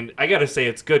 Yeah. And I gotta say,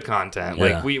 it's good content.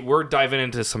 Yeah. Like we're diving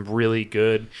into some really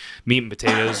good meat and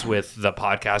potatoes with the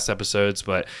podcast episodes.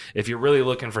 But if you're really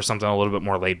looking for something a little bit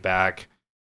more laid back,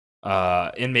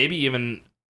 and maybe even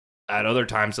at other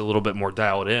times a little bit more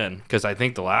dialed in, because I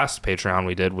think the last Patreon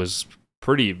we did was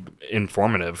pretty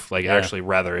informative, like actually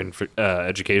rather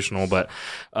educational, but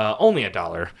only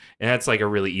 $1. And that's like a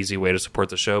really easy way to support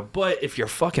the show. But if you're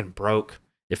fucking broke,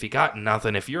 if you got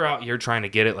nothing, if you're out here trying to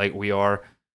get it like we are,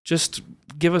 just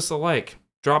give us a like,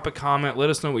 drop a comment, let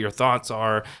us know what your thoughts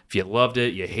are. If you loved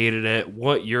it, you hated it,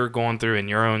 what you're going through in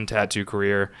your own tattoo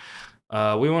career.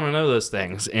 We want to know those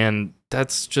things, and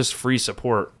that's just free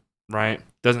support, right?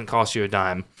 Doesn't cost you a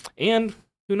dime. And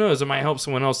who knows, it might help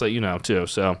someone else that you know too.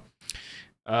 So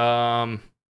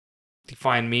you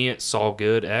find me at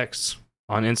SaulGoodX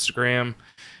on Instagram,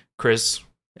 Chris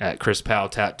at Chris Powell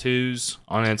Tattoos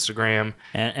on Instagram.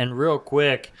 And real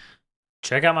quick,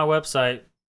 check out my website.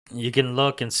 You can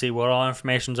look and see what all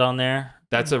information's on there.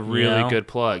 That's a really good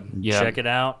plug. Yeah, check it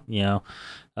out. You know,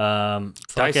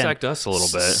 dissect us a little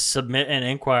bit. Submit an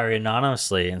inquiry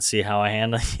anonymously and see how I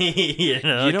handle. You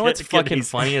know what's fucking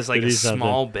funny is like a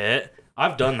small bit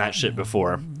I've done that shit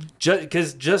before.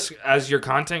 Just as your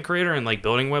content creator and like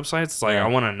building websites, it's like I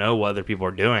want to know what other people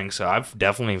are doing. So I've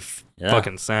definitely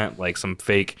fucking sent like some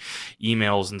fake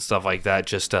emails and stuff like that.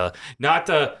 Just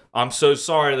I'm so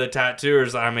sorry to the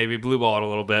tattooers that I maybe blueballed a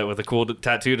little bit with a cool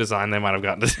tattoo design they might have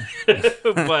gotten to.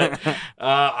 But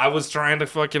I was trying to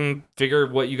fucking figure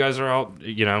what you guys are out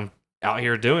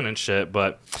here doing and shit.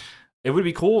 But it would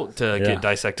be cool to get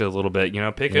dissected a little bit,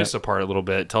 pick us apart a little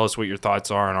bit. Tell us what your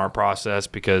thoughts are on our process,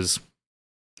 because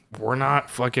we're not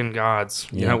fucking gods.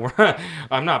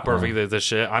 I'm not perfect at this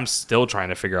shit. I'm still trying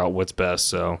to figure out what's best.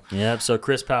 So, so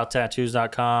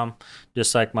chrispowtattoos.com,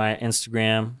 just like my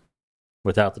Instagram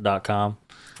without the .com.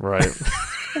 Right.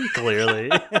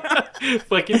 Clearly.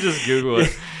 Fucking just Google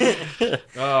it.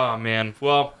 Oh, man.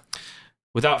 Well,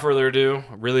 without further ado,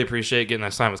 I really appreciate getting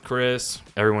this time with Chris.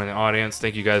 Everyone in the audience,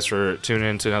 thank you guys for tuning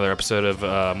in to another episode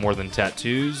of More Than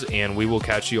Tattoos, and we will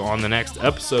catch you on the next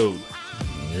episode.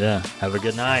 Yeah, have a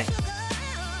good night.